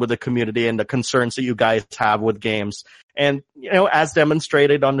in tune with the community and the concerns that you guys have with games. And, as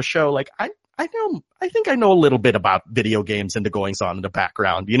demonstrated on the show, like I think I know a little bit about video games and the goings on in the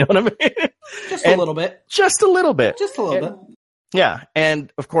background. You know what I mean? Just a little bit. Just a little bit. Just a little bit. Yeah.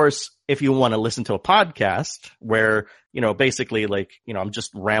 And of course, if you want to listen to a podcast where, basically like, I'm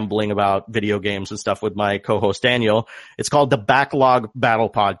just rambling about video games and stuff with my co-host Daniel, it's called the Backlog Battle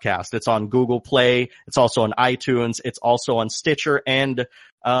Podcast. It's on Google Play. It's also on iTunes. It's also on Stitcher and,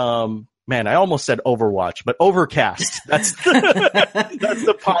 man, I almost said Overwatch, but Overcast. That's that's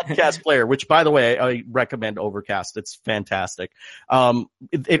the podcast player, which by the way, I recommend Overcast. It's fantastic.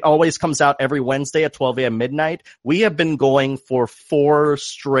 It always comes out every Wednesday at 12 a.m. midnight. We have been going for 4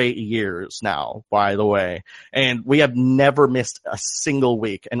 straight years now, by the way, and we have never missed a single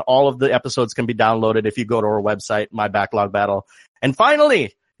week. And all of the episodes can be downloaded if you go to our website, My Backlog Battle. And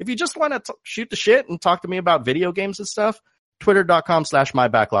finally, if you just want to shoot the shit and talk to me about video games and stuff,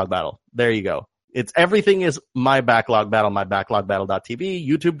 Twitter.com/mybacklogbattle. There you go. It's everything is My Backlog Battle, mybacklogbattle.tv,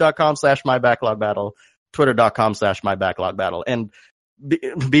 youtube.com/mybacklogbattle, twitter.com/mybacklogbattle. And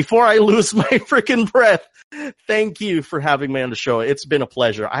before I lose my freaking breath, thank you for having me on the show. It's been a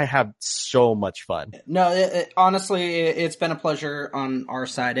pleasure. I have so much fun. No, honestly, it's been a pleasure on our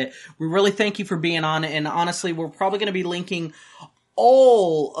side. We really thank you for being on. And honestly, we're probably going to be linking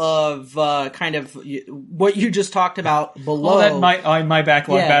all of kind of what you just talked about below. All that my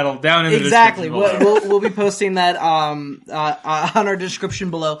backlog battle down in the description below. We'll be posting that on our description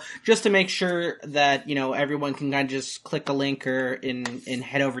below, just to make sure that everyone can kind of just click a link and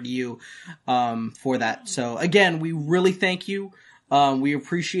head over to you for that. So again, we really thank you. We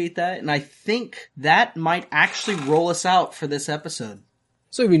appreciate that, and I think that might actually roll us out for this episode.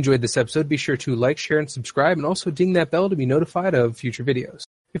 So if you enjoyed this episode, be sure to like, share, and subscribe, and also ding that bell to be notified of future videos.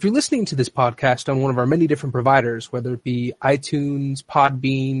 If you're listening to this podcast on one of our many different providers, whether it be iTunes,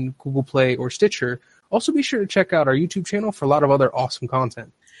 Podbean, Google Play, or Stitcher, also be sure to check out our YouTube channel for a lot of other awesome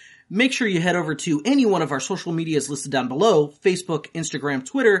content. Make sure you head over to any one of our social medias listed down below, Facebook, Instagram,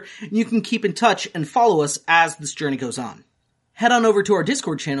 Twitter, and you can keep in touch and follow us as this journey goes on. Head on over to our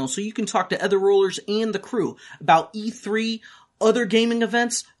Discord channel so you can talk to other rollers and the crew about E3, other gaming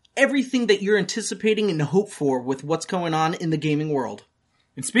events, everything that you're anticipating and hope for with what's going on in the gaming world.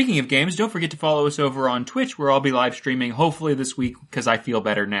 And speaking of games, don't forget to follow us over on Twitch, where I'll be live streaming hopefully this week because I feel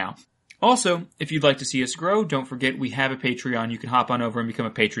better now. Also, if you'd like to see us grow, don't forget we have a Patreon. You can hop on over and become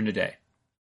a patron today.